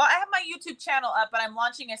channel. I have my YouTube channel up, but I'm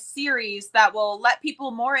launching a series that will let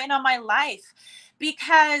people more in on my life,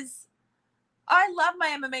 because I love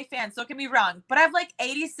my MMA fans, don't get me wrong, but I have like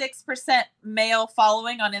 86% male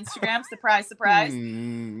following on Instagram. Surprise, surprise.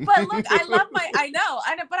 But look, I know,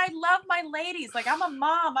 but I love my ladies. Like, I'm a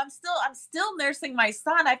mom. I'm still nursing my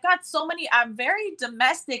son. I'm very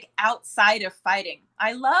domestic outside of fighting.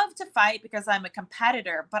 I love to fight because I'm a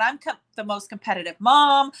competitor, but I'm the most competitive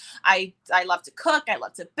mom. I love to cook. I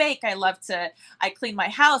love to bake. I clean my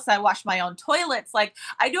house. I wash my own toilets. Like,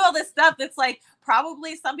 I do all this stuff that's like,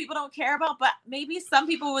 probably some people don't care about, but maybe some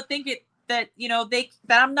people would think that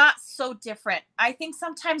I'm not so different. I think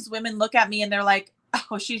sometimes women look at me and they're like,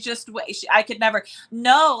 oh, she's just, I could never.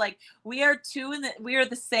 No, like, we are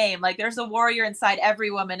the same. Like, there's a warrior inside every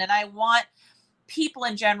woman. And I want people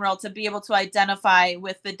in general to be able to identify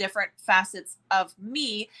with the different facets of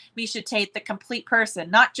me, Miesha Tate, the complete person,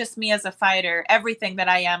 not just me as a fighter, everything that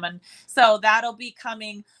I am. And so that'll be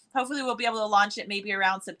coming. Hopefully we'll be able to launch it maybe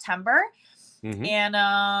around September. Mm-hmm.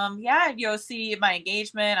 And you'll see my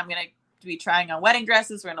engagement. I'm going to be trying on wedding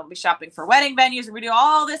dresses. We're going to be shopping for wedding venues. We're going to do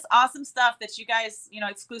all this awesome stuff that you guys,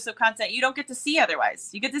 exclusive content you don't get to see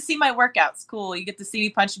otherwise. You get to see my workouts. Cool. You get to see me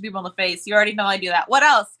punching people in the face. You already know I do that. What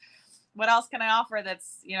else? What else can I offer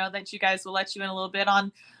that's, that you guys will let you in a little bit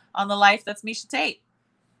on the life that's Miesha Tate?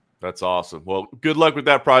 That's awesome. Well, good luck with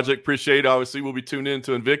that project. Appreciate it. Obviously, we'll be tuned in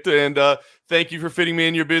to Invicta. And thank you for fitting me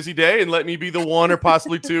in your busy day and let me be the one or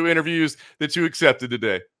possibly two interviews that you accepted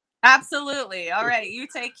today. Absolutely. All right. You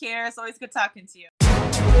take care. It's always good talking to you.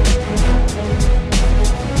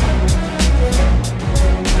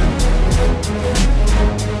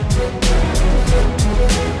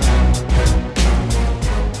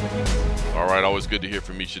 All right, always good to hear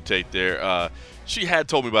from Miesha Tate there. She had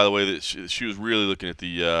told me, by the way, that she was really looking at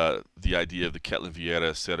the idea of the Ketlen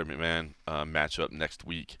Vieira Sarah McMahon matchup next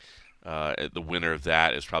week. The winner of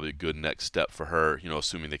that is probably a good next step for her,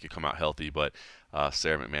 assuming they could come out healthy. But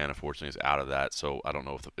Sarah McMahon, unfortunately, is out of that, so I don't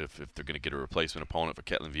know if they're going to get a replacement opponent for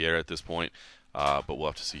Ketlen Vieira at this point. But we'll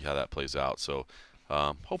have to see how that plays out. So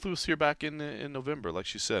hopefully we'll see her back in November, like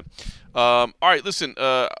she said. All right, listen.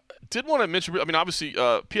 Did want to mention, obviously,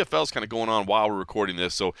 PFL is kind of going on while we're recording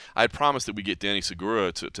this, so I had promised that we get Danny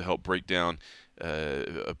Segura to help break down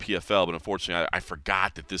a PFL, but unfortunately, I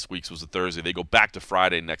forgot that this week's was a Thursday. They go back to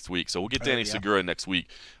Friday next week, so we'll get Danny Segura next week.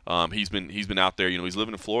 He's been out there. He's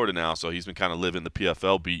living in Florida now, so he's been kind of living the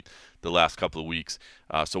PFL beat the last couple of weeks.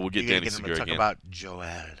 So we'll get Danny Segura again. Talk about Joel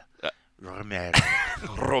Romero.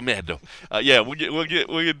 We'll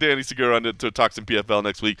get Danny Segura on to talk some PFL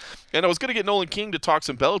next week. And I was going to get Nolan King to talk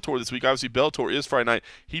some Bellator this week. Obviously, Bellator is Friday night.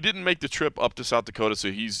 He didn't make the trip up to South Dakota,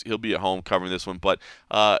 so he'll be at home covering this one. But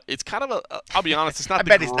it's kind of I'll be honest, it's not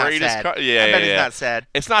the greatest card. He's not sad.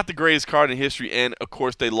 It's not the greatest card in history. And of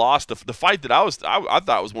course, they lost the fight that I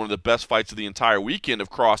thought was one of the best fights of the entire weekend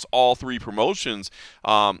across all three promotions.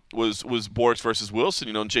 Was Borix versus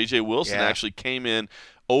Wilson. And JJ Wilson actually came in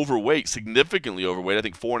overweight, significantly overweight. I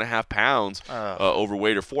think 4.5 pounds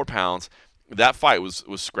overweight or 4 pounds. That fight was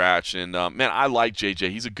scratched. And man, I like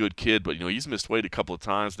JJ. He's a good kid, but he's missed weight a couple of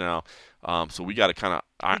times now. So we got to kind of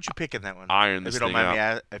who'd you pick in that one? Iron this thing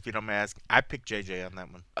out. If you don't mind me asking, I picked JJ on that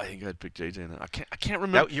one. I think I'd pick JJ. I can't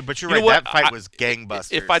remember. But you're right. That fight was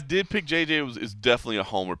gangbusters. If I did pick JJ, it's definitely a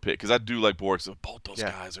homer pick because I do like Borix. Both those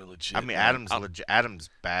guys are legit. Adam's legit. Adam's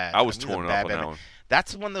bad. I was torn up on that one.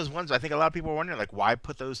 That's one of those ones I think a lot of people are wondering, like, why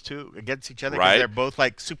put those two against each other? Because they're both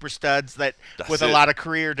like super studs with a lot of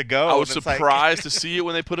career to go. I was surprised to see it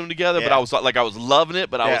when they put them together, but I was loving it,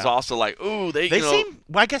 but I was also like, ooh, they seem.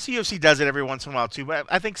 Well, I guess the UFC does it every once in a while too, but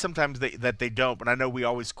I think sometimes they don't. But I know we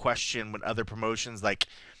always question when other promotions like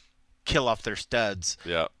kill off their studs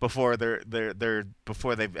before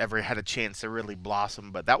before they've ever had a chance to really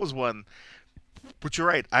blossom. But that was one. But you're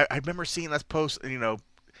right. I remember seeing us post,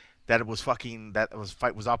 that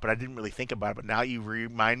fight was off, but I didn't really think about it. But now you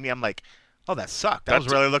remind me, I'm like, oh, that sucked. I was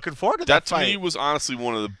really looking forward to that fight. That to me was honestly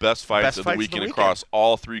one of the best fights of the weekend across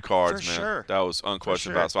all three cards, man. Sure. That was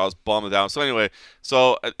unquestionable. So I was bummed out. So anyway,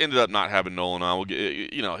 I ended up not having Nolan on. We'll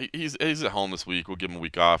get, he's at home this week. We'll give him a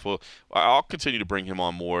week off. I'll continue to bring him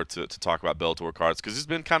on more to talk about Bellator cards because it's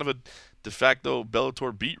been kind of a de facto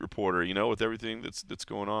Bellator beat reporter, you know, with everything that's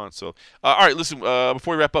going on. So, all right, listen.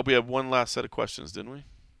 Before we wrap up, we have one last set of questions, didn't we?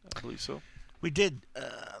 I believe so. We did.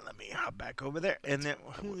 Let me hop back over there. And then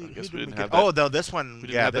I guess we didn't have that. Oh, no, this one. We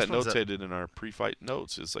didn't have that notated in our pre-fight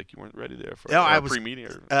notes. It's like you weren't ready there for I was pre-meeting.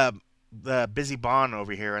 The Busy Bond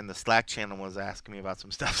over here in the Slack channel was asking me about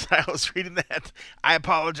some stuff, so I was reading that. I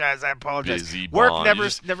apologize. Busy Work Bond.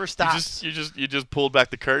 never stops. You just pulled back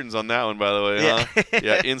the curtains on that one, by the way. Huh?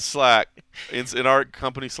 Yeah. In Slack, in our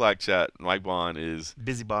company Slack chat, Mike Bond is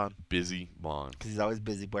Busy Bond. Busy Bond Because he's always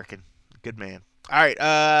busy working. Good man. All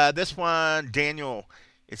right. This one, Daniel.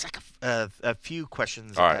 It's like a few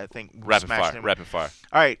questions. All right. I think rapid fire.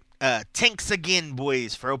 All right. Thanks again,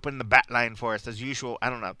 boys, for opening the bat line for us as usual.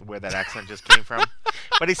 I don't know where that accent just came from,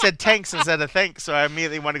 but he said tanks instead of thanks, so I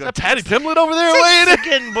immediately want to go. Patty Pimlet over there, thanks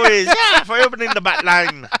again, boys, yeah, for opening the bat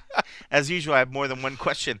line. As usual, I have more than one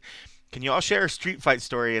question. Can you all share a street fight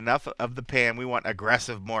story? Enough of the pan. We want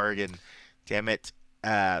aggressive Morgan. Damn it.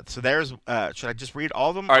 So there's. Should I just read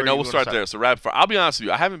all of them? All right, no, we'll start there. So rapid fire. I'll be honest with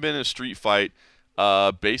you. I haven't been in a street fight.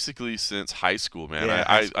 Basically since high school, man. Yeah,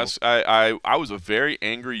 I was a very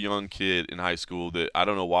angry young kid in high school that I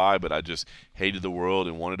don't know why, but I just hated the world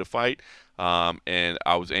and wanted to fight. And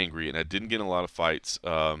I was angry, and I didn't get in a lot of fights.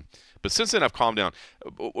 But since then, I've calmed down.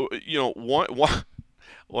 You know,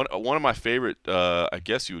 one of my favorite, I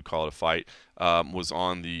guess you would call it a fight, was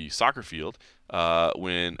on the soccer field.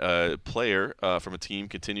 When a player from a team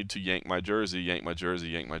continued to yank my jersey, and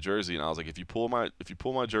I was like, if you pull my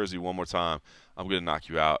jersey one more time, I'm gonna knock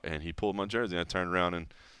you out. And he pulled my jersey, and I turned around and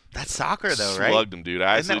that's soccer, though, right? Slugged him, dude.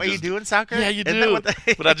 Isn't that what you do in soccer? Yeah, you do.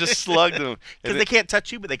 But I just slugged him because they can't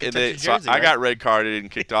touch you, but they can touch your jersey. So I got red carded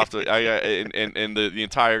and kicked off. And the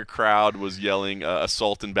entire crowd was yelling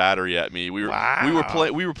assault and battery at me. We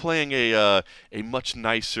were playing a much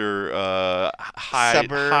nicer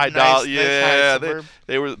high dollar. Yeah,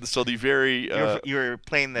 they were. So the very you were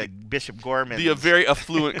playing the Bishop Gorman. The very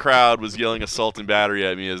affluent crowd was yelling assault and battery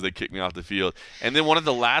at me as they kicked me off the field. And then one of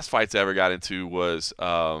the last fights I ever got into was.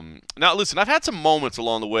 Now, listen, I've had some moments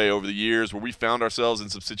along the way over the years where we found ourselves in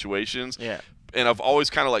some situations. Yeah. And I've always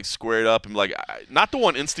kind of like squared up and like not the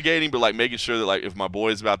one instigating, but like making sure that like if my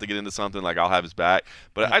boy's about to get into something, like I'll have his back.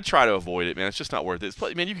 But I try to avoid it, man. It's just not worth it.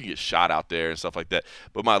 Man, you can get shot out there and stuff like that.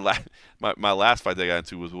 But my last fight that I got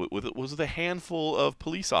into was with a handful of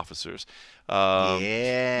police officers.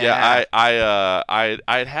 Yeah.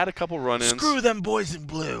 I had a couple run-ins. Screw them boys in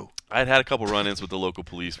blue. I had a couple run-ins with the local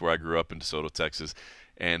police where I grew up in DeSoto, Texas.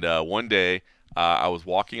 And one day, I was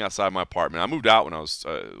walking outside my apartment. I moved out when I was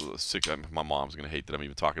 6. My mom's going to hate that I'm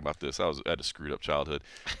even talking about this. I had a screwed-up childhood.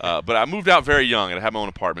 But I moved out very young, and I had my own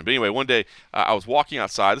apartment. But anyway, one day, I was walking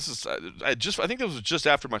outside. This is I think this was just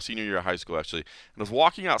after my senior year of high school, actually. And I was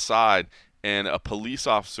walking outside, and a police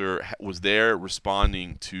officer was there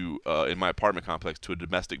responding to in my apartment complex to a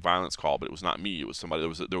domestic violence call, but it was not me. It was somebody.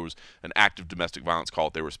 There was an active domestic violence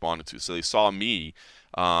call that they responded to. So they saw me,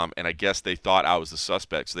 and I guess they thought I was the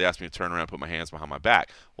suspect. So they asked me to turn around and put my hands behind my back.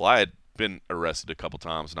 Well, I had been arrested a couple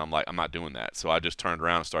times, and I'm like, I'm not doing that. So I just turned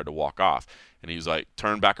around and started to walk off. And he was like,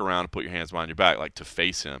 turn back around and put your hands behind your back, like to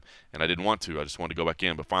face him. And I didn't want to. I just wanted to go back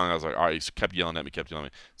in. But finally I was like, all right, he kept yelling at me.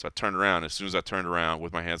 So I turned around. As soon as I turned around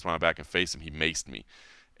with my hands behind my back and faced him, he maced me.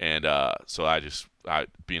 And so I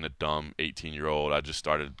being a dumb 18-year-old, I just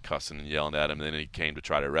started cussing and yelling at him. And then he came to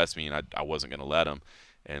try to arrest me, and I wasn't going to let him.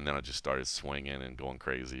 And then I just started swinging and going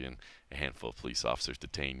crazy, and a handful of police officers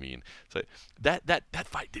detained me. And so that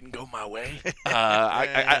fight didn't go my way.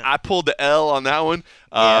 I pulled the L on that one.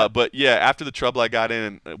 But yeah, after the trouble I got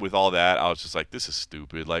in with all that, I was just like, this is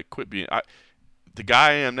stupid. Like, quit being. The guy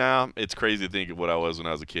I am now, it's crazy to think of what I was when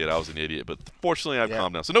I was a kid. I was an idiot. But fortunately, I've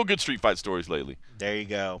calmed down. So no good street fight stories lately. There you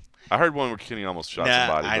go. I heard one where Kenny almost shot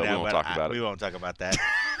somebody, but we won't talk about it. We won't talk about that.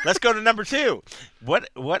 Let's go to number 2. What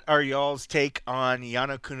are y'all's take on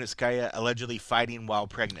Yana Kunitskaya allegedly fighting while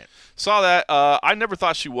pregnant? Saw that. I never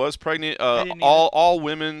thought she was pregnant. All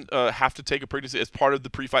women have to take a pregnancy as part of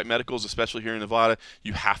the pre-fight medicals, especially here in Nevada.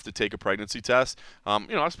 You have to take a pregnancy test.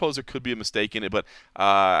 I suppose there could be a mistake in it, but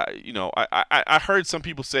I heard some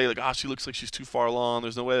people say like, "Oh, she looks like she's too far along.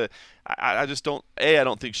 There's no way." I just don't. I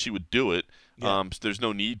don't think she would do it. Yeah. So there's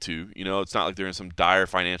no need to. It's not like they're in some dire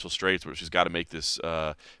financial straits where she's got to make this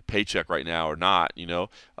paycheck right now or not.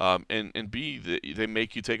 And B, they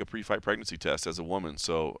make you take a pre-fight pregnancy test as a woman.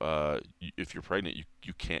 So if you're pregnant,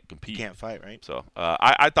 you can't compete. You can't fight, right? So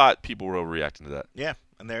I thought people were overreacting to that. Yeah.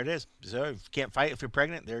 And there it is. So if you can't fight if you're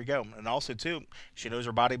pregnant, there you go. And also, too, she knows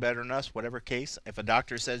her body better than us, whatever case. If a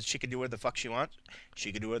doctor says she can do whatever the fuck she wants,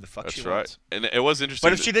 she can do whatever the fuck she wants. And it was interesting.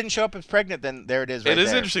 But if she didn't show up as pregnant, then there it is right there. It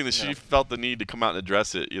is interesting that she felt the need to come out and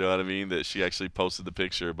address it, you know what I mean, that she actually posted the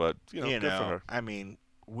picture. But, good for her. I mean,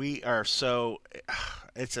 we are so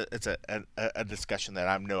 – it's a discussion that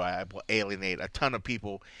I know I will alienate a ton of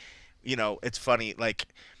people. It's funny, like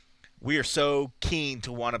 – we are so keen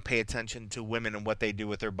to want to pay attention to women and what they do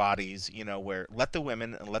with their bodies, where let the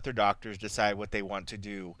women and let their doctors decide what they want to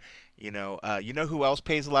do. You know who else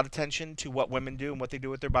pays a lot of attention to what women do and what they do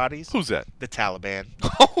with their bodies? Who's that? The Taliban.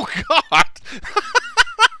 Oh, God.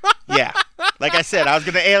 Yeah. Like I said, I was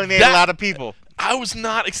going to alienate a lot of people. I was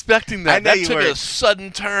not expecting that. That took a sudden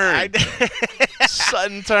turn.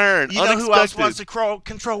 Sudden turn. You know who else wants to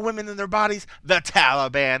control women and their bodies? The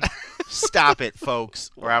Taliban. Stop it, folks,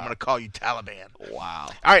 or I'm going to call you Taliban. Wow.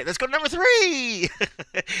 All right, let's go to number 3.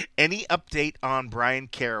 Any update on Brian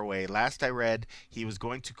Caraway? Last I read, he was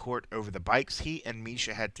going to court over the bikes he and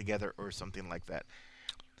Misha had together or something like that.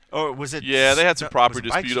 Or was it? Yeah, they had some property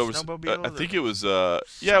dispute over. I think it was. It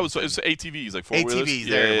was ATVs, like 4-wheelers. ATVs.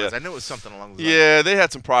 There it was. I knew it was something along those lines. Yeah, they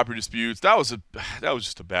had some property disputes. That was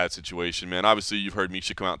just a bad situation, man. Obviously, you've heard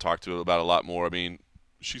Misha come out and talk to it about it a lot more. I mean,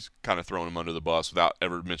 she's kind of throwing him under the bus without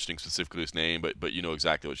ever mentioning specifically his name, but you know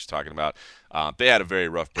exactly what she's talking about. They had a very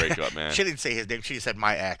rough breakup, man. She didn't say his name. She just said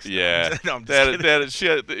my ex. Yeah. No, I'm just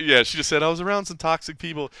kidding. She just said I was around some toxic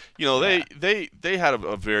people. They had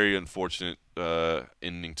a very unfortunate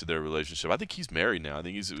ending to their relationship. I think he's married now. I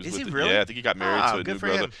think Is he really? Yeah, I think he got married to a new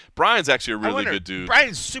brother. Him. Brian's actually a really good dude.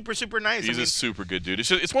 Brian's super, super nice. He's a super good dude.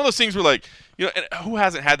 It's one of those things where, like, and who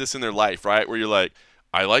hasn't had this in their life, right? Where you're like,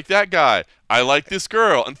 I like that guy. I like this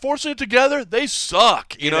girl. Unfortunately, together they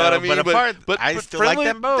suck. You know what I mean? But I still friendly,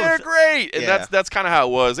 like them both. They're great, and that's kind of how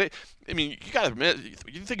it was. I mean, you got to admit,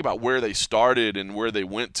 you think about where they started and where they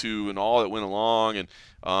went to, and all that went along, and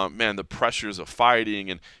man, the pressures of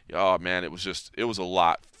fighting, and oh man, it was a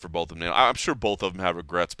lot for both of them. Now, I'm sure both of them have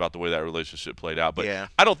regrets about the way that relationship played out, but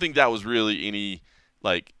I don't think that was really any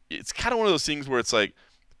like. It's kind of one of those things where it's like,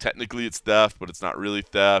 technically it's theft, but it's not really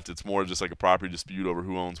theft. It's more just like a property dispute over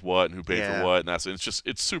who owns what and who paid for what, and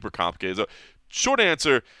it's super complicated. So, short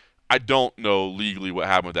answer, I don't know legally what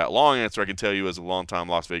happened with that. Long answer, I can tell you as a longtime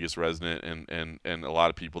Las Vegas resident and a lot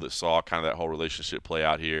of people that saw kind of that whole relationship play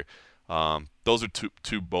out here. Those are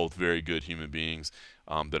two both very good human beings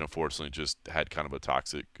that unfortunately just had kind of a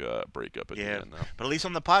toxic breakup at the end. But at least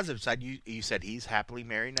on the positive side, you said he's happily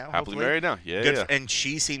married now. Happily married now, yeah. And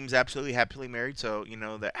she seems absolutely happily married. So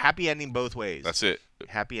the happy ending both ways. That's it.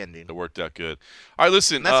 Happy ending. It worked out good. All right,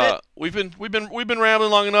 listen. That's it. We've been rambling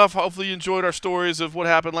long enough. Hopefully you enjoyed our stories of what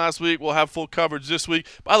happened last week. We'll have full coverage this week.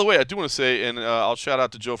 By the way, I do want to say, and I'll shout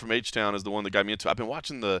out to Joe from H-Town as the one that got me into it. I've been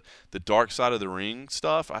watching the Dark Side of the Ring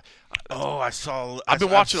stuff. I've been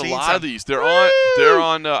watching a lot of these. They're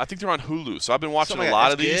on. I think they're on Hulu. So I've been watching a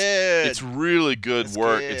lot of these. Good. It's really good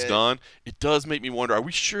work. It's done. It does make me wonder, are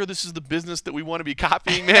we sure this is the business that we want to be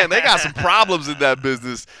copying? Man, they got some problems in that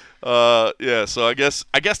business. So I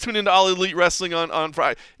guess tune into All Elite Wrestling on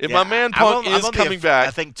Friday. If my man Punk is coming back,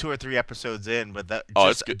 I think 2 or 3 episodes in, but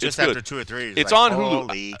it's good. Just after 2 or 3, it's on Hulu.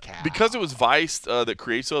 Holy cow. Because it was Vice that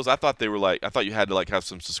creates those. I thought you had to have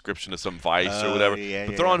some subscription to some Vice or whatever.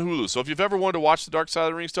 But they're on Hulu. So if you've ever wanted to watch the Dark Side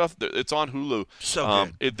of the Ring stuff, it's on Hulu.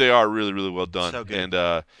 So good. They are really, really well done. So good.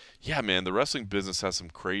 And yeah, man, the wrestling business has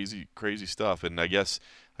some crazy, crazy stuff. And I guess,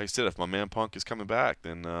 like I said, if my man Punk is coming back,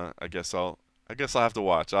 then I guess I'll have to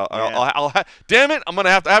watch. Damn it!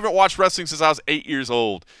 I haven't watched wrestling since I was 8 years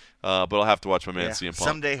old. But I'll have to watch my man CM Punk.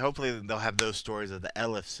 Someday, hopefully, they'll have those stories of the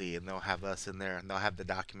LFC, and they'll have us in there, and they'll have the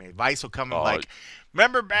documentary. Vice will come and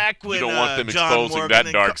remember back when you don't want them John exposing Morgan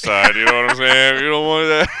that dark side. You know what I'm saying? You don't want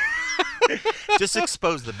that. Just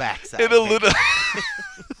expose the backside.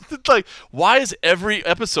 It's like, why is every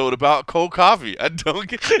episode about cold coffee? I don't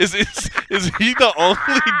get. Is he the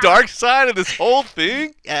only dark side of this whole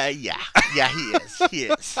thing? Yeah, he is. He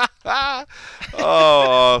is. Oh,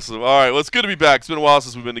 awesome! All right, well, it's good to be back. It's been a while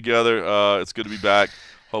since we've been together. It's good to be back.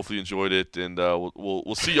 Hopefully you enjoyed it, and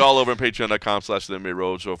we'll see you all over on Patreon.com/The MMA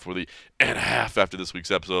Roadshow for the and a half after this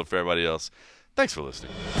week's episode. For everybody else, thanks for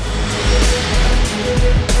listening.